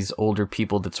have these older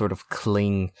people that sort of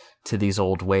cling to these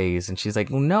old ways. And she's like,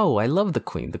 well, no, I love the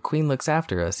Queen. The Queen looks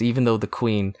after us, even though the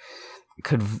Queen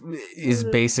is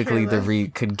basically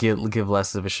could give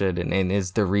less of a shit and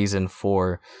is the reason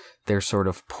for their sort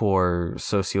of poor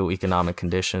socioeconomic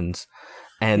conditions.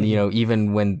 And,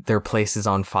 even when their place is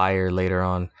on fire later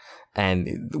on,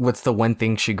 and what's the one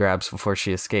thing she grabs before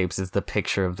she escapes is the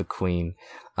picture of the Queen.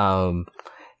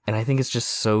 And I think it's just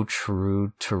so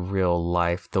true to real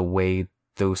life, the way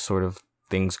those sort of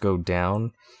things go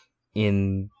down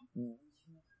in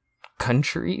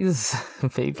countries,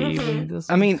 maybe.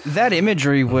 I mean, that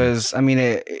imagery was,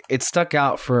 it stuck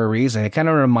out for a reason. It kind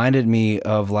of reminded me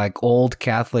of old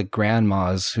Catholic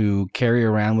grandmas who carry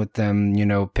around with them,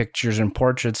 pictures and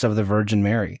portraits of the Virgin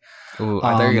Mary. Ooh,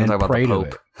 I thought you were going to talk about the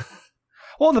Pope.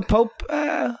 Well, the Pope,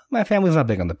 my family's not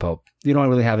big on the Pope. You don't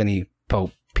really have any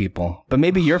Pope people, but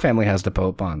maybe your family has the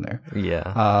Pope on there.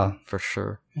 Yeah, for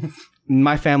sure.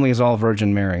 My family is all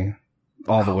Virgin Mary,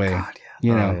 all the way. God,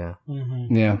 yeah.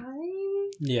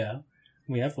 Yeah.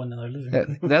 We have one in our living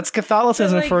room. That's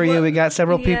Catholicism But, like, for you. what- We got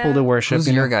several people to worship. Who's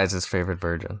you know? your guys' favorite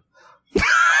virgin?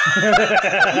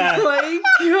 Oh my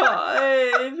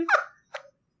god.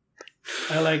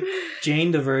 I like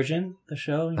Jane the Virgin, the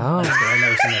show. Oh. I've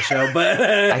never seen that show, but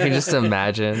I can just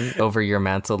imagine over your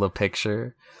mantle a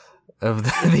picture of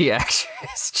the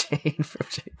actress Jane from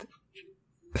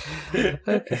Jane.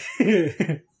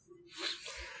 Okay.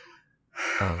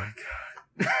 Oh my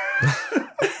god.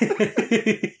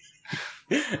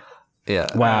 Yeah.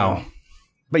 Wow.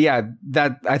 But yeah,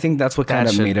 I think that's what kind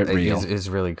of made it real. Is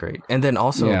really great. And then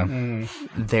also, Yeah.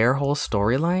 their whole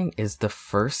storyline is the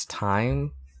first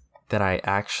time that I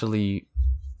actually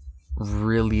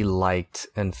really liked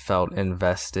and felt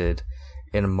invested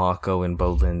in Mako and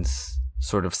Bolin's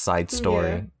sort of side story.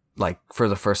 Yeah. Like for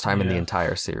the first time in the Yeah.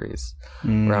 entire series,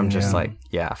 where I'm just Yeah. like,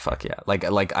 yeah, fuck yeah. Like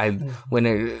I when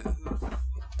it,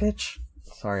 bitch.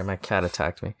 Sorry, my cat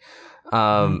attacked me.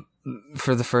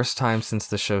 For the first time since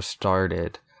the show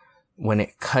started, when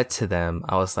it cut to them,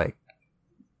 I was like,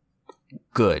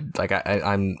 good. Like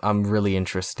I'm really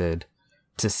interested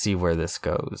to see where this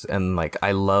goes, and like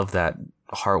I love that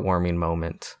heartwarming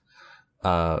moment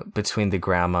between the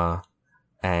grandma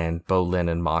and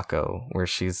Bolin and Mako, where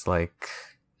she's like,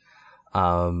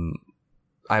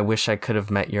 I wish I could have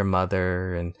met your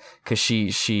mother, and because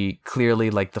she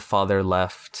clearly, like, the father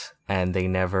left and they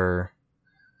never,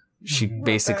 she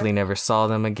basically never saw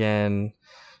them again,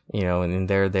 you know, and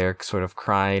they're there sort of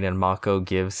crying, and Mako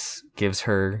gives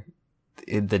her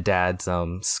the dad's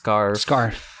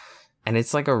scarf, and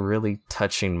it's like a really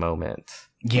touching moment.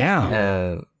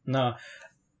 Yeah. No,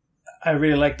 I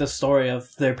really like the story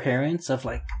of their parents, of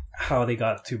like how they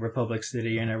got to Republic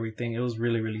City and everything. It was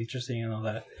really, really interesting and all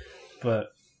that. But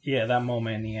yeah, that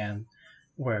moment in the end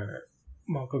where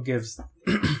Mako gives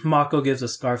a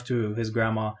scarf to his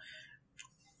grandma,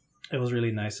 it was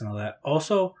really nice and all that.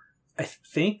 Also, I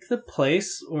think the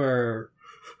place where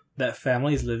that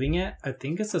family is living at, I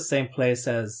think it's the same place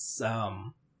as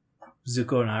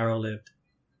Zuko and Iroh lived.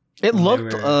 It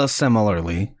looked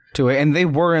similarly to it, and they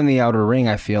were in the Outer Ring,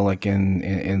 I feel like,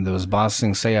 in those Ba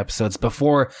Sing Se episodes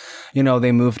before, you know,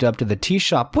 they moved up to the tea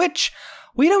shop, which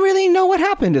we don't really know what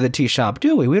happened to the tea shop,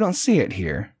 do we? We don't see it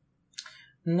here.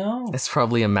 No. It's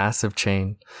probably a massive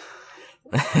chain.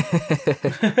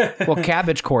 Well,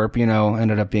 Cabbage Corp, you know,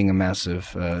 ended up being a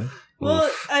massive... Well,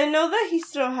 Oof. I know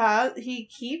that he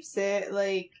keeps it,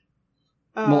 like...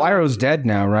 well, Iroh's dead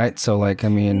now, right? So, like, I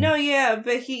mean... No, yeah,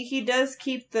 but he does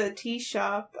keep the tea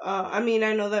shop. I mean,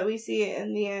 I know that we see it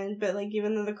in the end, but, like,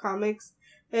 even in the comics,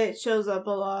 it shows up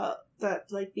a lot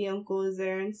that, like, the uncle is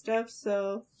there and stuff,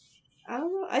 so... I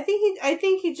don't know. I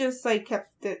think he just, like,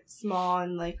 kept it small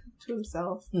and, like, to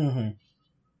himself.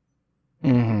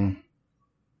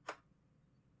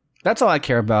 That's all I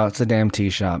care about. It's a damn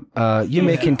tea shop. You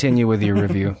may continue with your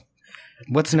review.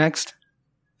 What's next?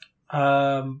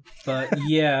 But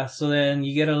yeah, so then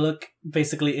you get a look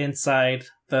basically inside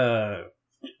the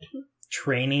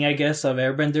training, I guess, of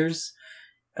airbenders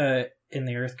in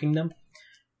the Earth Kingdom.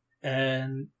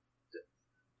 And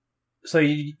so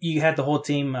you had the whole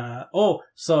team.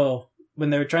 So when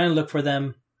they were trying to look for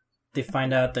them, they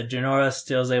find out that Jinora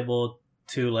still is able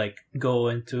to, like, go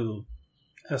into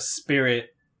a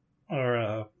spirit or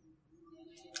a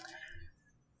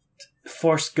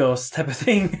force ghost type of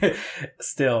thing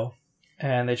still.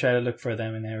 And they try to look for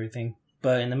them and everything.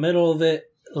 But in the middle of it,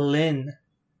 Lin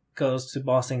goes to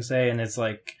Ba Sing Se, and it's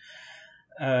like,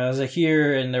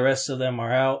 Zahir and the rest of them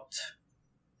are out.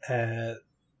 And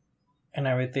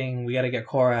everything. We gotta get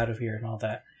Korra out of here and all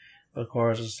that. But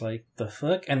Korra's just like, the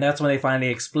fuck? And that's when they finally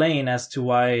explain as to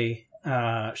why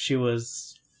she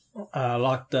was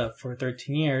locked up for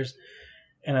 13 years.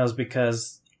 And it was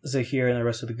because Zahir and the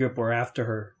rest of the group were after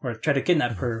her, or tried to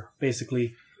kidnap her,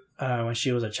 basically, when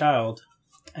she was a child.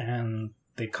 And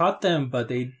they caught them, but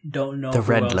they don't know The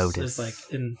who Red else Lotus. is, like,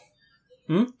 in...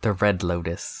 The Red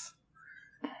Lotus.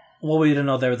 Well, we didn't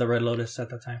know they were the Red Lotus at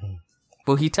the time.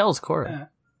 Well, he tells Korra.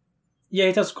 Yeah,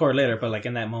 he tells Korra later, but, like,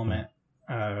 in that moment...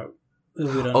 we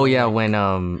don't know, Yeah, like,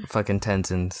 when fucking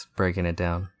Tenzin's breaking it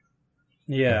down.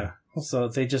 Yeah. So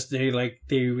they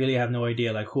really have no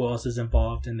idea, like, who else is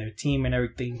involved in their team and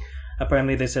everything.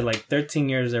 Apparently they said, like, 13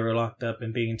 years they were locked up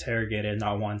and being interrogated.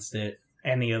 Not once did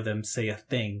any of them say a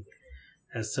thing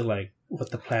as to, like,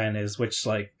 what the plan is, which,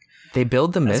 like, They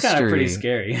build the that's kind of mystery pretty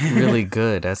scary. really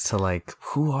good as to, like,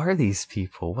 who are these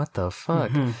people? What the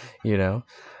fuck? Mhm. You know?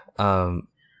 Oh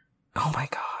my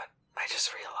god. I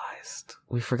just realized.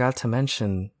 We forgot to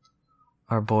mention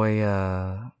our boy,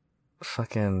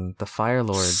 fucking the Fire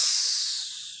Lord.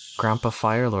 Grandpa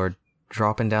Fire Lord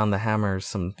dropping down the hammers,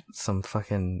 some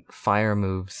fucking fire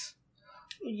moves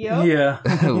Yep. Yeah.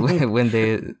 when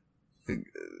they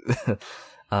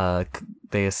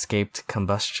escaped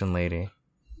Combustion Lady.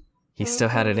 He still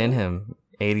had it in him.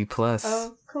 80 plus.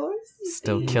 Of course.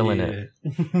 Still killing it.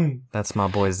 That's my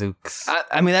boy Zooks.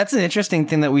 I mean, that's an interesting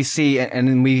thing that we see,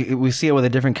 and we see it with a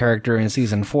different character in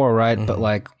season 4, right? Mm-hmm. But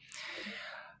like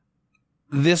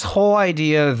this whole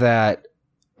idea that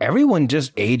everyone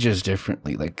just ages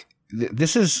differently. Like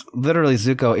this is literally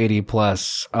Zuko 80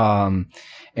 plus, and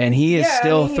he is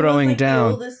still throwing he was, like, down.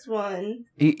 The oldest one.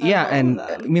 And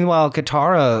meanwhile,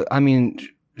 Katara, I mean,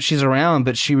 she's around,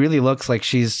 but she really looks like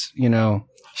she's,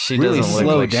 She really doesn't look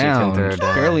slowed like down. She can throw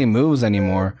down. Barely moves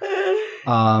anymore.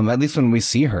 At least when we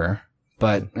see her.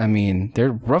 But I mean,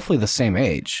 they're roughly the same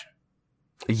age.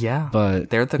 Yeah, but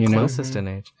they're the closest in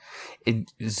age.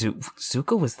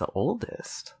 Zuko was the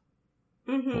oldest.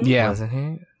 Mm-hmm. Yeah, wasn't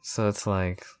he? So it's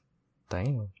like,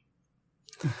 damn.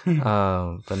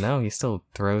 But no, he still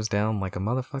throws down like a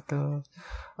motherfucker.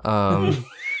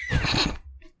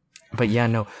 But yeah,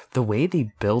 no, the way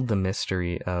they build the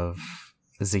mystery of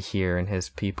Zahir and his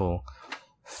people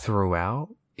throughout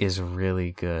is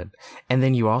really good. And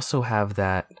then you also have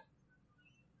that,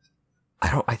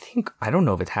 I don't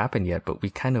know if it happened yet, but we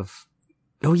kind of,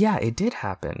 oh yeah, it did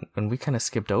happen, and we kind of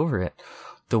skipped over it.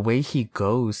 The way he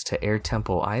goes to Air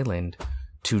Temple Island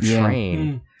to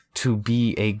train to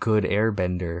be a good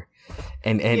airbender.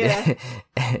 And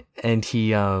and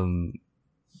he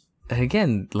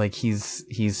again, like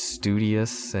he's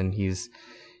studious and he's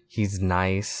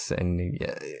nice, and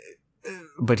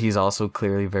but he's also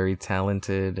clearly very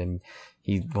talented, and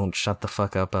he won't shut the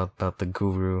fuck up about the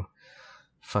guru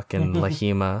fucking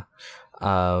Lahima.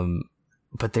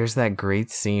 But there's that great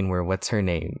scene where what's her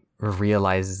name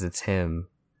realizes it's him.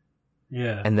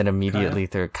 Yeah. And then immediately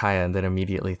Kaya, and then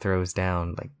immediately throws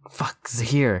down like, fuck,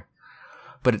 Zahir.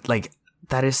 But like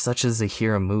that is such a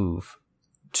Zahira move,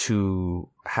 to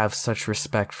have such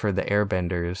respect for the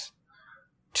airbenders,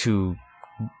 to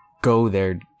go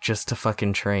there just to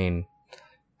fucking train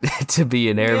to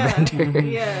be an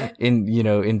airbender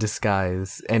in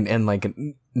disguise, and like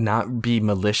not be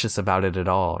malicious about it at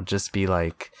all, just be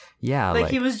like, yeah,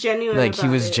 like he was genuine, like he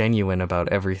was genuine about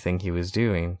everything he was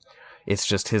doing. It's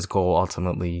just his goal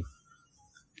ultimately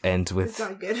ends with, it's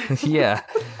not good. Yeah.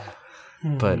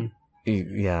 But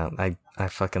yeah, I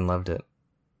fucking loved it.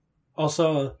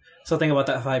 Also, something about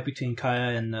that fight between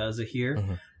Kaya and Zahir.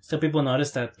 Mm-hmm. So people notice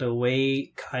that the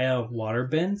way Kaya water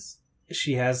bends,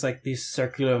 she has like these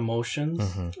circular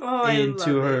motions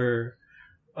into her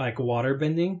like water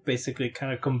bending, basically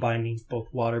kind of combining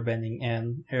both water bending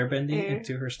and air bending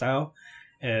into her style.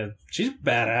 And she's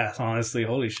badass, honestly.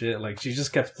 Holy shit. Like, she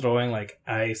just kept throwing like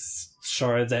ice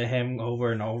shards at him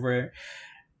over and over.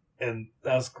 And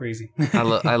that was crazy. I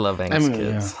love Aang's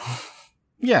kids.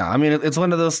 Yeah, I mean, it's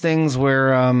one of those things where,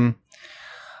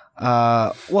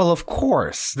 well, of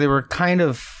course, they were kind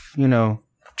of,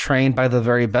 trained by the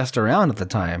very best around at the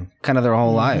time. Kind of their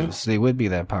whole lives. They would be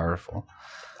that powerful,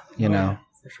 know. Yeah,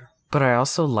 for sure. But I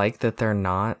also like that they're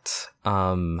not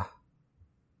the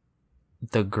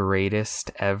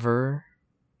greatest ever.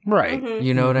 Right. Mm-hmm.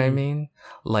 You know what I mean?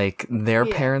 Like, their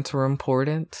parents were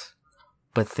important,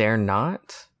 but they're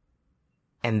not.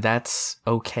 And that's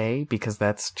okay, because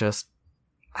that's just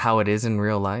how it is in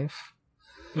real life.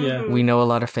 Yeah. We know a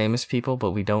lot of famous people,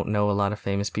 but we don't know a lot of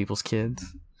famous people's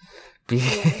kids.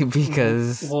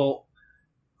 Because... Well,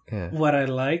 what I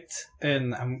liked,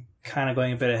 and I'm kind of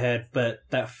going a bit ahead, but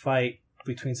that fight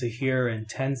between Zahir and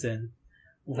Tenzin,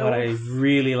 what I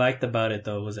really liked about it,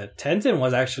 though, was that Tenzin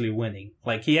was actually winning.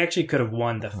 Like, he actually could have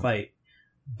won the fight,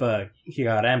 but he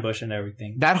got ambushed and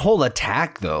everything. That whole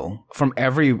attack, though, from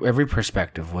every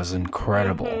perspective, was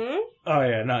incredible. Mm-hmm. Oh,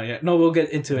 yeah. No, we'll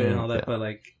get into it and all that, but,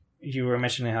 like, you were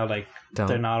mentioning how, like,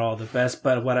 they're not all the best,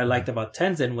 but what I liked about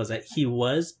Tenzin was that he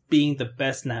was being the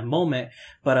best in that moment,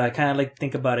 but I kind of like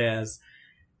think about it as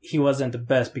he wasn't the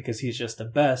best because he's just the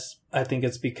best. I think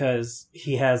it's because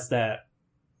he has that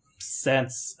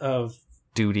sense of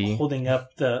duty, holding up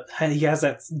he has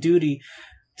that duty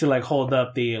to like hold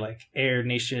up the like Air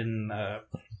Nation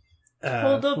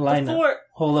hold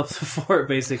up the fort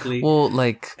basically. Well,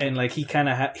 like, and like he kind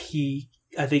of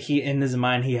I think he in his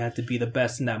mind he had to be the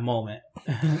best in that moment.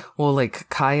 Well, like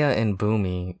Kaya and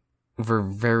Boomy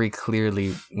very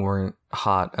clearly weren't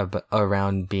hot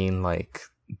around being like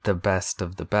the best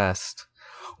of the best,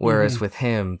 whereas with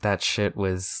him that shit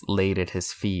was laid at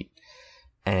his feet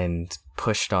and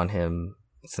pushed on him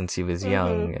since he was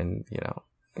young, and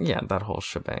that whole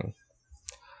shebang.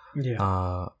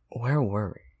 Where were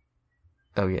we?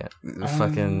 Oh yeah,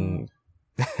 fucking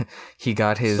he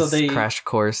got his crash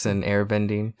course in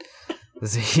airbending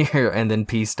here and then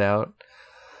pieced out.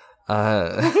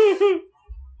 I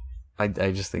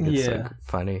just think it's like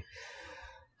funny.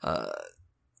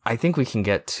 I think we can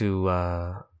get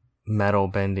to Metal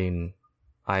Bending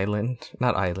Island,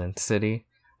 not island, city.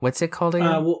 What's it called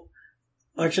again? Well,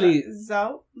 actually,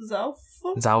 Zalfu?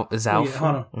 Zalfu. Yeah,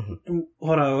 hold on. Mm-hmm.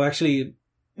 Hold on. Actually,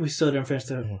 we still didn't finish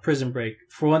the Prison Break.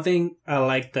 For one thing, I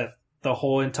like that the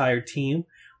whole entire team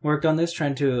worked on this,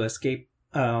 trying to escape.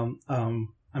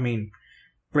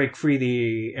 Break free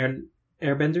the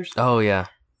airbenders. Oh yeah.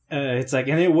 It's like,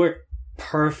 and it worked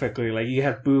perfectly. Like you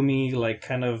have Boomy, like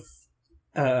kind of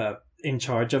in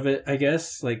charge of it, I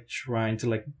guess, like trying to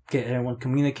like get everyone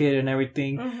communicated and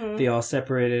everything. Mm-hmm. They all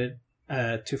separated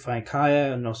to find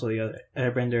Kaya and also the other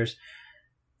airbenders.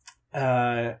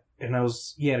 And I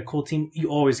was a cool team. You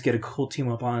always get a cool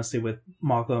team up, honestly, with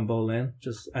Mako and Bolin.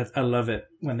 Just I love it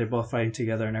when they're both fighting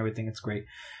together and everything. It's great.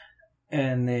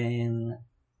 And then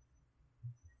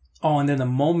the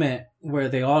moment where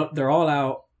they're all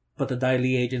out, but the Dai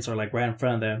Li agents are like right in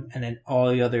front of them, and then all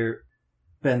the other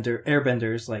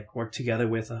airbenders like work together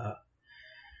with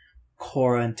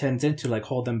Korra and Tenzin to like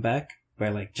hold them back by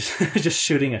like just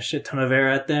shooting a shit ton of air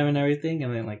at them and everything,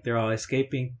 and then like they're all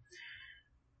escaping.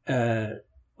 I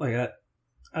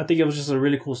think it was just a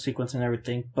really cool sequence and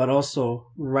everything. But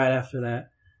also right after that,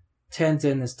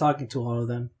 Tenzin is talking to all of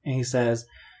them, and he says,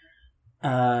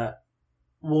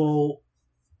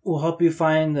 We'll help you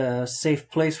find a safe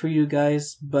place for you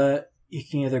guys, but you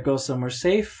can either go somewhere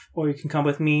safe or you can come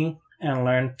with me and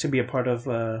learn to be a part of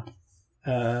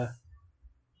an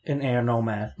air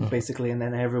nomad, basically. And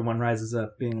then everyone rises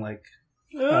up being like,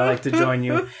 I'd like to join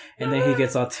you. And then he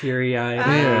gets all teary-eyed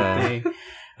and everything.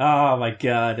 Oh my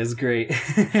god, it's great.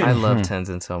 I love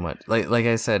Tenzin so much. Like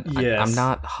I said, yes. I'm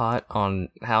not hot on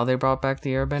how they brought back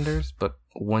the airbenders, but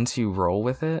once you roll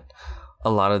with it, a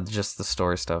lot of just the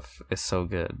story stuff is so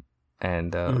good,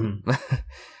 and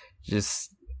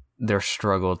just their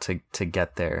struggle to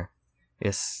get there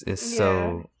is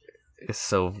so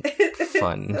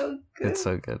fun. It's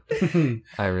so good.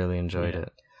 I really enjoyed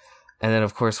it. And then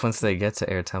of course once they get to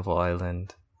Air Temple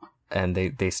Island and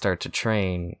they start to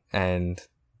train, and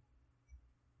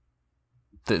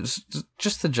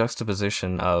just the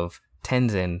juxtaposition of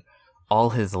Tenzin all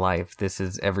his life, this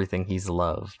is everything he's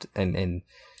loved, and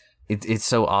it's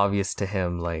so obvious to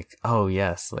him, like, oh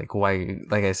yes, like why,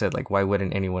 like I said, like why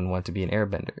wouldn't anyone want to be an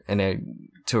airbender? And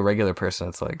to a regular person,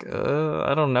 it's like,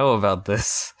 I don't know about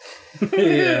this.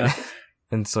 Yeah.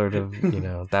 And sort of,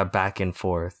 that back and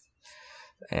forth.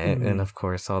 And of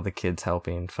course, all the kids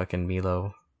helping, fucking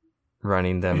Milo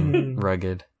running them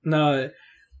rugged. No,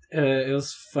 it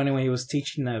was funny when he was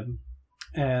teaching them,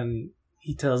 and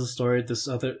he tells a story of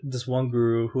this one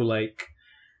guru who like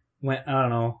went, I don't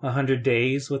know, 100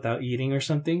 days without eating or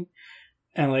something.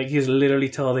 And like he's literally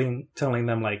telling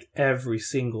them like every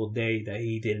single day that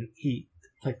he didn't eat,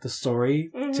 like the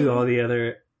story to all the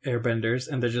other airbenders,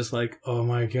 and they're just like, oh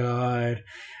my god.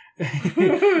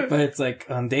 But it's like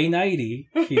on day 90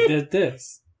 he did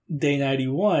this, day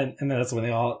 91, and that's when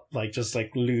they all like just like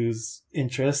lose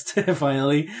interest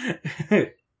finally.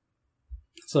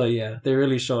 So yeah, they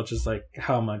really show just like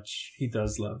how much he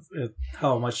does love it,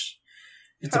 how much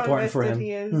it's important for him.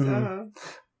 He is.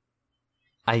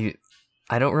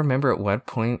 I don't remember at what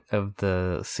point of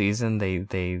the season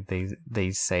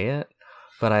they say it,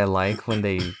 but I like when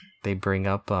they bring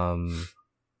up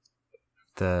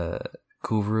the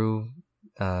Guru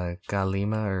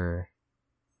Galima, or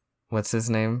what's his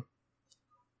name?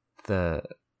 The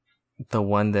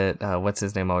one that what's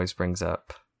his name always brings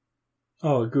up.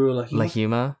 Oh, Guru Lahima.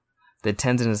 Lahima. The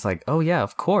Tenzin is like, oh yeah,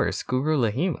 of course, Guru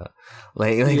Lahima.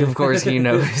 Like of course he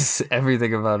knows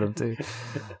everything about him too.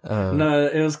 No,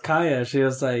 it was Kaya. She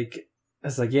was like,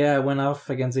 it's like, yeah, I went off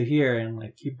against it here, and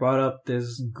like he brought up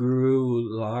this Guru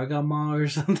Lagama or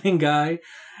something guy.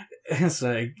 It's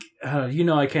like, I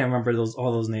can't remember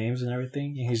all those names and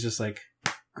everything. And he's just like,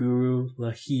 Guru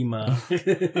Lahima.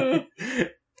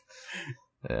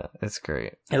 Yeah, it's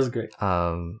great. It was great.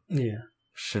 Yeah.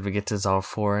 Should we get to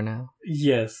Zalfora now?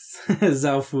 Yes,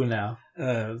 Zalfu now.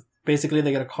 Basically,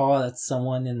 they get a call that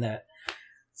someone in that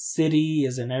city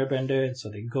is an airbender, and so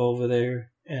they go over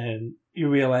there, and you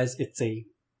realize it's an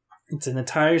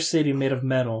entire city made of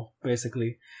metal,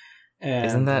 basically. And,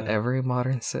 isn't that every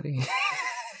modern city?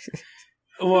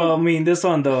 Well, I mean, this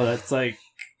one though, that's like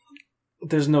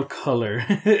there's no color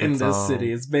in this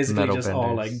city. It's basically just benders.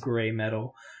 All like gray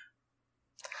metal.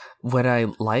 What I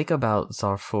like about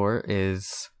Zarfor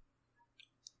is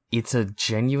it's a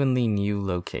genuinely new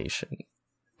location.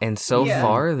 And so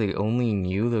far, the only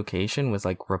new location was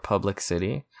like Republic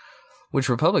City, which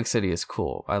Republic City is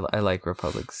cool. I like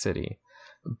Republic City.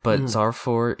 but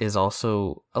Zarfor is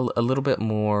also a little bit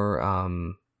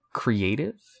more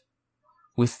creative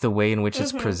with the way in which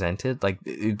it's presented. Like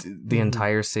the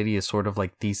entire city is sort of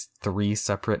like these 3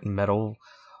 separate metal,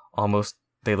 almost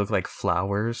they look like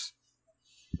flowers.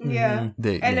 Yeah,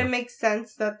 and it makes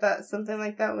sense that something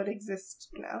like that would exist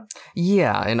now.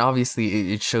 Yeah, and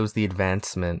obviously it shows the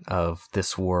advancement of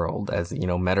this world, as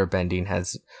matter bending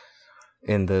has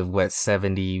in the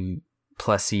 70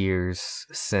 plus years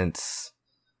since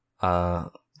the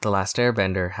last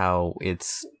Airbender, how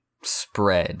it's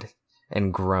spread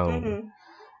and grown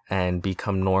and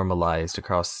become normalized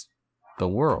across the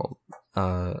world.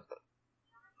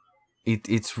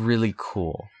 It's really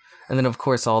cool. And then, of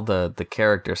course, all the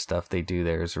character stuff they do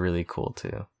there is really cool,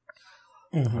 too.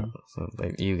 So,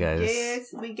 like, you guys...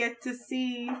 Yes, we get to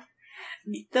see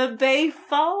the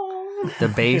Bayfong. The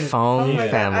Bayfong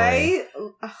family.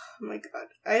 Oh my god.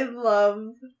 I love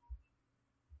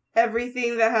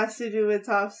everything that has to do with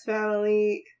Toph's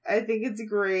family. I think it's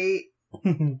great.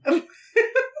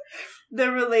 The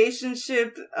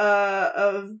relationship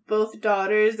of both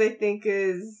daughters, I think,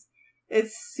 it's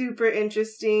super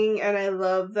interesting, and I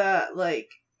love that, like,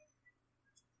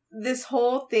 this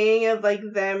whole thing of, like,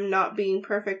 them not being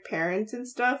perfect parents and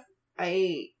stuff,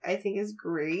 I think is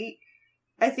great.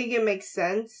 I think it makes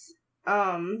sense.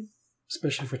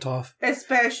 Especially for Toph.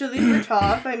 Especially for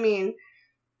Toph, I mean.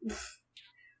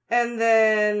 And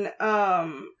then,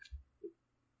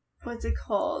 what's it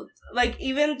called? Like,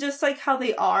 even just, like, how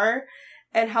they are,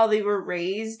 and how they were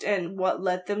raised, and what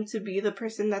led them to be the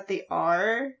person that they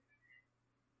are.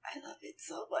 I love it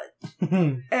so much.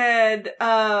 And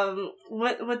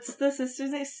what's the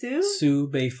sister's name? Sue? Sue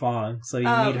Bayfong. So you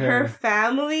meet her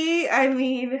family. I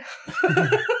mean,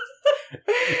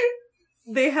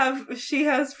 she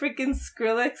has freaking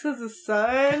Skrillex as a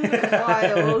son.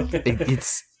 Wild.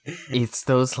 It's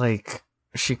those, like,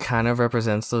 she kind of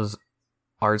represents those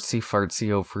artsy fartsy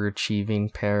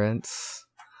overachieving parents.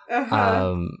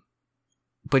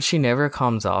 But she never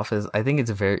comes off as, I think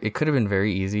it could have been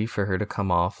very easy for her to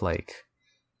come off like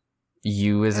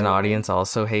you as an audience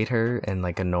also hate her and,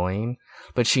 like, annoying,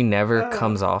 but she never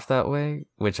comes off that way,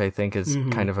 which I think is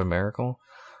kind of a miracle.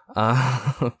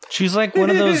 She's like one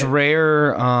of those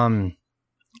rare,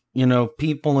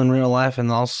 people in real life,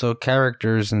 and also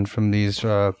characters and from these,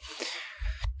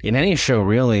 in any show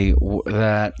really,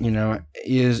 that,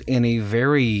 is in a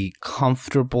very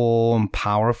comfortable and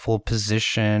powerful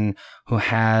position, who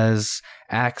has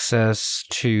access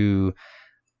to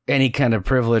any kind of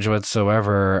privilege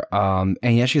whatsoever,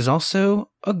 and yet she's also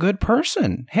a good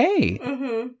person. Hey!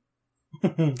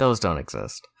 Those don't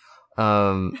exist.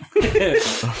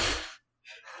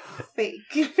 Fake.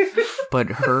 But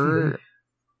her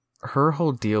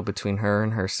whole deal between her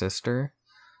and her sister,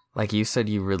 like you said,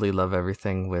 you really love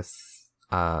everything with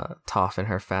Toph and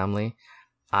her family.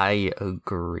 I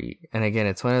agree. And again,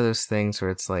 it's one of those things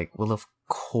where it's like, well, of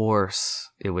course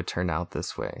it would turn out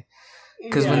this way.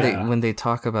 Because when they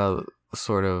talk about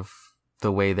sort of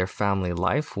the way their family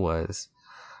life was,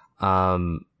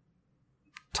 Toph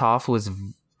was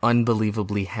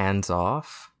unbelievably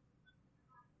hands-off.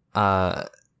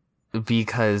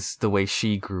 Because the way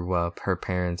she grew up, her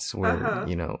parents were,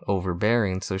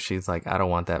 overbearing. So she's like, I don't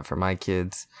want that for my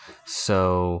kids.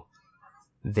 So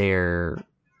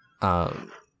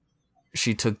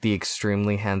she took the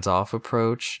extremely hands-off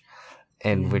approach,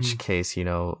 in which case,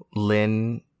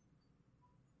 Lynn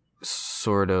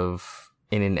sort of,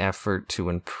 in an effort to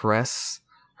impress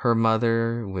her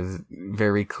mother, was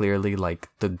very clearly like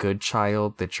the good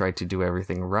child that tried to do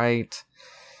everything right.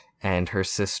 And her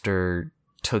sister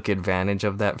took advantage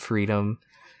of that freedom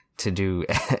to do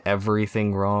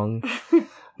everything wrong.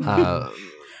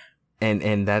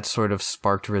 And that sort of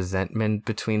sparked resentment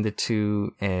between the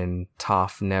two, and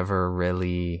Toph never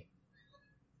really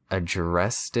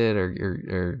addressed it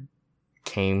or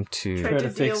came to try to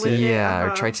fix deal with it.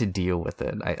 Or try to deal with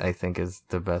it, I think is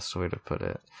the best way to put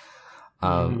it.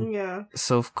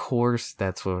 So of course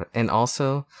that's what, and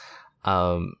also,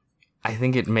 I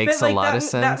think it makes a lot of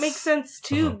sense. That makes sense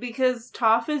too, because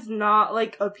Toph is not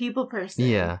like a people person.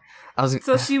 Yeah.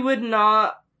 So she would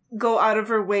not go out of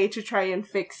her way to try and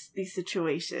fix these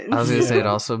situations. I was going to say, it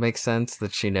also makes sense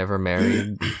that she never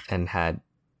married and had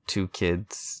 2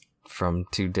 kids from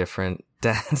 2 different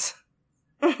dads.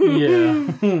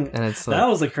 Yeah. And it's like, that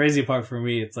was the crazy part for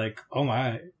me. It's like, oh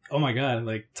my god,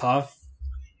 like, Toph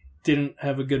didn't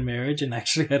have a good marriage and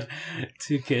actually had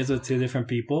 2 kids with 2 different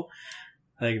people.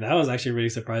 Like, that was actually really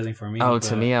surprising for me.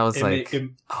 to me, I was like,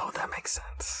 that makes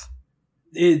sense.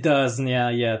 It does,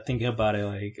 yeah. Thinking about it,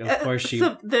 like, of course she.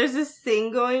 So there's this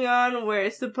thing going on where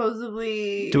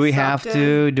supposedly. Do we have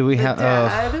to? Do we have?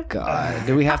 Oh God!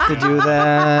 Do we have to do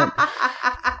that?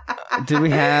 Do we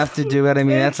have to do it? I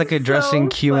mean, that's like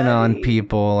addressing so QAnon funny.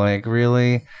 people. Like,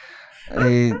 really?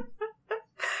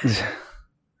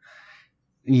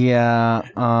 Yeah.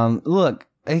 Look,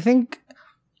 I think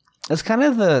it's kind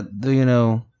of the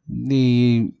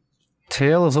the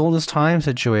tale as old as time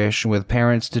situation with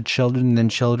parents to children and then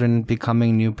children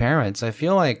becoming new parents. I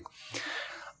feel like,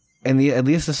 at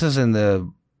least this is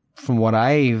from what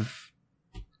I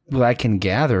can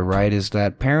gather, right, is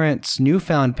that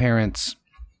newfound parents,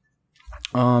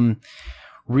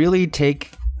 really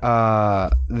take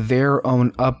their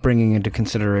own upbringing into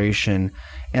consideration.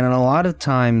 And a lot of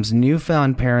times,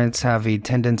 newfound parents have a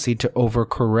tendency to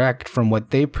overcorrect from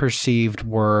what they perceived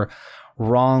were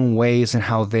wrong ways in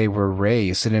how they were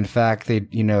raised. And in fact, they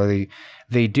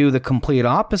do the complete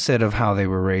opposite of how they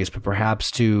were raised, but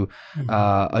perhaps to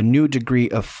a new degree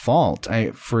of fault.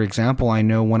 For example, I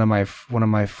know one of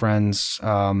my friends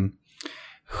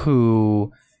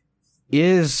who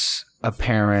is a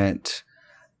parent,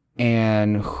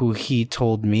 and who he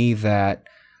told me that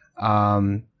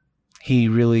he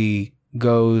really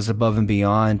goes above and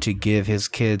beyond to give his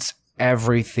kids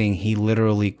everything he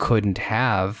literally couldn't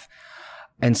have,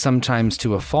 and sometimes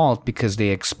to a fault because they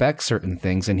expect certain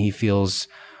things, and he feels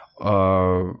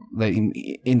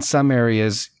that in some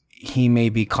areas he may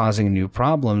be causing new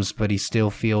problems, but he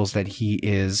still feels that he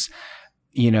is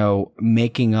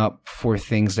making up for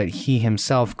things that he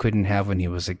himself couldn't have when he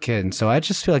was a kid. And so I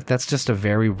just feel like that's just a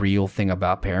very real thing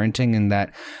about parenting, and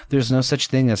that there's no such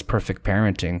thing as perfect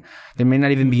parenting. There may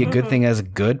not even be a good thing as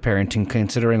good parenting,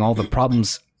 considering all the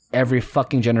problems every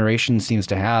fucking generation seems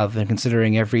to have, and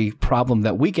considering every problem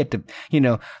that we get to,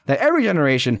 that every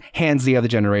generation hands the other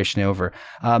generation over.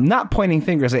 Not pointing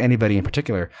fingers at anybody in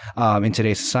particular in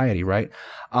today's society, right?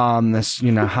 This,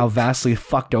 how vastly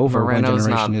fucked over Moreno's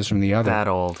one generation is from the other. That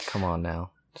old, come on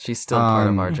now. She's still part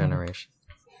of our generation.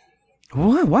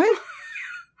 What?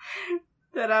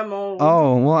 That I'm old.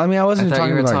 Oh, well, I mean, I wasn't I thought talking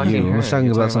you were about talking you. I was her. talking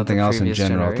You're about talking something about the else in previous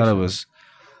general. I thought it generation. was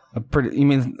you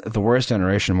mean the worst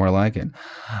generation, more like it.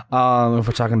 If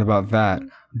we're talking about that. Why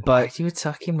But are you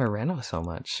attacking Moreno so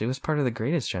much? She was part of the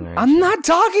greatest generation. I'm not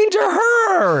talking to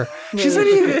her. She's not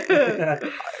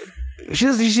even...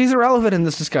 She's irrelevant in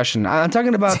this discussion. I'm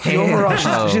talking about the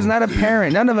overall. She's not a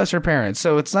parent. None of us are parents,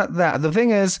 so it's not that. The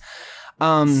thing is,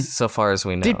 So far as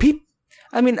we know. did people?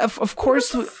 I mean, of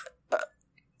course.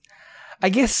 I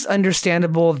guess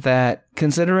understandable that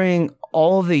considering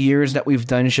all the years that we've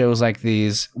done shows like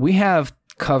these, we have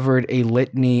covered a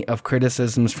litany of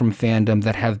criticisms from fandom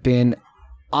that have been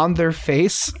on their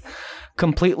face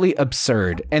completely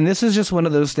absurd. And this is just one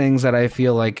of those things that I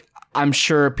feel like I'm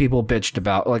sure people bitched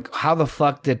about. Like, how the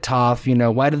fuck did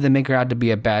Toph, why did they make her out to be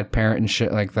a bad parent and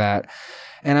shit like that?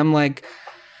 And I'm like,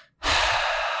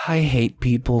 I hate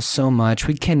people so much.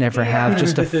 We can never have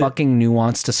just a fucking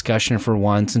nuanced discussion for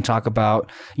once and talk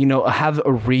about, have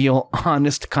a real,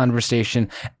 honest conversation.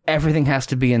 Everything has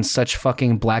to be in such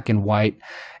fucking black and white,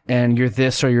 and you're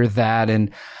this or you're that, and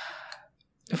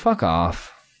fuck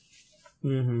off.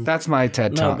 Mm-hmm. That's my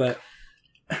TED talk.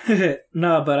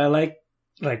 No, but I like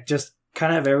just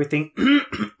kind of everything.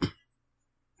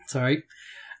 Sorry,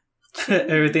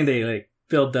 everything they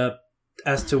build up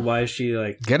as to why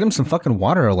she Get him some fucking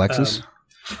water, Alexis.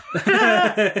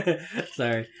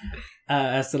 Sorry.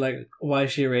 As to why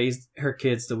she raised her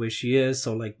kids the way she is.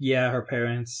 So her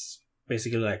parents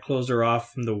basically closed her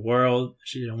off from the world.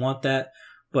 She didn't want that.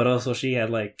 But also she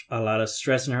had a lot of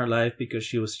stress in her life because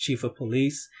she was chief of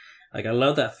police. I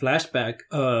love that flashback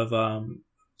of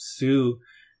Sue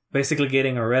basically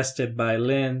getting arrested by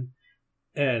Lynn,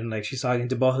 and she's talking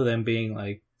to both of them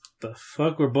being the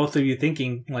fuck were both of you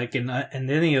thinking in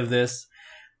any of this?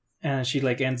 And she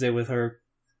ends it with her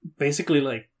basically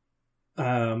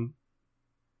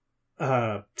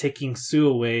taking Sue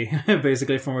away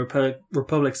basically from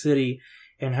Republic City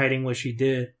and hiding what she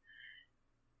did.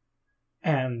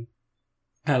 And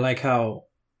I like how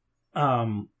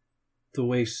the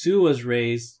way Sue was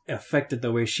raised affected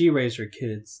the way she raised her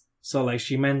kids. So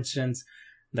she mentions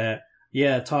that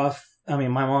my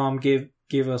mom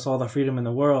gave us all the freedom in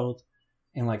the world,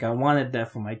 and I wanted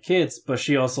that for my kids, but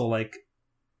she also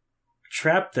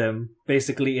trapped them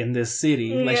basically in this city.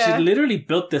 She literally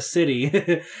built this city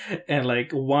and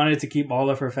wanted to keep all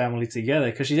of her family together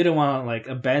because she didn't want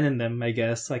to abandon them, I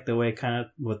guess, the way kind of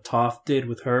what Toph did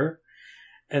with her.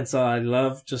 And so I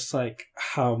love just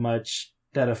how much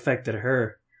that affected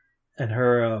her and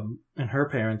her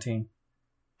parenting.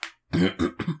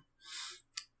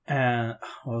 And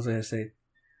what was I gonna say?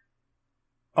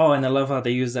 Oh, and I love how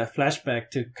they use that flashback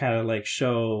to kind of like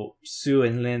show Sue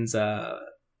and Lynn's How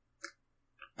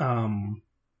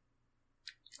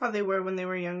they were when they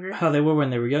were younger.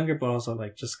 But also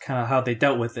like just kind of how they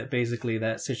dealt with it, basically,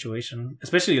 that situation,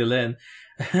 especially Lynn.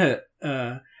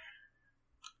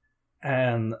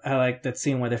 And I like that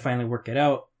scene where they finally work it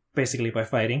out, basically by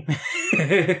fighting.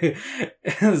 The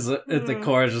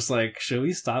Korra's just like, should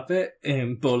we stop it?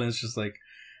 And Bolin's just like,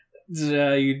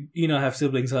 you don't have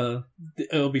siblings, huh?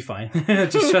 It'll be fine.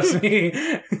 Just trust me.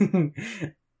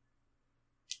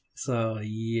 So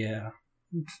yeah.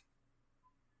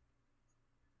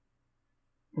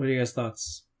 What are your guys'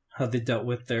 thoughts? How they dealt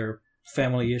with their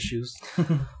family issues?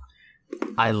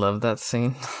 I love that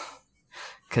scene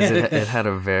because it had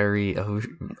a very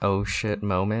oh shit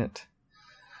moment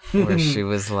where she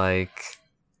was like,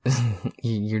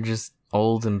 "You're just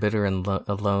old and bitter and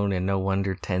alone, and no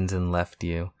wonder Tenzin left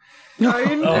you."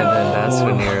 I know. And then that's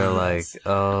when you're like,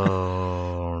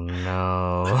 "Oh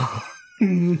no."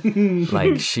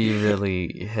 Like, she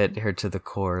really hit her to the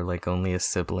core like only a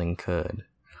sibling could.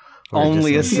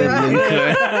 Only a sibling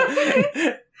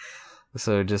could.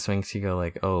 So it just makes you go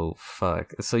like, oh,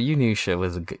 fuck. So you knew shit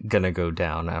was gonna go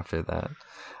down after that.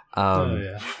 Oh,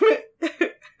 yeah.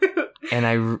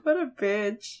 And what a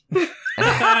bitch.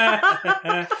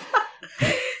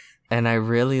 And I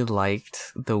really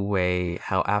liked the way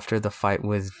how after the fight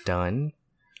was done,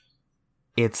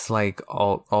 it's like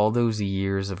all those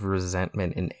years of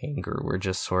resentment and anger were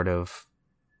just sort of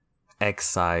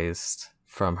excised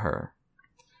from her.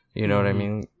 You know what I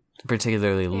mean?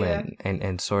 Particularly Lynn,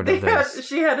 and sort of this.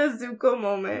 She had a Zuko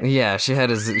moment. Yeah, she very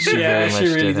much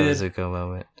really did have a Zuko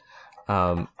moment.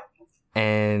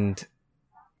 And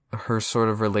her sort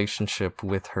of relationship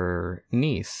with her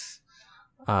niece.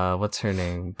 What's her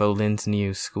name? Bolin's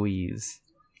new squeeze.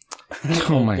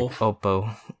 Oh my.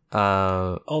 Oppo.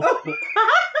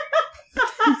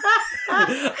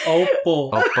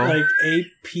 Opal. Like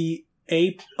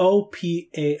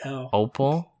Opal.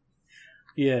 Opal?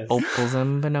 Yes. Opals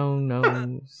and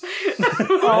bananas.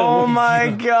 Oh my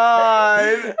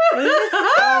god.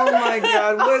 Oh my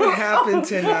god. What happened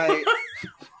tonight?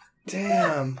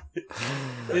 Damn.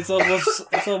 It's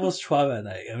almost Twilight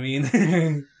night. I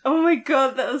mean. Oh my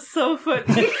god, that was so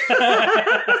funny.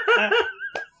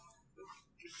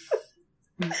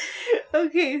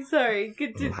 Okay, sorry.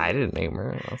 Continue. I didn't name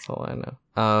her. That's all I know.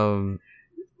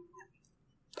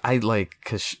 I like,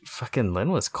 cause fucking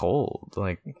Lynn was cold.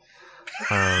 Like,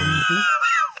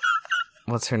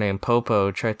 what's her name?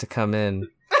 Popo tried to come in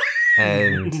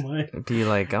and be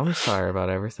like, I'm sorry about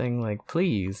everything. Like,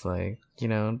 please, like,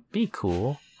 be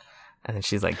cool. And then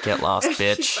she's like, get lost,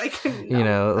 bitch. Like,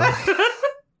 no.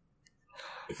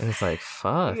 And it's like,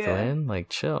 fuck, Lynn, like,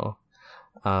 chill.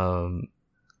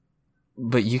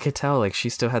 But you could tell, like, she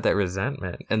still had that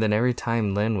resentment. And then every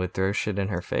time Lynn would throw shit in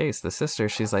her face, the sister,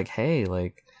 she's like, hey,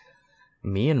 like,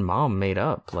 me and mom made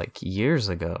up, like, years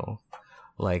ago.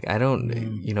 Like, I don't,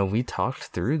 we talked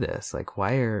through this. Like,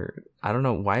 why are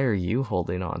you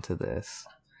holding on to this?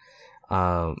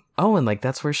 And, like,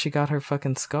 that's where she got her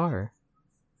fucking scar.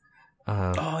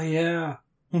 Oh, yeah.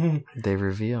 They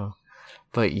reveal.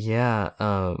 But, yeah,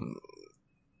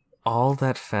 all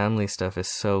that family stuff is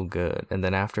so good. And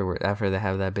then after they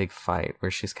have that big fight where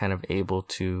she's kind of able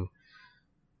to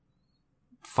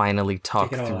finally talk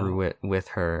through it with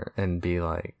her and be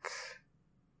like,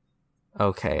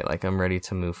 okay, like, I'm ready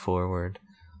to move forward.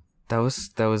 That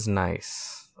was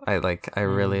nice. I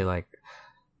really like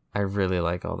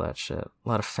all that shit. A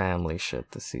lot of family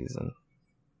shit this season.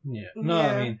 Yeah. No,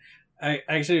 yeah. I mean, I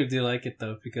actually do like it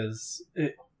though, because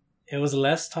it was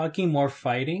less talking, more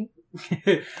fighting.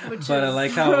 But I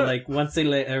like how, like, once they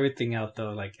let everything out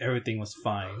though, like, everything was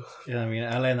fine. You know what I mean?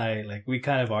 Ella and I, like, we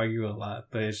kind of argue a lot,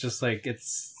 but it's just like,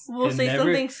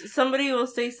 somebody will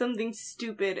say something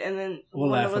stupid, and then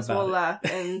one of us will laugh,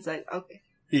 and it's like, okay.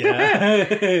 Yeah.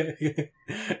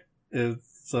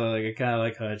 So, like, I kind of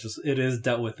like how it is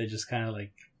dealt with. It just kind of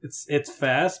like, it's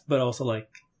fast, but also like,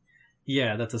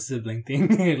 yeah, that's a sibling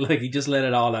thing. Like, you just let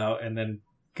it all out and then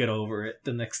get over it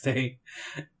the next day.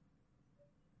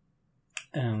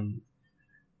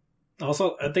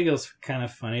 Also, I think it was kind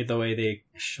of funny the way they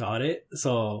shot it.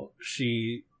 So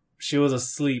she was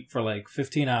asleep for like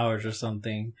 15 hours or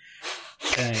something,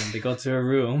 and they go to her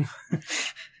room,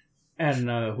 and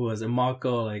who was it?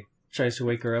 Mako, like, tries to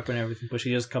wake her up and everything, but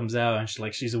she just comes out and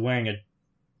she's wearing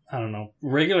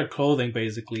regular clothing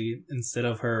basically instead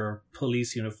of her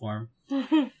police uniform.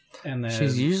 And then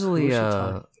she's usually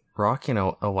rocking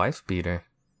a wife beater.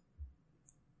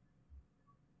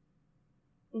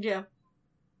 Yeah.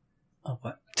 Oh,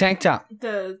 what? Tank top.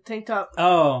 The tank top.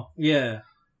 Oh, yeah.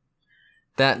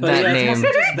 That But yeah, name it's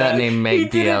mostly just that that. name may He be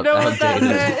didn't know what that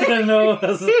outdated. meant. I don't know. I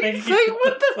was like, He's like,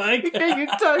 what the fuck are you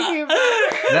talking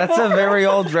about? That's a very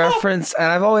old reference, and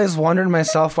I've always wondered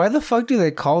myself, why the fuck do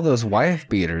they call those wife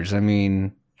beaters? I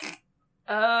mean,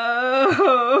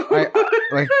 Oh. like,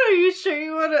 Are you sure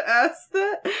you want to ask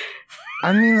that?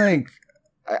 I mean, like,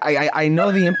 I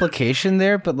know the implication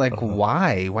there, but like, Uh-huh.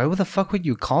 why? Why the fuck would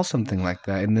you call something like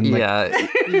that and then like Yeah,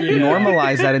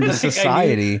 normalize that into Like, I mean-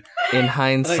 society? in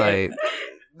hindsight,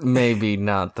 maybe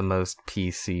not the most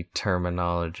PC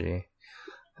terminology.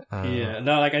 Yeah,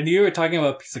 no, like I knew you were talking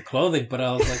about a piece of clothing, but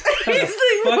I was like, what kind of He's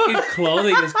like, fucking what?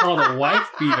 clothing is called a wife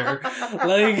beater?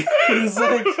 Like, it's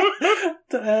like, what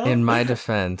the hell? In my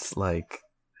defense, like,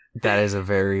 that is a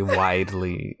very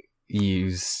widely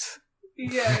used.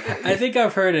 Yeah. I think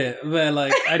I've heard it, but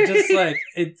like, I just like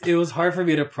it was hard for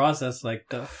me to process. Like,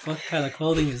 the fuck kind of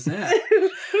clothing is that?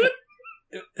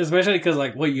 Especially because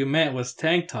like what you meant was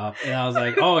tank top, and I was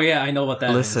like, oh yeah, I know what that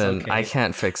is. Listen, Okay. I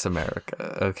can't fix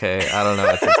America, okay? I don't know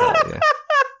what to tell you.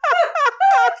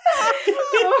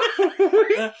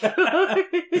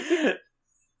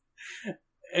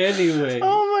 Anyway,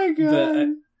 Oh my god.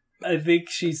 but I think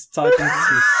she's talking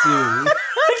to Sue.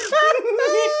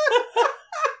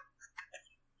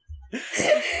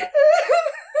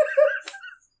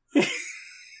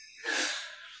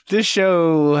 This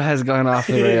show has gone off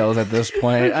the rails at this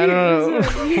point. I don't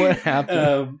know what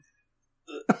happened.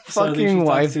 So I think Fucking she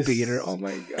wife talks to beater. Oh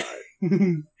my god.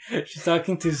 She's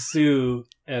talking to Sue,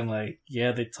 and like,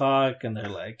 yeah, they talk, and they're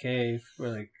like, hey, we're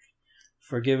like,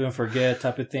 forgive and forget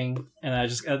type of thing. And I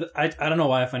don't know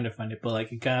why I find it funny, but like,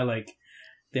 it kind of like,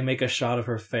 they make a shot of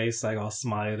her face, like all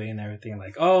smiley and everything,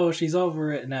 like, oh, she's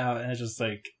over it now. And it's just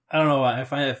like, I don't know why. I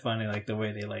find it funny, like the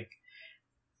way they like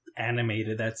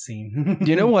animated that scene.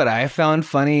 You know what I found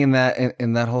funny in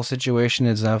that whole situation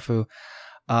at Zafu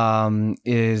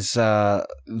is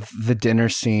the dinner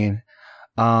scene.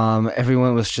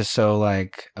 Everyone was just so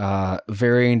like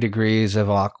varying degrees of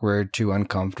awkward to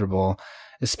uncomfortable.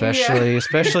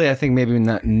 Especially I think maybe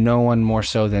no one more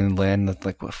so than Lynn.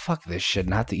 Like, well, fuck this shit.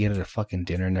 Not to eat at a fucking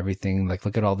dinner and everything. Like,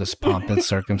 look at all this pomp and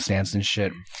circumstance and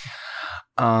shit.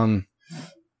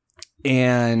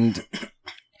 And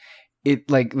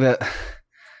it like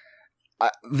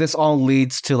this all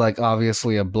leads to like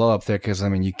obviously a blow up there, because I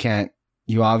mean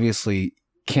you obviously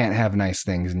can't have nice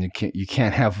things, and you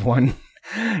can't have one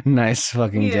nice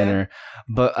fucking dinner.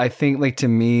 But I think like to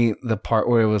me the part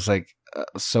where it was like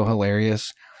so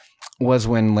hilarious was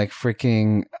when like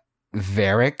freaking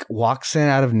Varric walks in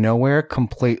out of nowhere,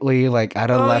 completely like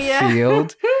out of left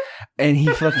field. And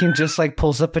he fucking just like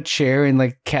pulls up a chair and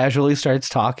like casually starts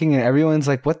talking, and everyone's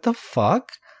like, what the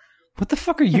fuck? What the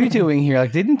fuck are you doing here?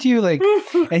 Like, didn't you like,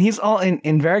 and he's all, and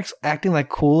Varric's acting like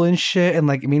cool and shit. And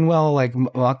like, meanwhile, like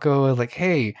Mako is like,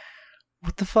 hey,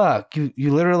 what the fuck? You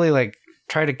literally like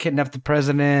tried to kidnap the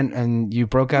president, and you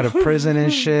broke out of prison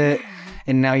and shit.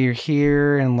 And now you're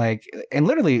here. And like, and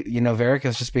literally, you know, Varric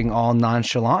is just being all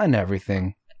nonchalant and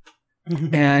everything.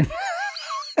 And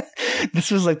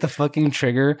this was like the fucking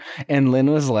trigger. And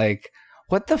Lynn was like,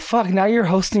 what the fuck? Now you're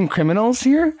hosting criminals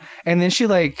here? And then she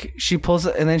pulls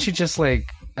it, and then she just like,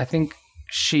 I think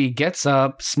she gets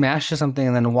up, smashes something,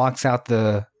 and then walks out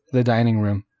the dining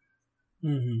room.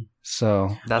 Mm-hmm.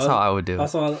 So that's how I would do it.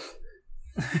 Also,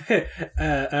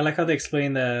 I like how they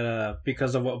explain that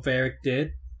because of what Varric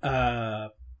did,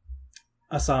 Asami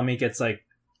gets like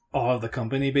all of the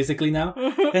company basically now,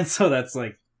 and so that's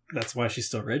why she's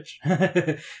still rich.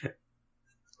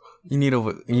 You need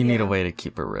a way to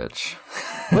keep her rich.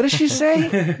 what does she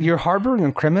say? You're harboring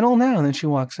a criminal now, and then she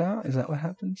walks out. Is that what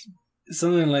happens?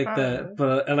 Something like that.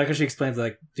 But I like how she explains,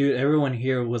 like, dude, everyone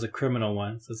here was a criminal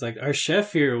once. It's like, our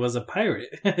chef here was a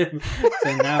pirate.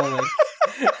 So now, like...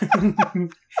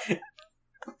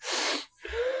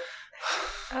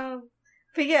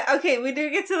 But yeah, okay, we do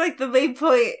get to like the main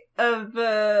point of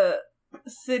the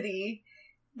city.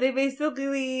 They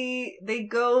basically, they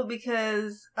go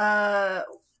because, Opal.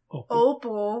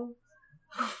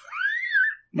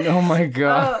 Oh my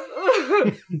god.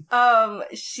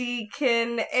 She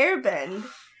can airbend,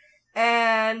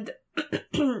 and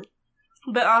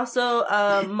but also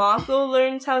Mako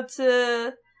learns how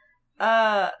to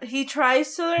he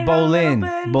tries to learn how to metal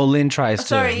bend. Bolin tries to.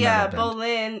 Sorry, yeah, metal bend.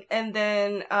 Bolin, and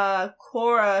then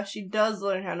Korra, she does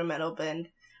learn how to metal bend.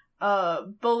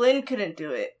 Bolin couldn't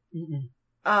do it. Mm-mm.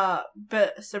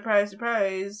 But surprise,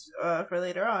 for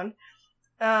later on.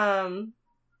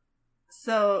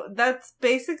 So that's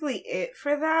basically it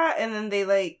for that, and then they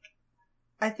like,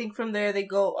 I think from there they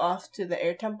go off to the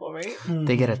air temple, right?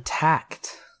 They get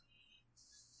attacked.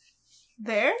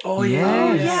 There? Oh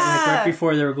Yeah. yeah. Like right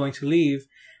before they were going to leave,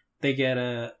 they get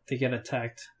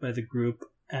attacked by the group,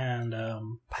 and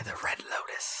by the Red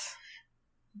Lotus.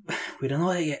 we don't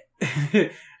know that yet.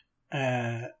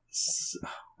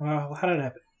 Well, how did it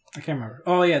happen? I can't remember.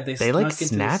 Oh yeah, they like snuck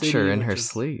into snatch the city, her in her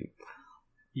sleep.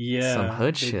 Yeah, some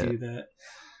hood they shit. do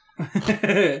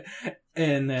that.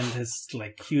 And then this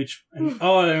like huge. I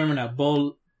remember now.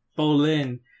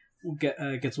 Bolin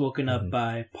gets woken up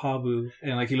by Pabu,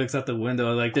 and like he looks out the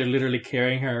window, like they're literally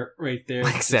carrying her right there,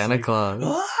 like Santa Claus.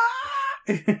 Ah!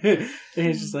 And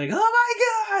he's just like, "Oh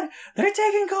my god, they're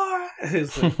taking Korra!"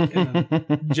 It's like,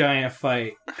 a giant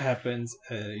fight happens.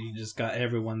 You just got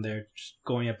everyone there just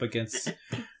going up against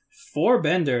 4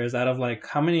 benders out of like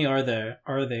how many are there?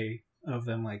 Are they of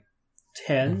them like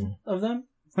 10 of them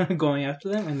going after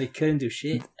them, and they couldn't do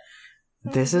shit.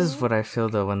 This is what I feel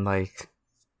though when like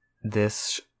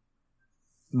this.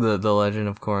 The Legend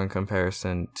of Korra in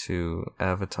comparison to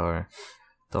Avatar,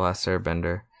 The Last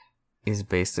Airbender, is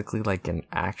basically like an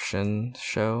action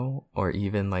show or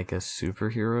even like a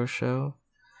superhero show.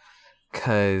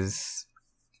 'Cause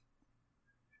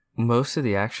most of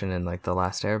the action in like The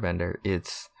Last Airbender,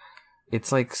 it's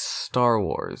like Star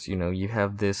Wars, you know, you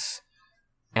have this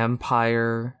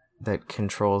empire that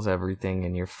controls everything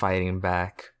and you're fighting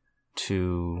back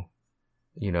to,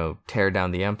 you know, tear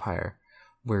down the empire.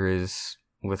 Whereas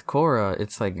with Korra,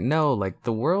 it's like, no, like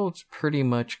the world's pretty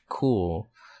much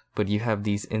cool, but you have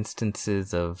these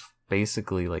instances of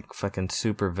basically like fucking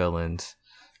supervillains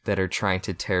that are trying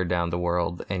to tear down the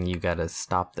world and you gotta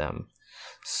stop them.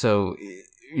 So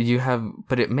you have,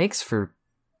 but it makes for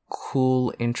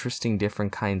cool, interesting,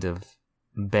 different kinds of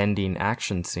bending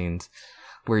action scenes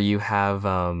where you have,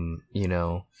 you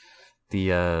know,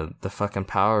 the fucking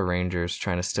Power Rangers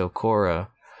trying to steal Korra.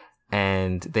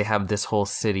 And they have this whole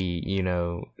city, you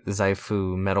know,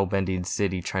 Zaifu, metal bending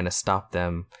city, trying to stop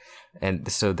them.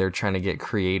 And so they're trying to get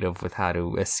creative with how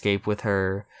to escape with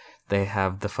her. They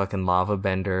have the fucking lava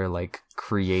bender, like,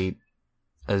 create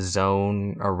a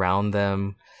zone around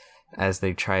them as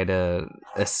they try to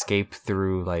escape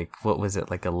through, like, what was it,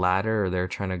 like a ladder? Or they're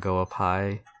trying to go up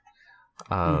high.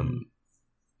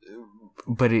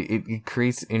 But it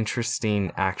creates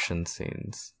interesting action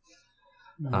scenes.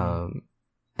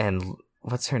 And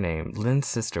what's her name? Lynn's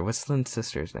sister. What's Lynn's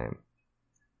sister's name?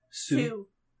 Sue.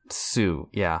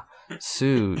 Yeah.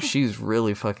 Sue, she's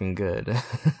really fucking good.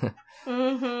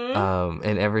 And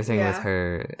everything with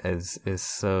her is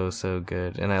so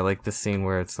good. And I like the scene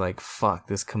where it's like, fuck,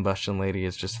 this combustion lady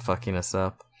is just fucking us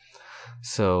up.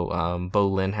 So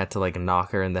Bolin had to like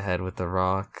knock her in the head with the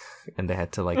rock, and they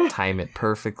had to like time it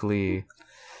perfectly.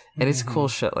 And it's cool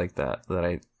shit like that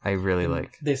I really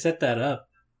like. They set that up.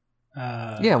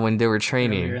 When they were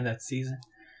training earlier in that season.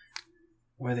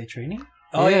 Were they training?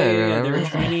 Oh yeah. They were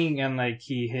training, and like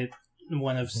he hit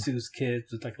one of Sue's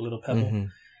kids with like a little pebble,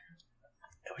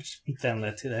 which then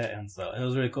led to that, and so it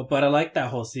was really cool. But I like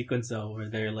that whole sequence though, where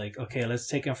they're like, okay, let's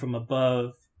take him from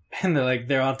above, and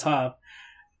they're on top,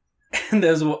 and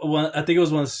there's one. I think it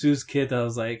was one of Sue's kids that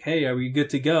was like, "Hey, are we good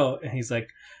to go?" And he's like.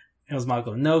 It was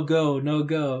Mako. No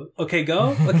go. Okay,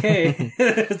 go. Okay.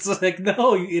 It's like,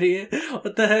 no, you idiot.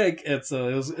 What the heck? And so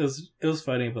it was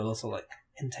funny, but also like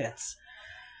intense.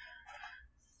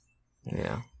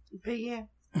 Yeah. But yeah.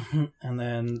 And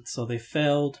then so they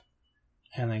failed,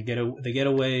 and then they get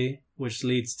away, which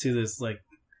leads to this like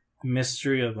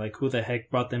mystery of like who the heck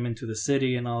brought them into the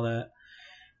city and all that.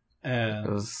 And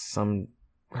it was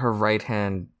her right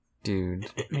hand dude.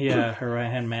 Yeah, her right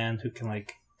hand man who can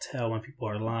like tell when people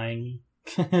are lying,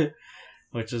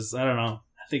 which is, I don't know,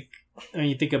 I think when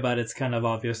you think about it, it's kind of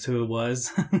obvious who it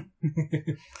was.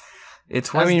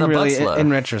 It was the really Butler. in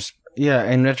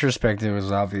retrospect it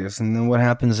was obvious. And then what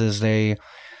happens is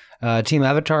Team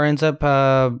Avatar ends up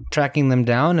tracking them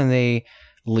down, and they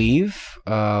leave.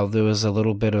 There was a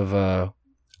little bit of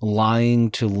lying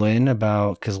to Lynn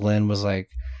because Lynn was like,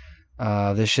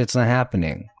 this shit's not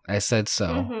happening, I said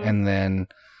so. And then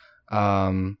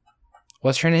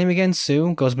what's her name again?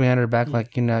 Sue goes behind her back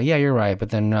like, you know, yeah, you're right,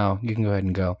 but then no, you can go ahead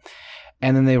and go.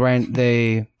 And then they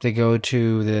go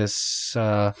to this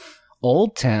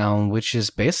old town, which is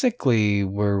basically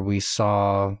where we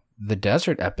saw the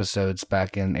desert episodes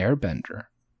back in Airbender.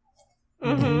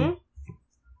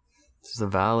 It's the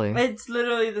valley. It's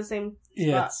literally the same spot.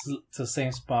 Yeah, it's the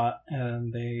same spot,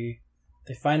 and they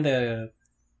find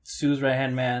Sue's right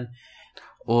hand man.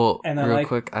 Well, and real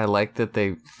quick, I like that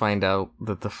they find out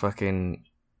that the fucking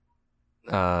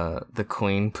the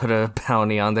queen put a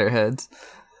bounty on their heads.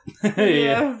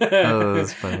 Yeah. Oh,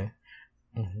 that's funny.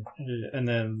 And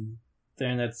then they're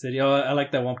in that city. Oh, I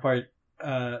like that one part.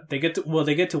 They get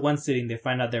to one city and they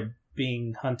find out they're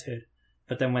being hunted.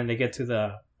 But then when they get to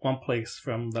the one place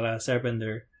from The Last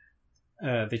Airbender.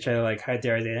 They try to like hide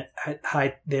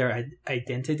their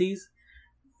identities,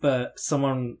 but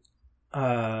someone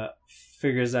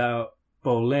figures out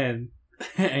Bolin,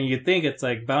 and you think it's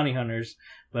like bounty hunters,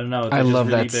 but no, they're I just love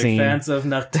really that big scene. fans of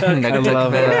Nuktuk. I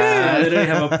love I that. literally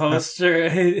have a poster,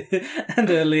 and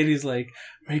the lady's like,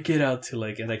 "Make it out to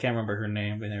like," and I can't remember her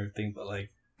name and everything, but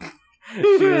like.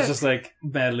 She was just like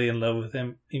madly in love with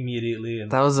him immediately,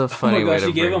 and That was a funny way gosh, to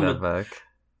she gave bring him that back.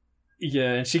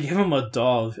 yeah, and she gave him a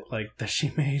doll like that she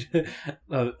made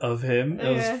of him. It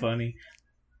was Yeah. funny.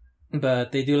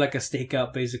 But they do like a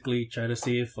stakeout, basically try to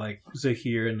see if like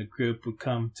Zahir and the group would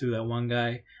come to that one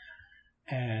guy,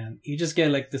 and you just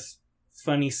get like this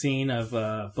funny scene of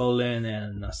Bolin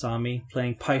and Asami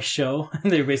playing Pai Show.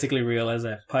 They basically realize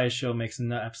that Pai Show makes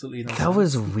absolutely no sense. That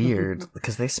was weird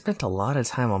because they spent a lot of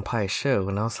time on Pie's show,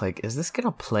 and I was like, "Is this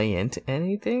gonna play into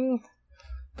anything?"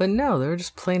 But no, they were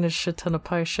just playing a shit ton of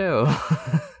Pie's show.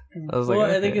 I was like, well,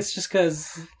 okay. I think it's just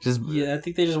because Just I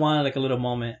think they just wanted like a little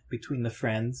moment between the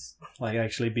friends, like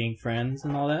actually being friends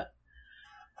and all that.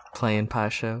 playing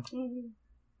Pie's show.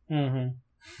 Mm-hmm.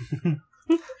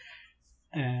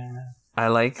 I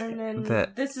like And then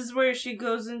that. this is where she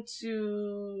goes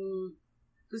into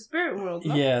the spirit world.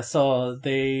 No? Yeah, so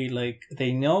they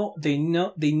know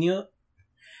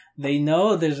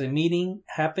there's a meeting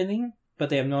happening, but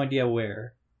they have no idea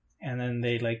where. And then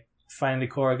they like finally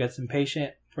Korra gets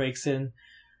impatient, breaks in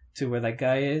to where that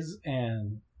guy is,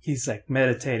 and he's like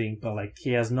meditating, but like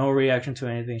he has no reaction to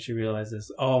anything. She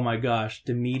realizes, oh my gosh,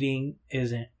 the meeting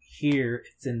isn't here,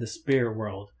 it's in the spirit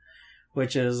world,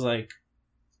 which is like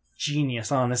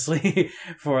genius, honestly,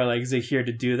 for like Zahir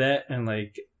to do that. And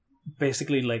like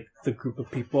basically like the group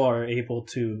of people are able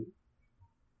to,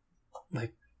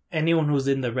 like, anyone who's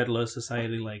in the Red Lotus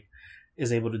Society like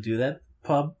is able to do that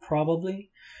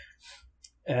probably.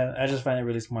 And I just find it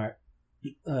really smart.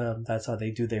 That's how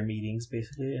they do their meetings,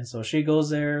 basically. And so she goes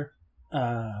there,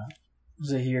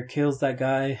 Zahir kills that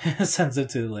guy, sends him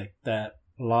to like that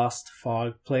lost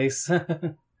fog place.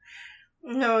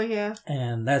 No, yeah.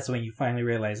 And that's when you finally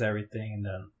realize everything. And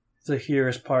then Zahir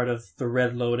is part of the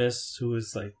Red Lotus, who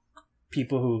is like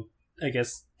people who, I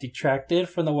guess, detracted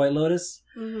from the White Lotus.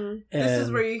 Mm-hmm. This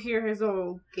is where you hear his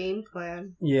whole game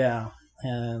plan. Yeah.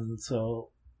 And so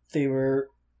the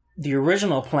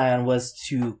original plan was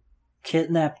to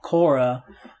kidnap Korra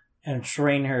and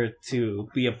train her to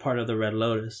be a part of the Red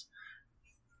Lotus.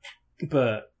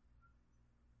 But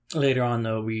later on,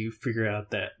 though, we figure out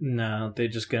that no, they're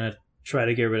just gonna try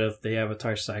to get rid of the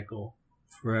Avatar cycle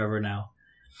forever now.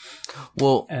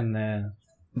 Well, And then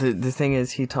the thing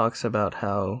is, he talks about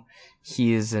how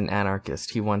he is an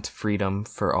anarchist. He wants freedom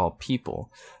for all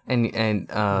people, and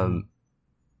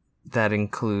that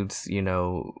includes, you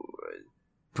know,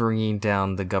 bringing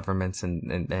down the governments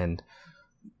and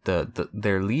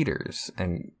their leaders.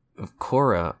 And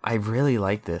Korra, I really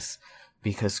like this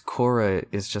because Korra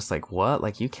is just like, what?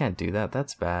 Like, you can't do that.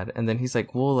 That's bad. And then he's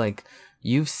like, well, like,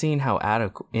 you've seen how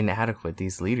inadequate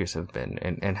these leaders have been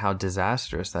and how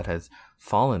disastrous that has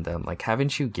fallen them. Like,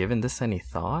 haven't you given this any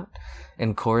thought?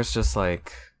 And Korra's just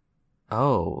like,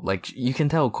 oh, like, you can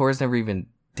tell Korra's never even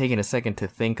taken a second to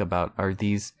think about, are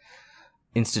these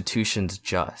institutions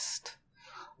just?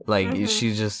 Like,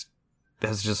 she just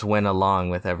has just went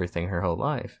along with everything her whole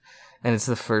life. And it's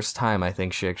the first time I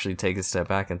think she actually takes a step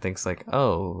back and thinks like,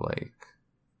 oh, like,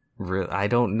 I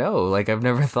don't know. Like, I've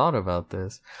never thought about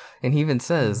this. And he even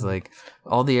says, like,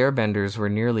 all the airbenders were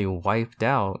nearly wiped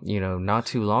out, you know, not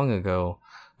too long ago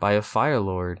by a Fire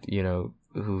Lord, you know,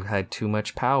 who had too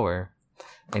much power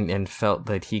and felt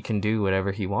that he can do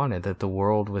whatever he wanted, that the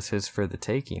world was his for the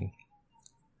taking.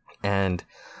 And,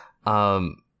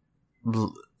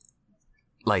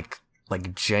 like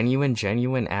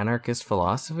genuine anarchist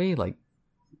philosophy, like,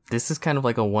 this is kind of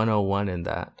like a 101 in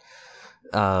that,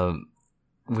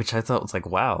 which I thought was like,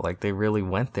 wow, like, they really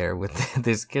went there with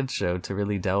this kids show to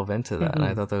really delve into that. And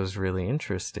I thought that was really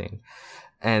interesting.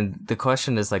 And the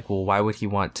question is like, well, why would he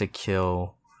want to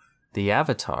kill the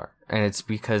Avatar? And it's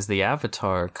because the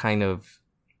Avatar kind of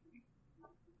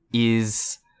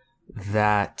is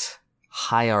that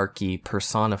hierarchy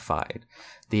personified.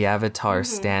 The Avatar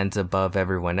stands above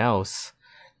everyone else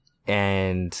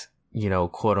and, you know,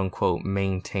 quote unquote,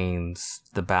 maintains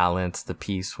the balance, the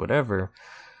peace, whatever.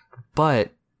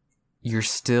 But you're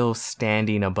still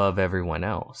standing above everyone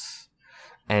else.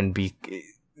 And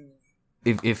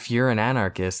if you're an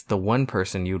anarchist, the one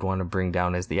person you'd want to bring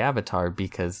down is the Avatar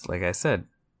because, like I said,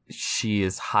 she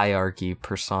is hierarchy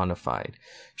personified.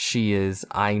 She is,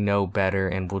 I know better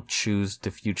and will choose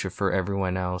the future for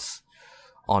everyone else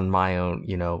on my own,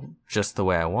 you know, just the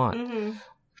way I want.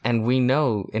 And we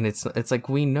know, and it's like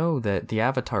we know that the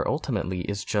Avatar ultimately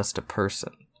is just a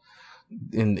person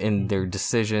in their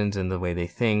decisions and the way they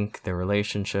think, their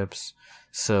relationships.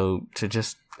 So to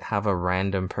just have a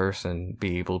random person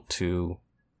be able to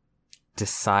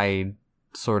decide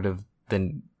sort of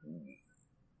the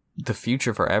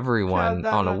future for everyone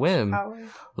on a whim,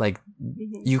 like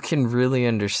you can really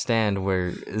understand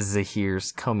where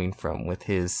Zahir's coming from with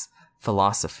his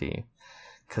philosophy.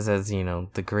 Because as you know,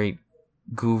 the great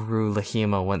Guru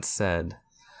Lahima once said,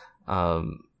 I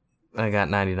got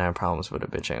 99 problems, but a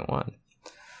bitch ain't one.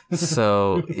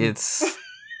 So it's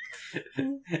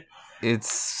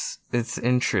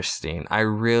interesting. I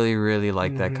really, really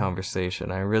like that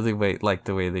conversation. I really like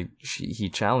the way he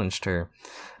challenged her.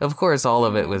 Of course, all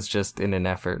of it was just in an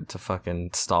effort to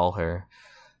fucking stall her.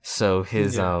 So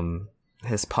his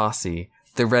posse,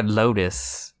 the Red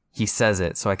Lotus, he says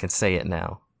it, so I can say it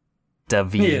now.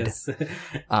 David. Yes.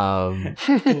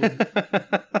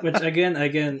 Which again,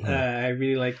 I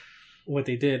really like what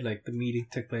they did. Like the meeting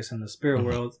took place in the spirit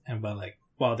world, and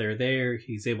while they're there,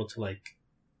 he's able to like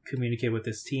communicate with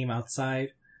his team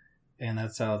outside, and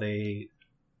that's how they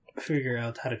figure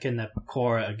out how to kidnap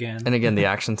Korra again. And again, the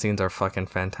action scenes are fucking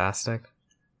fantastic.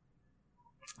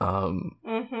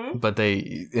 But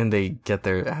they get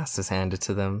their asses handed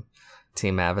to them.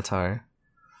 Team Avatar,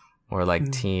 or like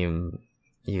Team,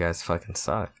 you guys fucking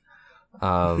suck.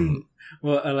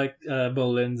 Well, I like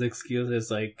Bolin's excuse is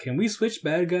like, can we switch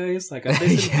bad guys? Like, I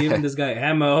think I'm giving this guy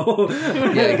ammo.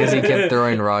 Yeah, because he kept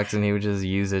throwing rocks and he would just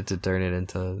use it to turn it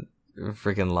into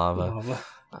freaking lava.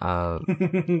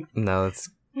 No, it's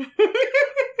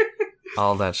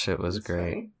all that shit was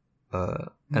great.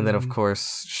 And then, of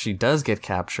course, she does get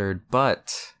captured,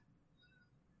 but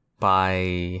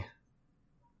by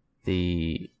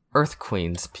the Earth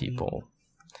Queen's people.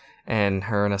 And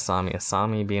her and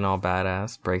Asami being all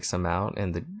badass, breaks them out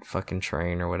in the fucking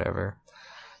train or whatever.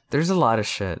 There's a lot of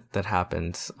shit that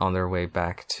happens on their way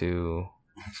back to...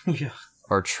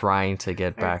 or trying to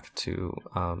get back to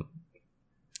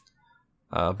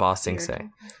Ba Sing Se.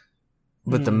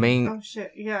 But the main... Oh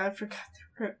shit, yeah, I forgot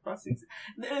the Ba Sing Se.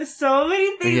 There's so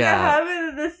many things that happen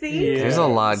in the scene. Yeah. There's a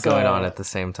lot going on at the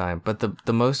same time. But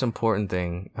the most important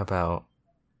thing about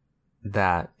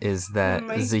that is that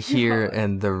Zahir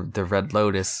and the Red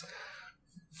Lotus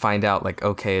find out, like,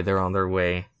 okay, they're on their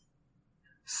way.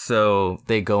 So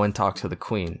they go and talk to the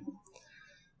queen.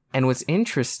 And what's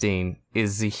interesting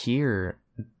is Zahir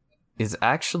is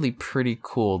actually pretty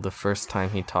cool the first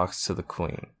time he talks to the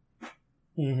queen.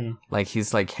 Like,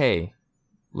 he's like, hey,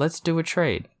 let's do a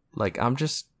trade. Like, I'm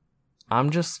just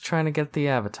trying to get the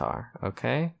Avatar,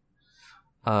 okay?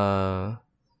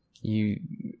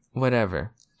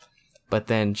 Whatever. But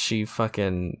then she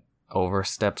fucking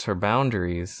oversteps her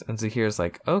boundaries, and Zahir's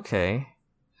like, okay,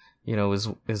 you know,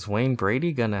 is Wayne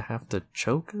Brady gonna have to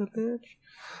choke the bitch?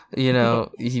 You know,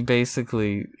 he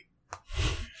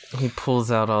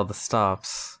pulls out all the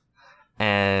stops,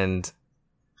 and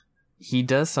he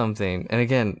does something. And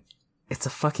again, it's a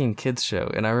fucking kids show,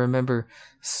 and I remember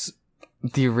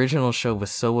the original show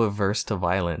was so averse to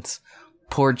violence.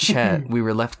 Poor Chet, we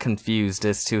were left confused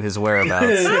as to his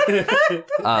whereabouts.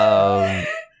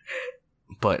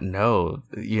 But no,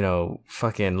 you know,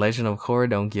 fucking Legend of Korra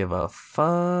don't give a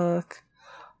fuck.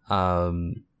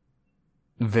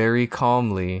 Very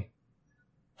calmly,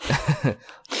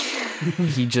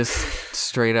 he just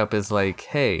straight up is like,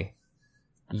 hey,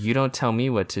 you don't tell me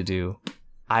what to do.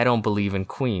 I don't believe in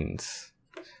queens.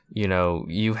 You know,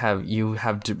 you have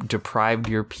deprived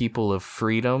your people of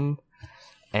freedom.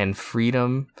 And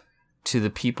freedom to the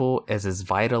people is as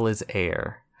vital as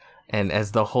air. And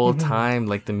as the whole time,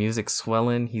 like, the music's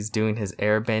swelling, he's doing his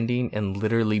air bending and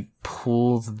literally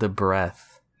pulls the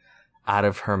breath out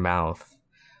of her mouth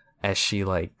as she,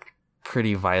 like,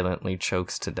 pretty violently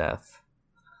chokes to death.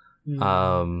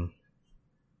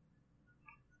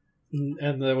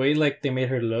 And the way, like, they made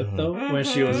her look, though, when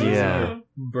she was using her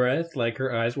breath, like,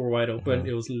 her eyes were wide open.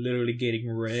 It was literally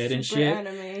getting red Super and shit.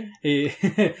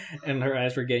 Anime. And her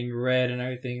eyes were getting red and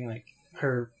everything. Like,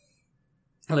 her,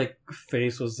 like,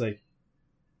 face was, like,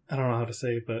 I don't know how to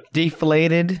say it, but...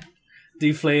 Deflated,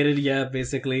 yeah,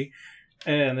 basically.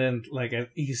 And then, like,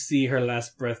 you see her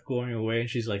last breath going away, and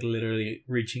she's, like, literally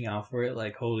reaching out for it,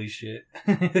 like, holy shit.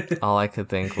 All I could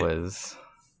think was...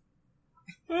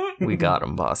 We got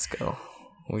him, Bosco.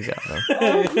 We got him.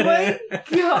 Oh my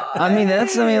god! I mean,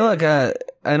 look. I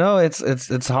know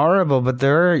it's horrible, but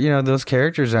there are, you know, those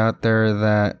characters out there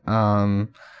that are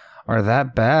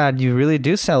that bad. You really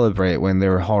do celebrate when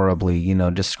they're horribly, you know,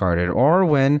 discarded, or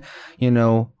when, you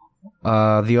know,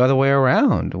 the other way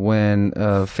around when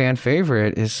a fan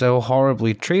favorite is so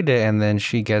horribly treated and then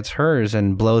she gets hers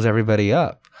and blows everybody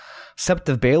up. Sept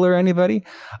of Baylor, anybody?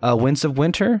 Winds of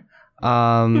Winter?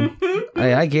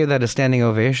 I gave that a standing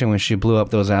ovation when she blew up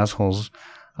those assholes.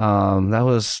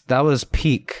 That was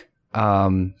peak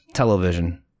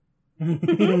television.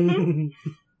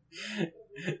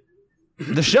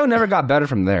 The show never got better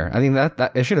from there. I think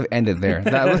that it should have ended there.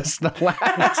 That was the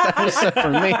last episode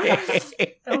for me.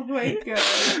 Oh my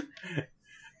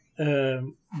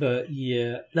god. But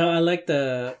yeah, no, I like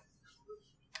the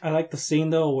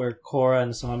scene though where Korra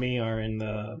and Asami are in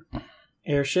the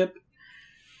airship,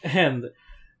 and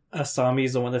Asami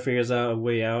is the one that figures out a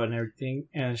way out and everything,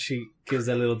 and she gives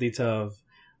that little detail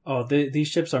of, these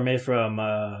ships are made from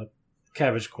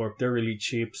Cabbage Corp. They're really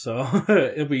cheap, so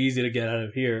it'll be easy to get out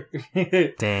of here.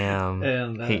 Damn.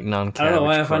 And hating on Cabbage Corp. I don't know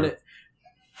why I find it.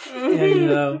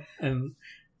 Yeah, and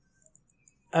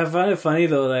I find it funny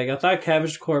though. Like I thought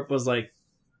Cabbage Corp was like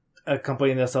a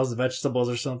company that sells vegetables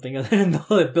or something, and I didn't know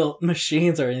they built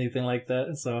machines or anything like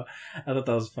that. So I thought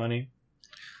that was funny.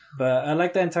 But I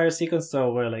like the entire sequence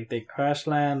though, where like they crash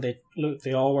land,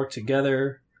 they all work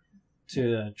together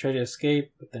to try to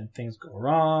escape, but then things go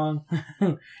wrong.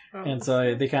 And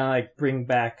so they kind of like bring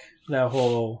back that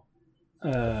whole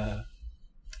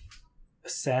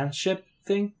sand ship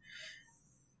thing,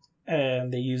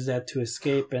 and they use that to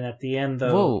escape. And at the end,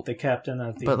 though, the captain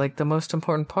of the... But like the most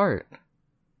important part,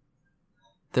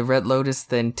 the Red Lotus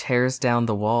then tears down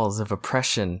the walls of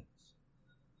oppression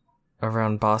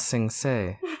around Ba Sing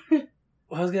Se.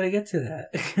 Well, I was gonna get to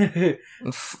that.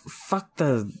 Fuck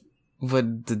the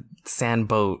sand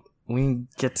boat. We can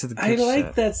get to the good I like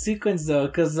shit. that sequence though,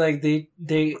 because like they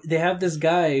have this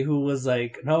guy who was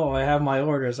like, no, I have my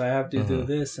orders, I have to do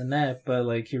this and that, but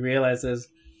like he realizes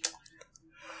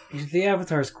the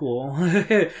Avatar's cool.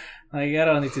 Like I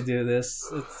don't need to do this.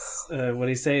 It's what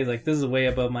he says, like this is way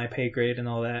above my pay grade and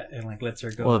all that, and like lets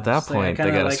her go. Well, at that point, they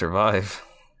gotta survive.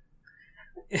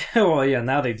 Well, yeah,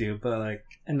 now they do, but like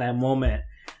in that moment,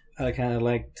 I kind of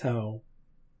liked how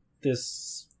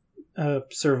this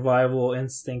survival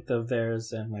instinct of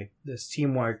theirs and like this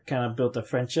teamwork kind of built a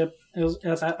friendship.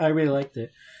 I really liked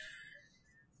it.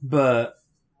 But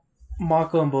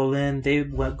Mako and Bolin, they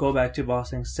go back to Ba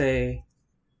Sing Se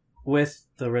with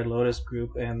the Red Lotus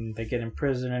group, and they get in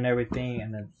prison and everything,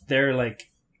 and then they're like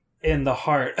in the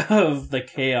heart of the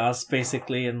chaos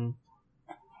basically, and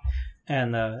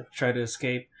try to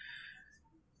escape.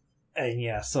 And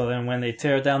yeah, so then when they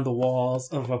tear down the walls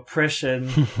of oppression,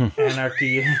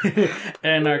 anarchy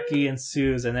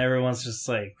ensues, and everyone's just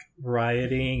like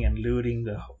rioting and looting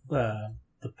the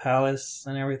palace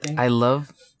and everything. I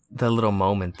love the little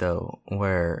moment though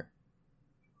where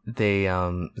they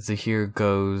Zahir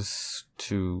goes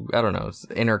to, I don't know,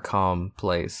 intercom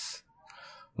place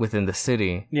within the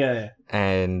city. Yeah.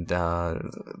 And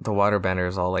the waterbender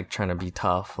is all like trying to be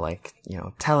tough, like, you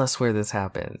know, tell us where this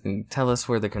happened and tell us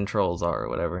where the controls are or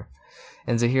whatever.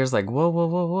 And Zahir's like,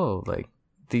 whoa, like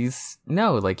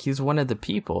like he's one of the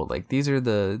people, like these are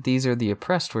the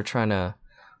oppressed we're trying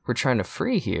to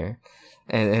free here.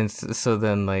 And so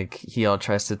then like he all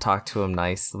tries to talk to him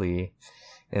nicely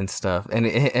and stuff, and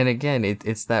again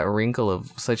it's that wrinkle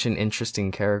of such an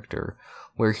interesting character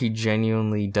where he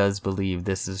genuinely does believe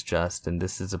this is just, and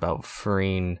this is about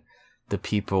freeing the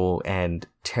people and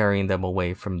tearing them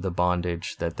away from the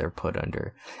bondage that they're put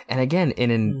under. And again,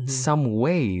 in some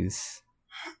ways,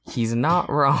 he's not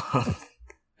wrong.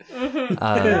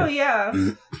 Oh yeah.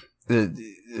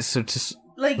 So just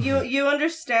like you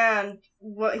understand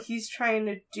what he's trying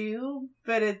to do,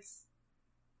 but it's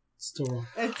still.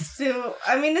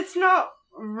 I mean, it's not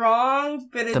wrong,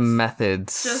 but it's the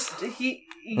methods. Just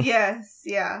yes,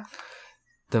 yeah.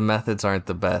 The methods aren't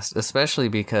the best, especially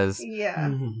because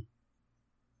and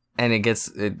it gets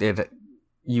it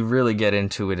you really get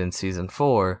into it in season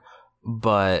 4,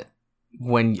 but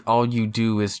when all you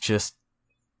do is just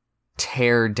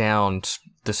tear down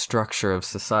the structure of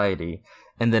society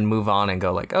and then move on and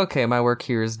go like, okay, my work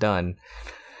here is done.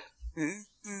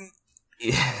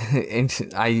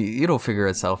 It'll figure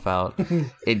itself out.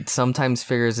 It sometimes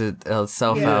figures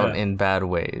itself out in bad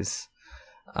ways.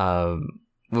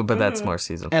 But that's more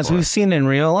season 4. As we've seen in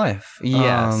real life.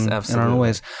 Yes, absolutely. In our own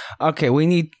ways. Okay, we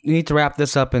need to wrap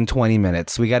this up in 20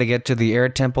 minutes. We got to get to the air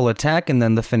temple attack and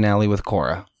then the finale with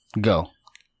Korra. Go.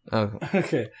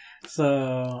 Okay.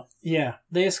 So, yeah,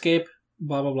 they escape,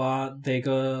 blah, blah, blah. They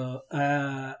go...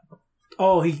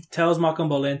 he tells Malcolm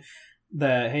Bolin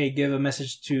that, hey, give a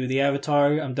message to the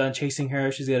Avatar. I'm done chasing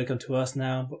her. She's got to come to us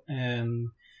now. And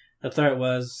the threat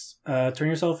was turn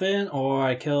yourself in or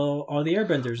I kill all the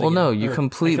airbenders. Well, again. no, you Or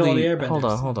completely... I kill all the airbenders.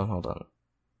 Hold on.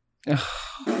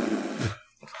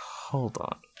 Hold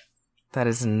on. That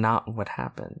is not what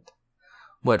happened.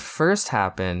 What first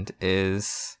happened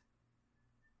is...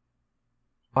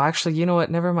 Well, actually, you know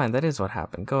what? Never mind. That is what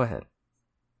happened. Go ahead.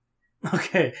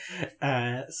 Okay,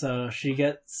 so she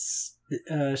gets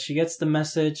the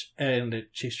message and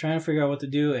she's trying to figure out what to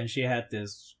do, and she had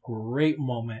this great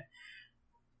moment,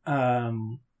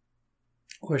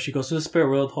 where she goes to the spirit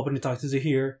world hoping to talk to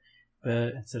Zahir,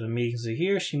 but instead of meeting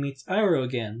Zahir, she meets Iroh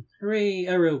again. Hooray,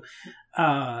 Iroh!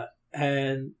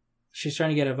 And she's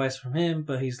trying to get advice from him,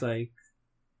 but he's like,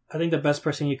 I think the best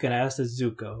person you can ask is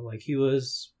Zuko. Like, he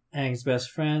was Aang's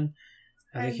best friend.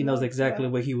 I think he knows exactly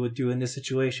what he would do in this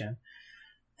situation.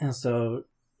 And so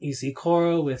you see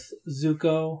Korra with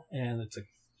Zuko, and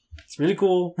it's really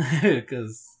cool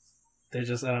because they're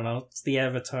just, I don't know, it's the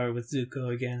Avatar with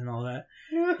Zuko again and all that.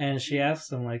 Yeah. And she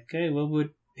asks him, like, hey, what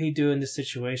would he do in this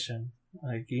situation?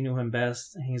 Like, you knew him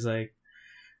best. And he's like,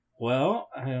 well,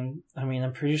 I'm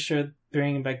pretty sure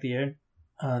bringing back the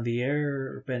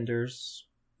airbenders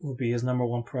will be his number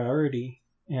one priority.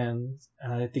 And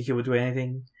I think he would do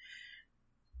anything.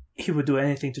 He would do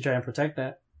anything to try and protect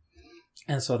that.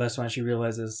 And so that's when she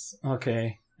realizes,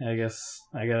 okay, I guess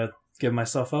I gotta give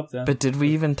myself up then. But did we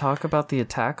even talk about the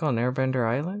attack on Airbender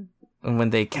Island? And when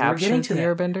they captured the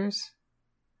Airbenders?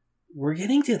 We're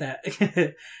getting to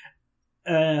that.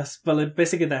 But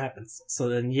basically that happens. So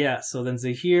then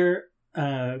Zahir,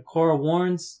 Korra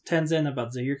warns Tenzin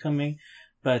about Zahir coming,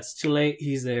 but it's too late,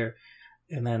 he's there.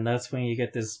 And then that's when you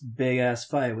get this big ass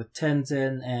fight with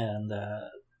Tenzin and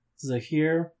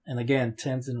Zahir. And again,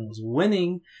 Tenzin was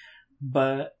winning,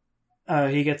 but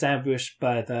he gets ambushed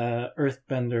by the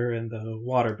Earthbender and the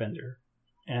Waterbender,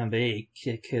 and they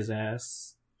kick his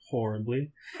ass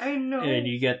horribly. I know. And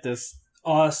you get this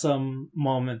awesome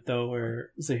moment though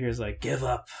where Zahir's like, give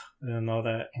up and all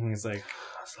that, and he's like,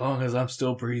 as long as I'm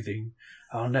still breathing,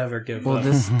 I'll never give up. Well,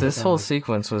 this whole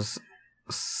sequence was,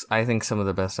 I think, some of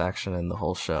the best action in the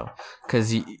whole show,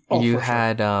 because you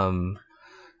had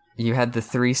the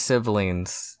three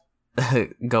siblings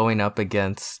going up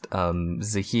against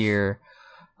Zahir,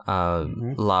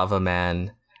 Lava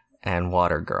Man, and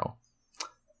Water Girl,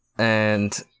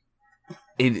 and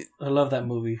I love that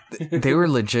movie. They were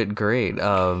legit great.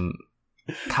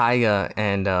 Kaya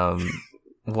and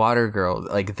Water Girl,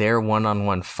 like their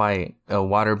one-on-one fight, a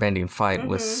waterbending fight,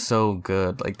 was so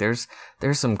good. Like there's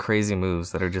some crazy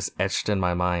moves that are just etched in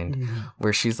my mind,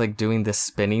 where she's like doing this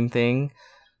spinning thing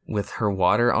with her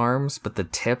water arms, but the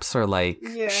tips are like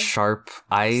sharp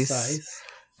ice,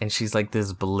 and she's like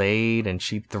this blade, and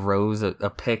she throws a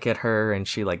pick at her, and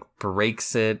she like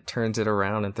breaks it, turns it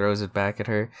around, and throws it back at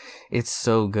her. It's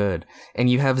so good. And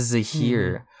you have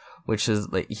Zahir, which is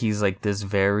like, he's like this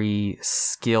very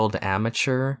skilled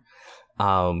amateur,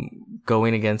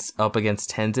 going up against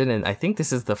Tenzin, and I think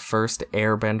this is the first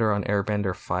airbender on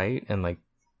airbender fight, and like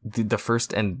the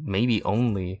first and maybe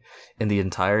only in the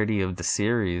entirety of the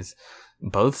series,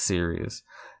 both series.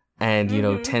 And you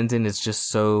know, Tenzin is just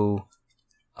so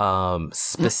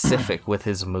specific with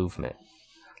his movement.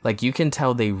 Like, you can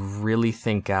tell they really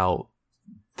think out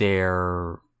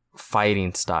their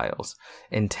fighting styles,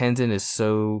 and Tenzin is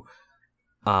so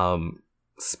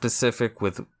specific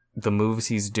with the moves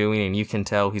he's doing, and you can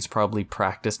tell he's probably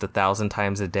practiced 1,000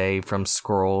 times a day from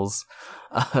scrolls.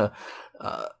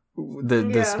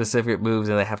 The specific moves,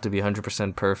 and they have to be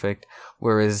 100% perfect.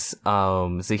 Whereas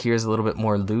Zahir's a little bit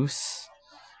more loose,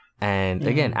 and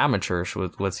again, amateurish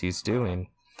with what he's doing.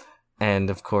 And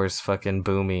of course, fucking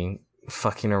Boomy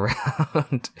fucking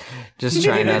around, just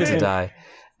trying not to die.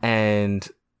 And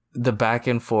the back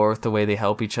and forth, the way they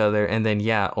help each other, and then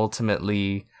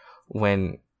ultimately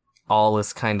when all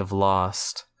is kind of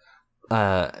lost,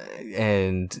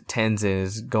 and Tenzin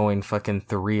is going fucking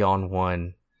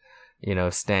 3-on-1. You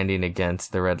know, standing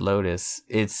against the Red Lotus,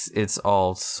 it's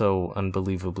all so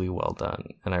unbelievably well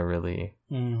done, and I really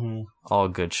all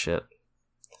good shit.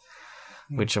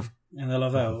 And I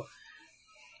love how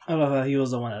he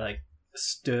was the one that like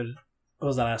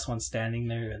was the last one standing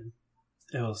there, and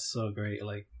it was so great.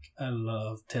 Like, I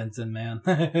love Tenzin, man.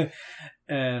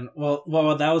 And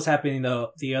while that was happening,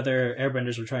 though, the other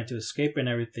airbenders were trying to escape and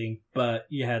everything, but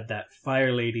you had that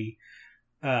fire lady,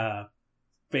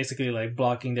 basically like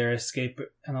blocking their escape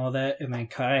and all that. And then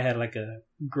Kai had like a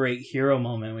great hero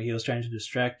moment when he was trying to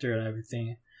distract her and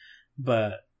everything,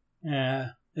 but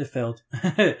it failed.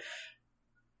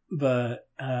 But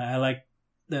I like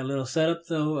that little setup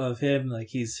though of him, like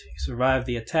he survived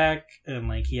the attack, and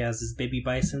like he has his baby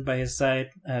bison by his side,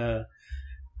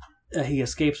 he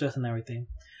escapes with and everything.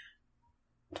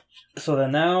 So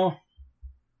then now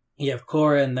you have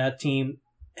Korra and that team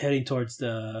heading towards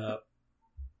the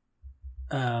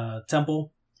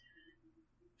temple,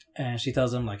 and she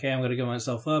tells them like, "Hey, I'm gonna give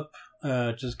myself up.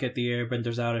 Just get the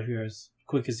airbenders out of here as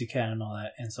quick as you can and all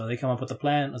that." And so they come up with a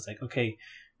plan. It's like, okay,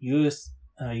 you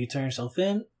turn yourself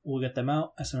in. We'll get them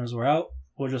out as soon as we're out.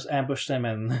 We'll just ambush them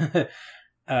and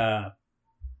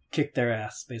kick their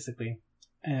ass, basically.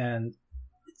 And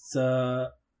it's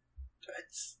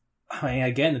I mean,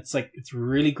 again, it's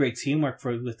really great teamwork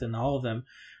within all of them.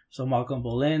 So Malcolm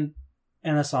Bolin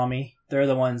and Asami, they're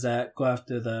the ones that go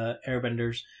after the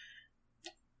airbenders.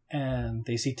 And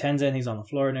they see Tenzin, he's on the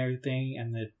floor and everything,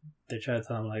 and they try to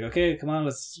tell him like, okay, come on,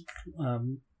 let's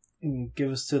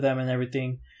give us to them and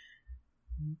everything.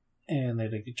 And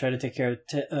they try to take care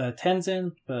of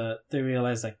Tenzin, but they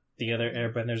realize like the other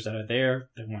airbenders that are there,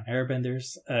 they weren't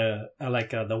airbenders.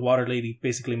 The water lady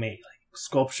basically made like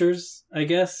sculptures, I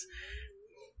guess.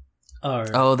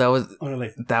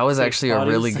 That was actually bodies.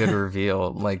 A really good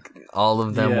reveal. Like all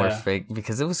of them were fake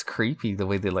because it was creepy the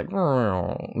way they like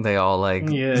they all like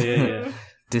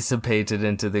dissipated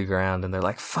into the ground, and they're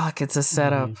like, "Fuck, it's a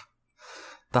setup.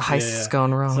 The heist has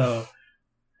gone wrong." So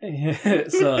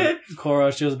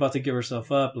Korra, she was about to give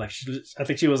herself up. Like I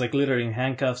think she was like literally in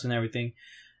handcuffs and everything.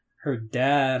 Her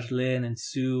dad, Lin, and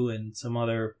Sue, and some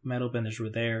other metal benders were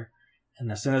there,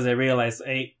 and as soon as they realized,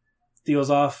 hey,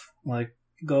 deal's off, like,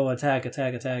 go attack,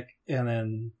 and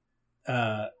then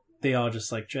they all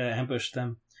just like try to ambush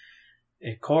them.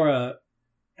 And Korra,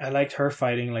 I liked her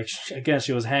fighting. Like again,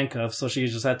 she was handcuffed, so she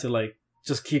just had to like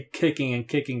just keep kicking and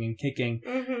kicking and kicking.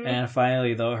 Mm-hmm. And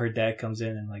finally, though, her dad comes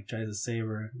in and like tries to save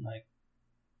her. And, like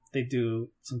they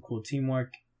do some cool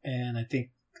teamwork, and I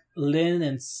think Lin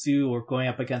and Sue were going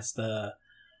up against the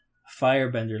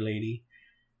firebender lady,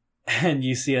 and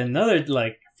you see another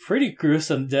like pretty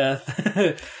gruesome death.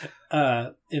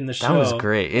 In the show. That was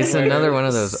great. It's another one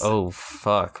of those oh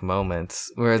fuck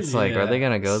moments where it's like, are they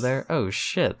gonna go there? Oh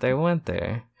shit, they went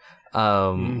there.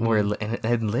 Where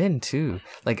and Lynn too.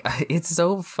 Like it's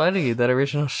so funny, that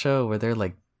original show where they're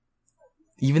like,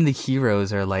 even the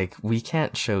heroes are like, we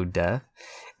can't show death,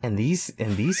 and these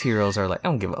heroes are like, I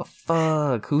don't give a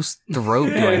fuck whose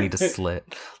throat do I need to slit.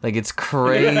 Like it's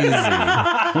crazy.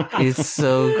 It's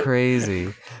so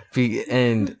crazy.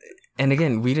 And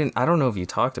again, I don't know if you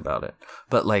talked about it,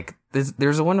 but like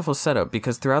there's a wonderful setup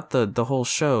because throughout the whole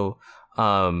show,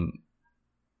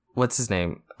 what's his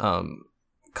name?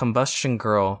 Combustion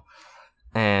Girl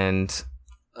and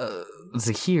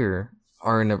Zahir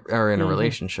are in a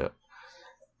relationship.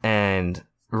 And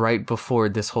right before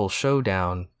this whole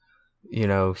showdown, you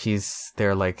know,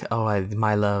 they're like, oh,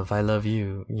 my love, I love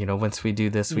you. You know, once we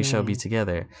do this, we shall be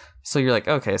together. So you're like,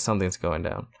 okay, something's going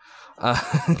down.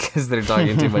 Because they're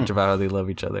talking too much about how they love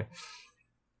each other.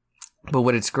 But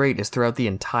what it's great is throughout the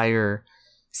entire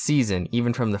season,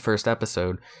 even from the first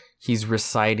episode, he's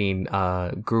reciting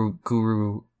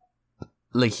Guru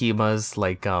Lahima's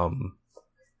like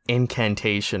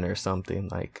incantation or something,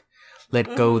 like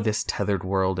let go this tethered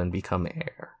world and become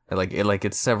air. Like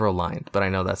it's several lines, but I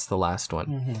know that's the last one.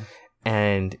 Mm-hmm.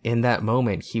 And in that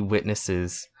moment, he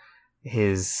witnesses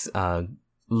his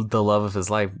the love of his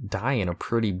life die in a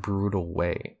pretty brutal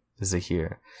way,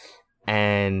 Zahir.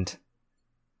 And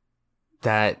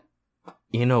that,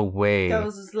 in a way, that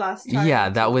was his last tie. Yeah,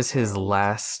 that was his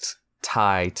last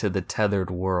tie to the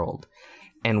tethered world.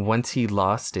 And once he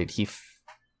lost it, he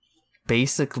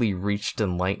basically reached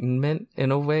enlightenment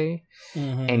in a way.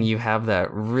 Mm-hmm. And you have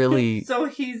that really... So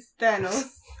he's Thanos.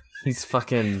 He's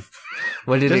fucking...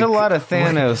 There's a lot of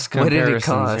Thanos comparisons. What did it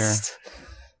cost?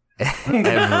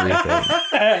 Everything.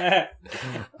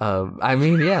 I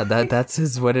mean, yeah, that's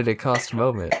his what did it cost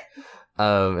moment.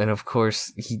 And of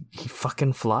course he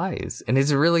fucking flies, and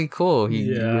it's really cool.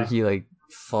 He like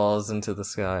falls into the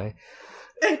sky,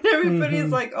 and everybody's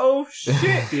like, oh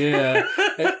shit. Yeah.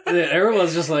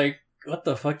 Everyone's just like, what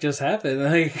the fuck just happened?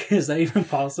 Like, is that even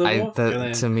possible?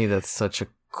 To me, that's such a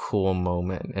cool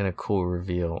moment and a cool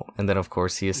reveal. And then of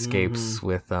course he escapes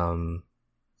with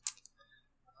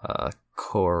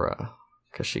Korra,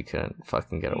 because she couldn't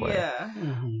fucking get away.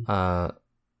 Yeah.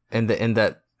 And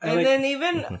then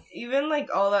even like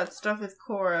all that stuff with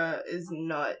Korra is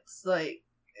nuts. Like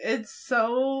it's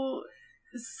so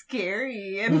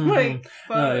scary and like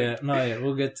fun. No, yeah,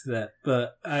 we'll get to that.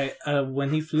 But I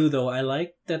when he flew though, I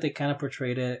like that they kind of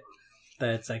portrayed it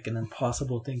that it's like an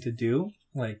impossible thing to do.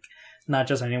 Like not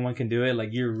just anyone can do it. Like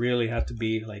you really have to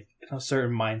be like in a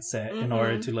certain mindset in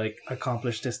order to like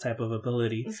accomplish this type of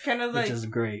ability. It's kind of like, which is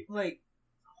great, like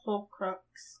Horcrux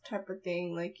type of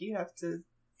thing. Like you have to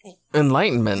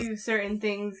enlightenment do certain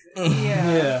things.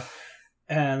 Yeah.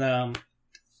 And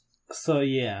So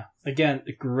yeah, again,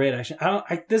 great action.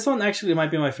 This one actually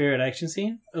might be my favorite action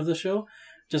scene of the show,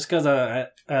 just because I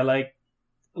like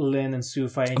Lin and Sue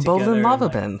fighting together. Bolin lava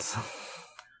like, bends.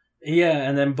 Yeah,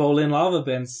 and then Bolin lava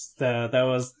bends. That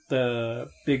was the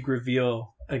big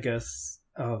reveal, I guess,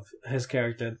 of his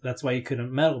character. That's why he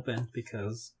couldn't metal bend,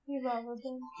 because he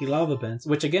lava bends.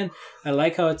 Which again, I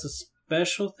like how it's a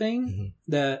special thing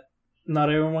that not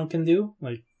everyone can do.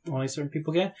 Like only certain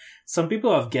people can. Some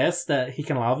people have guessed that he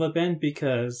can lava bend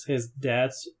because his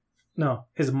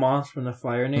mom's from the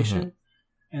Fire Nation,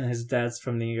 and his dad's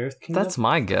from the Earth Kingdom. That's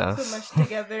my guess. So much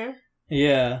together.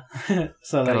 Yeah.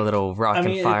 So got like, a little rock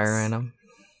and fire in him.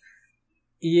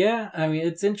 Yeah, I mean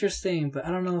it's interesting, but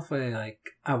I don't know if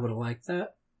I would have liked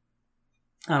that.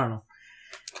 I don't know.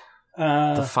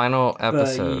 The final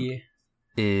episode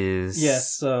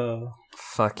is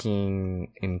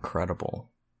fucking incredible.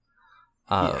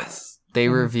 Yes. They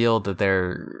revealed that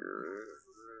their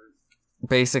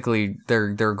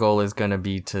goal is going to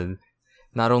be to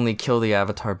not only kill the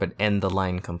Avatar but end the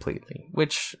line completely,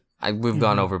 which we've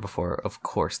gone over before. Of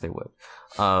course they would.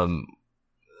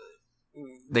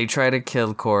 They try to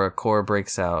kill Korra. Korra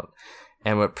breaks out,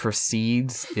 and what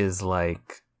precedes is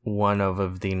like one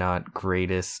of the not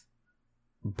greatest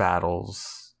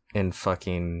battles in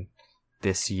fucking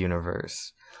this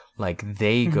universe. Like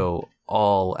they go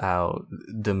all out.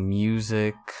 The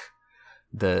music,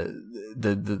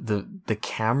 the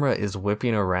camera is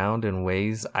whipping around in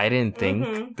ways I didn't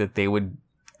think that they would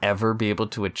ever be able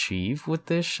to achieve with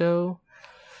this show.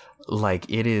 Like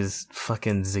it is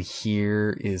fucking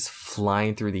Zahir is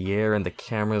flying through the air and the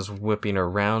camera's whipping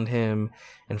around him,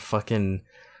 and fucking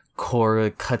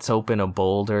Korra cuts open a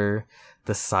boulder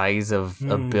the size of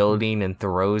a building and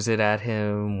throws it at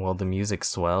him while the music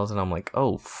swells, and I'm like,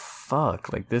 oh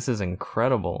fuck, like this is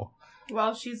incredible.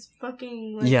 While she's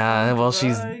fucking while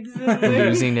she's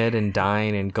losing it and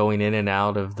dying and going in and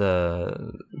out of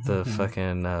the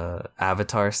fucking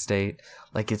Avatar state.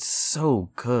 Like it's so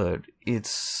good.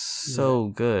 It's so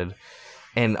good.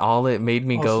 And all it made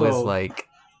me go is like,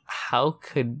 how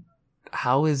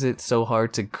is it so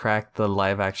hard to crack the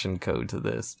live action code to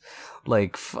this?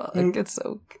 Like fuck, it's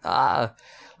so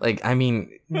like, I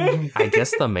mean, I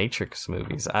guess the Matrix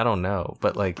movies, I don't know,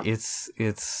 but like it's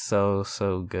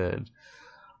so good.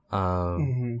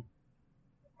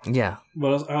 Yeah.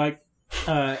 But I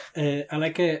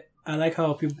like it. I like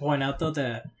how people point out though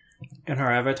that in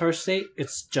her avatar state,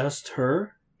 it's just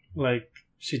her. Like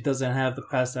she doesn't have the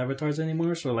past avatars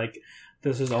anymore. So like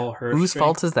this is all her. Whose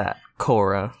fault is that?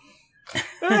 Korra.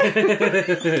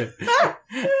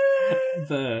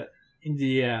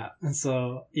 And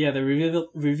so they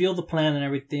reveal the plan and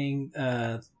everything.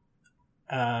 The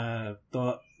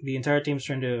entire team's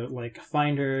trying to like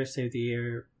find her, save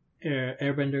the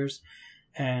airbenders,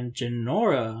 and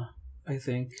Jinora, I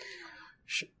think.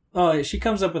 She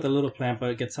comes up with a little plan,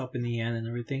 but it gets help in the end and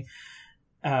everything.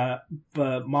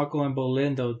 But Mako and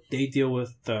Bolin, though, they deal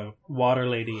with the water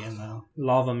lady and the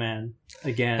lava man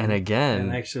again and again,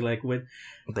 and actually like with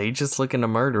they just looking to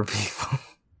murder people.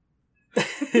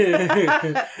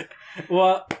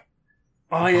 Well,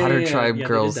 Water Tribe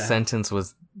girl's sentence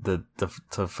was to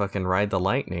fucking ride the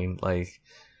lightning. Like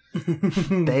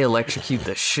they electrocute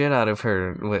the shit out of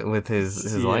her with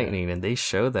his lightning, and they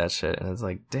show that shit, and it's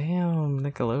like, damn,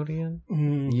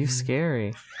 Nickelodeon, you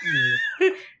scary.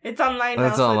 It's online now.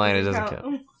 It's online, it doesn't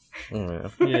count. Yeah.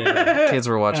 Kids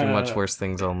were watching much worse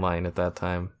things online at that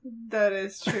time. That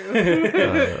is true.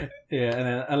 And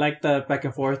then I like the back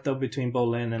and forth though between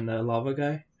Bolin and the lava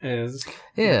guy.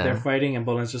 They're fighting, and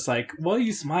Bolin's just like, "What are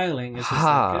you smiling?" It's just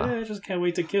like, I just can't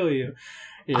wait to kill you.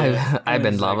 Yeah. I've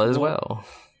been lava as well.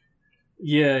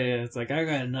 Yeah, it's like, I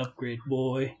got an upgrade,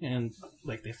 boy, and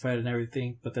like they fight and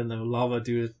everything. But then the lava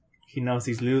dude, he knows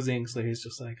he's losing, so he's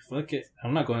just like, "Fuck it,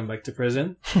 I'm not going back to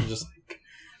prison." And just like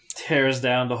tears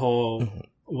down the whole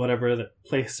whatever the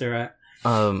place they're at.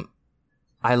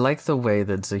 I like the way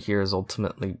that Zahir is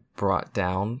ultimately brought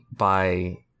down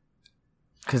by,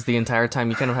 because the entire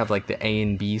time you kind of have like the A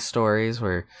and B stories,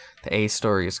 where the A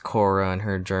story is Korra and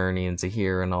her journey and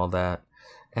Zahir and all that,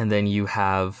 and then you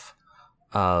have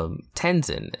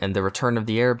Tenzin and the return of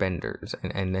the Airbenders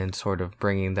and sort of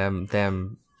bringing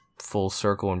them full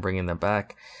circle and bringing them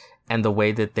back, and the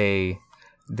way that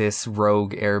this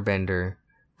rogue Airbender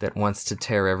that wants to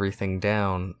tear everything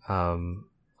down,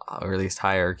 or at least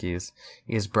hierarchies,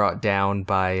 is brought down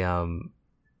by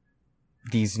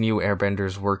these new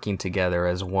airbenders working together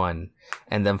as one,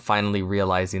 and then finally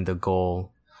realizing the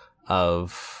goal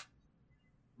of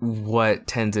what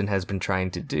Tenzin has been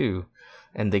trying to do,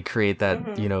 and they create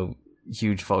that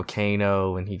huge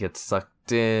volcano, and he gets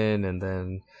sucked in, and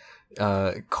then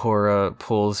Korra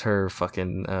pulls her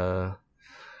fucking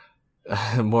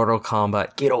Mortal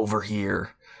Kombat, get over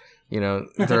here,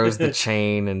 throws the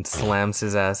chain and slams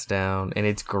his ass down, and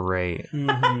it's great.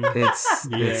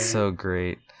 It's so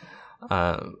great.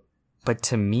 But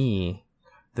to me,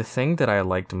 the thing that I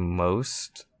liked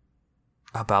most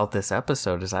about this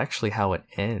episode is actually how it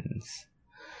ends.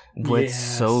 What's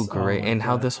so great, and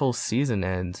how this whole season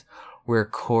ends, where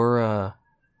Korra,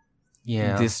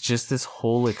 this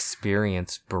whole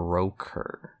experience broke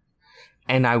her.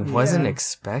 And I wasn't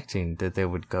expecting that they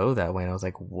would go that way. And I was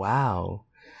like, wow.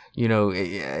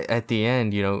 At the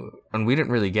end, and we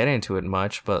didn't really get into it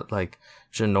much, but like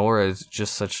Jinora is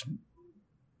just such,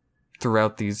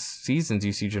 throughout these seasons,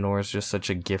 you see Jinora is just such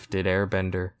a gifted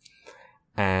airbender.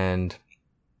 And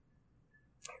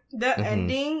the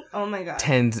ending, oh my god.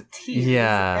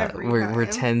 Where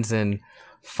Tenzin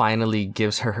finally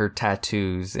gives her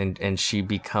tattoos and she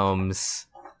becomes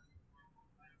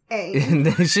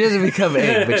Aang. She doesn't become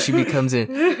Aang, but she becomes an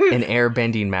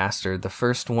airbending master, the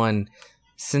first one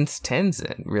since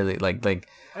Tenzin, really.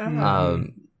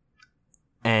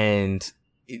 And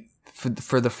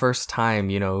for the first time,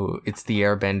 it's the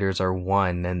airbenders are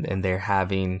one, and they're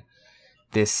having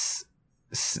this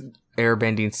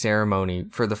airbending ceremony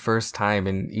for the first time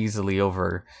in easily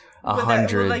over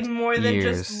 100 like more than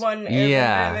years. Just one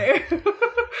airbender there.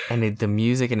 And the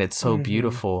music, and it's so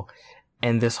beautiful.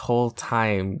 And this whole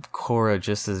time, Korra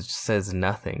just says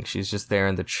nothing. She's just there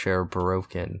in the chair,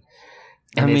 broken.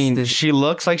 And she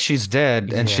looks like she's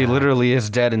dead, and she literally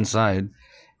is dead inside.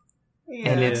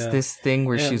 Yeah. And it's this thing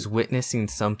where she's witnessing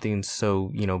something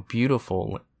so,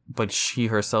 beautiful, but she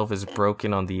herself is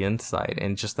broken on the inside.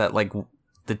 And just that, like,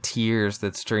 the tears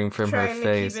that stream from her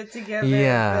face. Trying to keep it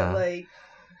together, but, like...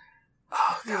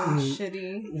 Oh god,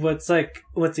 shitty. What's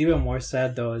even more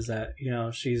sad though is that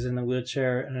she's in the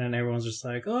wheelchair and then everyone's just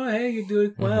like, oh hey, you're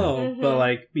doing well, but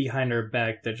like behind her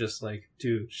back they're just like,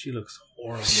 dude, she looks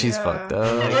horrible. She's fucked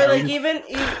up. Or like even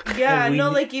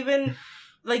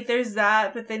there's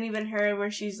that, but then even her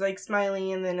where she's like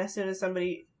smiling and then as soon as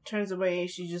somebody turns away,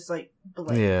 she's just like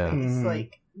blank. It's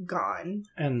like gone.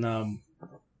 And and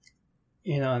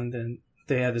then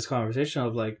they had this conversation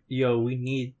of like, yo, we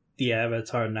need the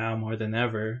Avatar now more than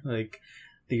ever. Like,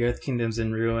 the Earth Kingdom's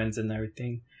in ruins and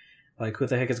everything. Like, who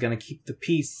the heck is gonna keep the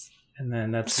peace? And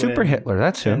then that's Super Hitler.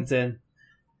 That's him.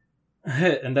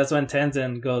 And that's when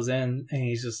Tenzin goes in, and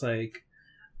he's just like,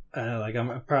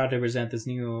 I'm proud to present this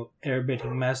new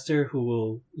airbending master who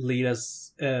will lead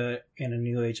us in a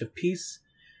new age of peace.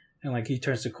 And like he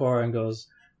turns to Korra and goes,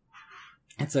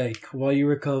 it's like, while you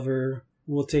recover,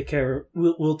 we'll take care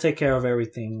of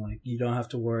everything. Like, you don't have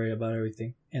to worry about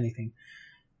anything.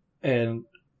 And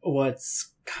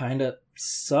what's kind of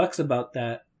sucks about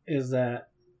that is that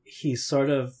he sort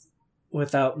of,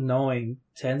 without knowing,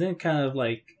 Tenzin kind of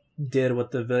like did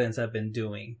what the villains have been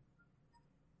doing.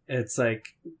 It's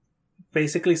like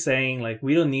basically saying like,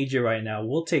 we don't need you right now.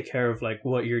 We'll take care of like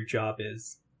what your job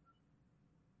is.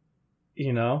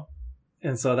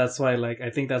 And so that's why, like, I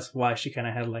think that's why she kind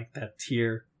of had like that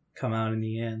tear come out in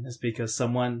the end, is because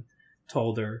someone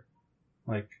told her,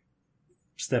 like,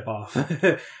 step off.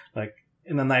 Like,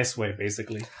 in a nice way,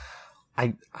 basically.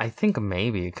 I think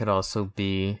maybe it could also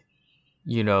be,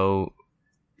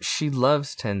 she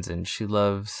loves Tenzin, she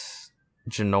loves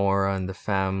Jinora and the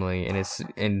family, and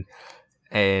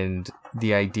and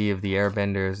the idea of the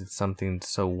airbenders, it's something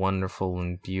so wonderful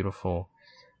and beautiful.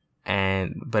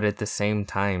 But at the same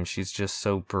time, she's just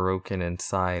so broken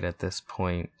inside at this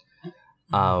point.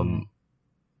 And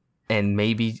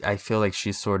maybe I feel like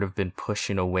she's sort of been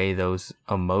pushing away those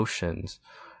emotions.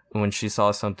 And when she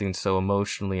saw something so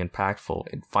emotionally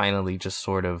impactful, it finally just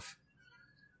sort of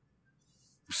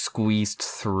squeezed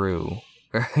through,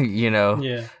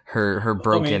 her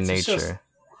broken nature.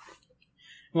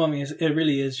 It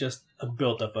really is just a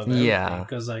buildup of everything. Yeah.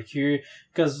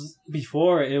 Because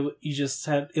before it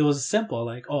was simple.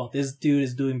 Like, oh, this dude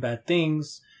is doing bad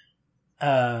things.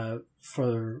 This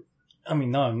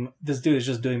dude is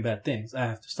just doing bad things. I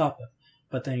have to stop him.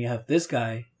 But then you have this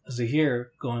guy,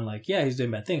 Zahir, going like, yeah, he's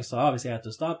doing bad things, so obviously I have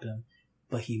to stop him.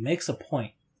 But he makes a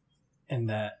point in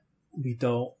that we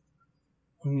don't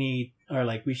need, or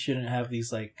like, we shouldn't have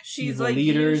these like she's evil like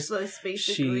leaders. Useless,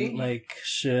 basically. She like,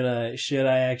 should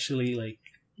I actually like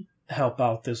help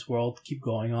out this world keep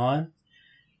going on?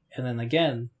 And then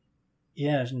again,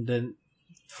 and then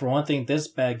for one thing, this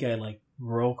bad guy like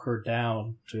broke her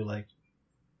down to like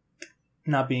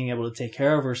not being able to take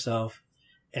care of herself.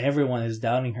 Everyone is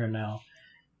doubting her now.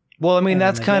 Well,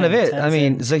 that's kind of it.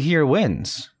 Tenzin, Zahir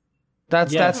wins.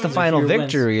 That's the final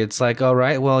victory. Wins. It's like, all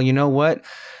right, well, you know what?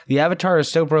 The Avatar is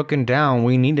so broken down,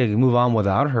 we need to move on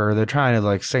without her. They're trying to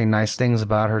like say nice things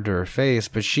about her to her face,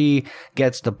 but she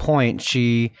gets the point.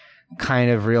 She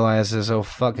kind of realizes, oh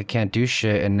fuck, I can't do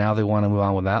shit, and now they want to move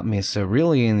on without me. So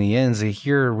really, in the end,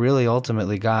 Zahir really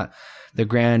ultimately got the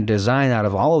grand design out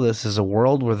of all of this is a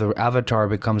world where the Avatar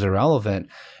becomes irrelevant.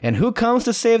 And who comes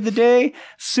to save the day?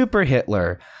 Super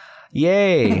Hitler.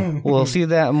 Yay. We'll see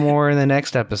that more in the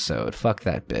next episode. Fuck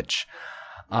that bitch.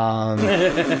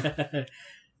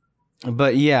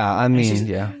 But yeah, I mean,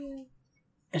 yeah.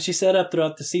 And she's set up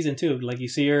throughout the season too. Like you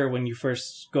see her when you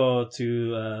first go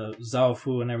to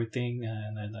Zaofu and everything,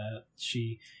 and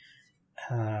she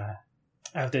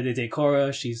after they take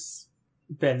Korra, she's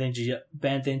bandaging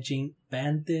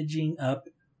up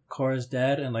Korra's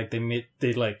dad, and like they made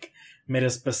a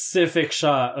specific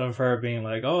shot of her being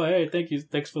like, "Oh, hey,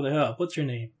 thanks for the help. What's your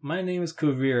name? My name is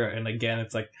Kuvira." And again,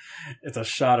 it's a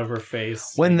shot of her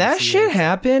face. When that shit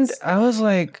happened, I was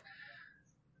like.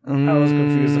 I was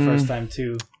confused the first time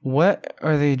too. What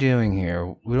are they doing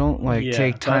here? We don't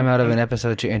take time out of an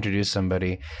episode to introduce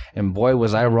somebody, and boy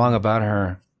was I wrong about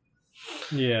her.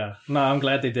 Yeah, no, I'm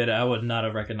glad they did it. I would not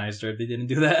have recognized her if they didn't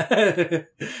do that.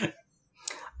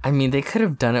 I mean, they could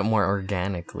have done it more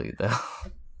organically though.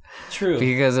 True,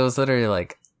 because it was literally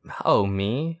like, "Oh,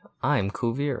 me? I'm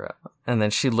Kuvira," and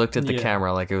then she looked at the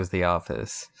camera like it was The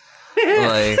Office,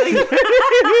 like.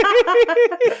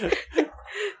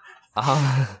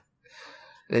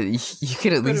 You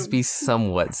could at least be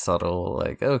somewhat subtle,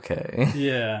 like, okay.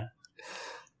 Yeah.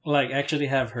 Like, actually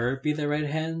have her be the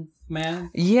right-hand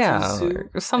man? Yeah,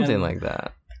 or something like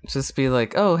that. Just be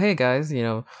like, oh, hey, guys, you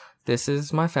know, this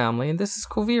is my family, and this is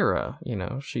Kuvira. You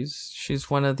know, she's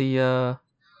one of the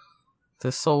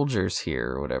soldiers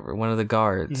here, or whatever, one of the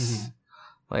guards. Mm-hmm.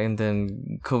 Like, and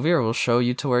then Kuvira will show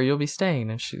you to where you'll be staying,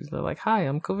 and she's like, hi,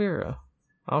 I'm Kuvira.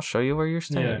 I'll show you where you're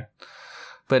staying. Yeah.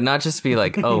 But not just be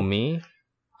like, oh, me?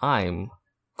 I'm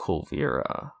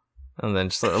Kuvira. And then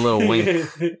just a little wink.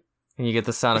 And you get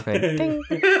the sound effect. Ding.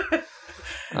 It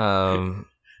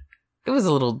was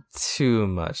a little too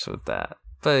much with that.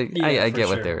 But yeah, I get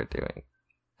what they were doing.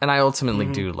 And I ultimately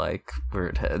do like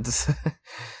weird heads.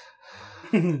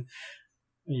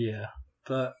 Yeah.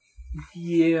 But,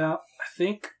 yeah, I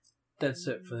think that's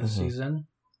it for this season.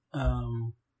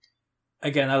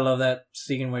 Again, I love that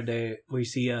scene where we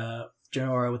see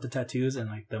Jinora with the tattoos and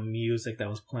like the music that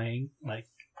was playing, like,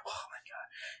 oh my god,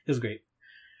 it was great.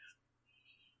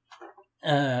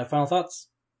 Final thoughts?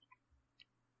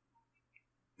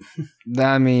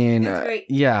 I mean,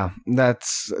 yeah,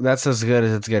 that's as good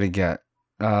as it's gonna get,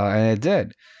 and it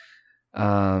did.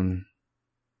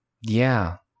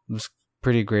 Yeah, it was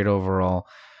pretty great overall.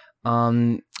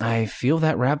 I feel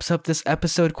that wraps up this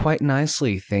episode quite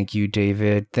nicely. Thank you,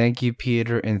 David. Thank you,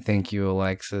 Peter, and thank you,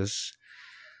 Alexis.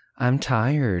 I'm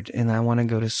tired and I want to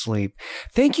go to sleep.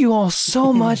 Thank you all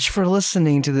so much for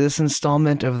listening to this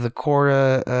installment of the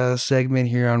Korra segment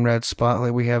here on Red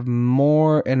Spotlight. We have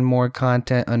more and more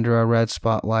content under our Red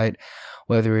Spotlight,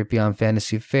 whether it be on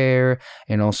Fantasy Fair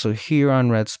and also here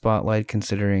on Red Spotlight,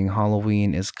 considering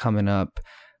Halloween is coming up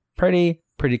pretty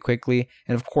quickly.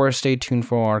 And of course, stay tuned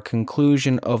for our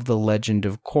conclusion of The Legend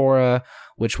of Korra,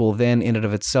 which will then in and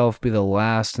of itself be the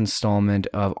last installment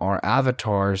of our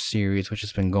Avatar series, which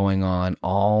has been going on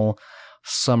all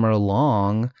summer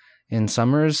long. And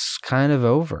summer's kind of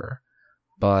over.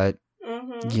 But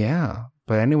yeah.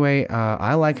 But anyway,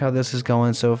 I like how this is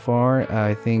going so far.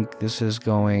 I think this is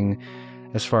going,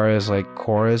 as far as like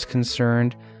Korra is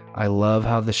concerned, I love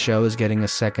how the show is getting a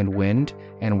second wind,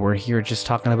 and we're here just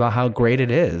talking about how great it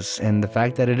is and the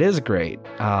fact that it is great.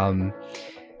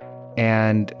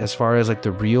 And as far as like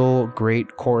the real great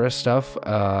Korra stuff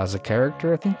as a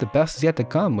character, I think the best is yet to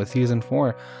come with season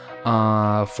 4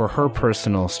 for her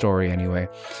personal story anyway.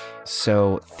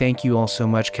 So thank you all so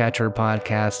much. Catch our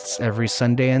podcasts every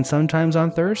Sunday and sometimes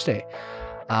on Thursday.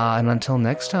 And until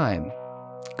next time,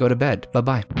 go to bed.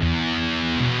 Bye-bye.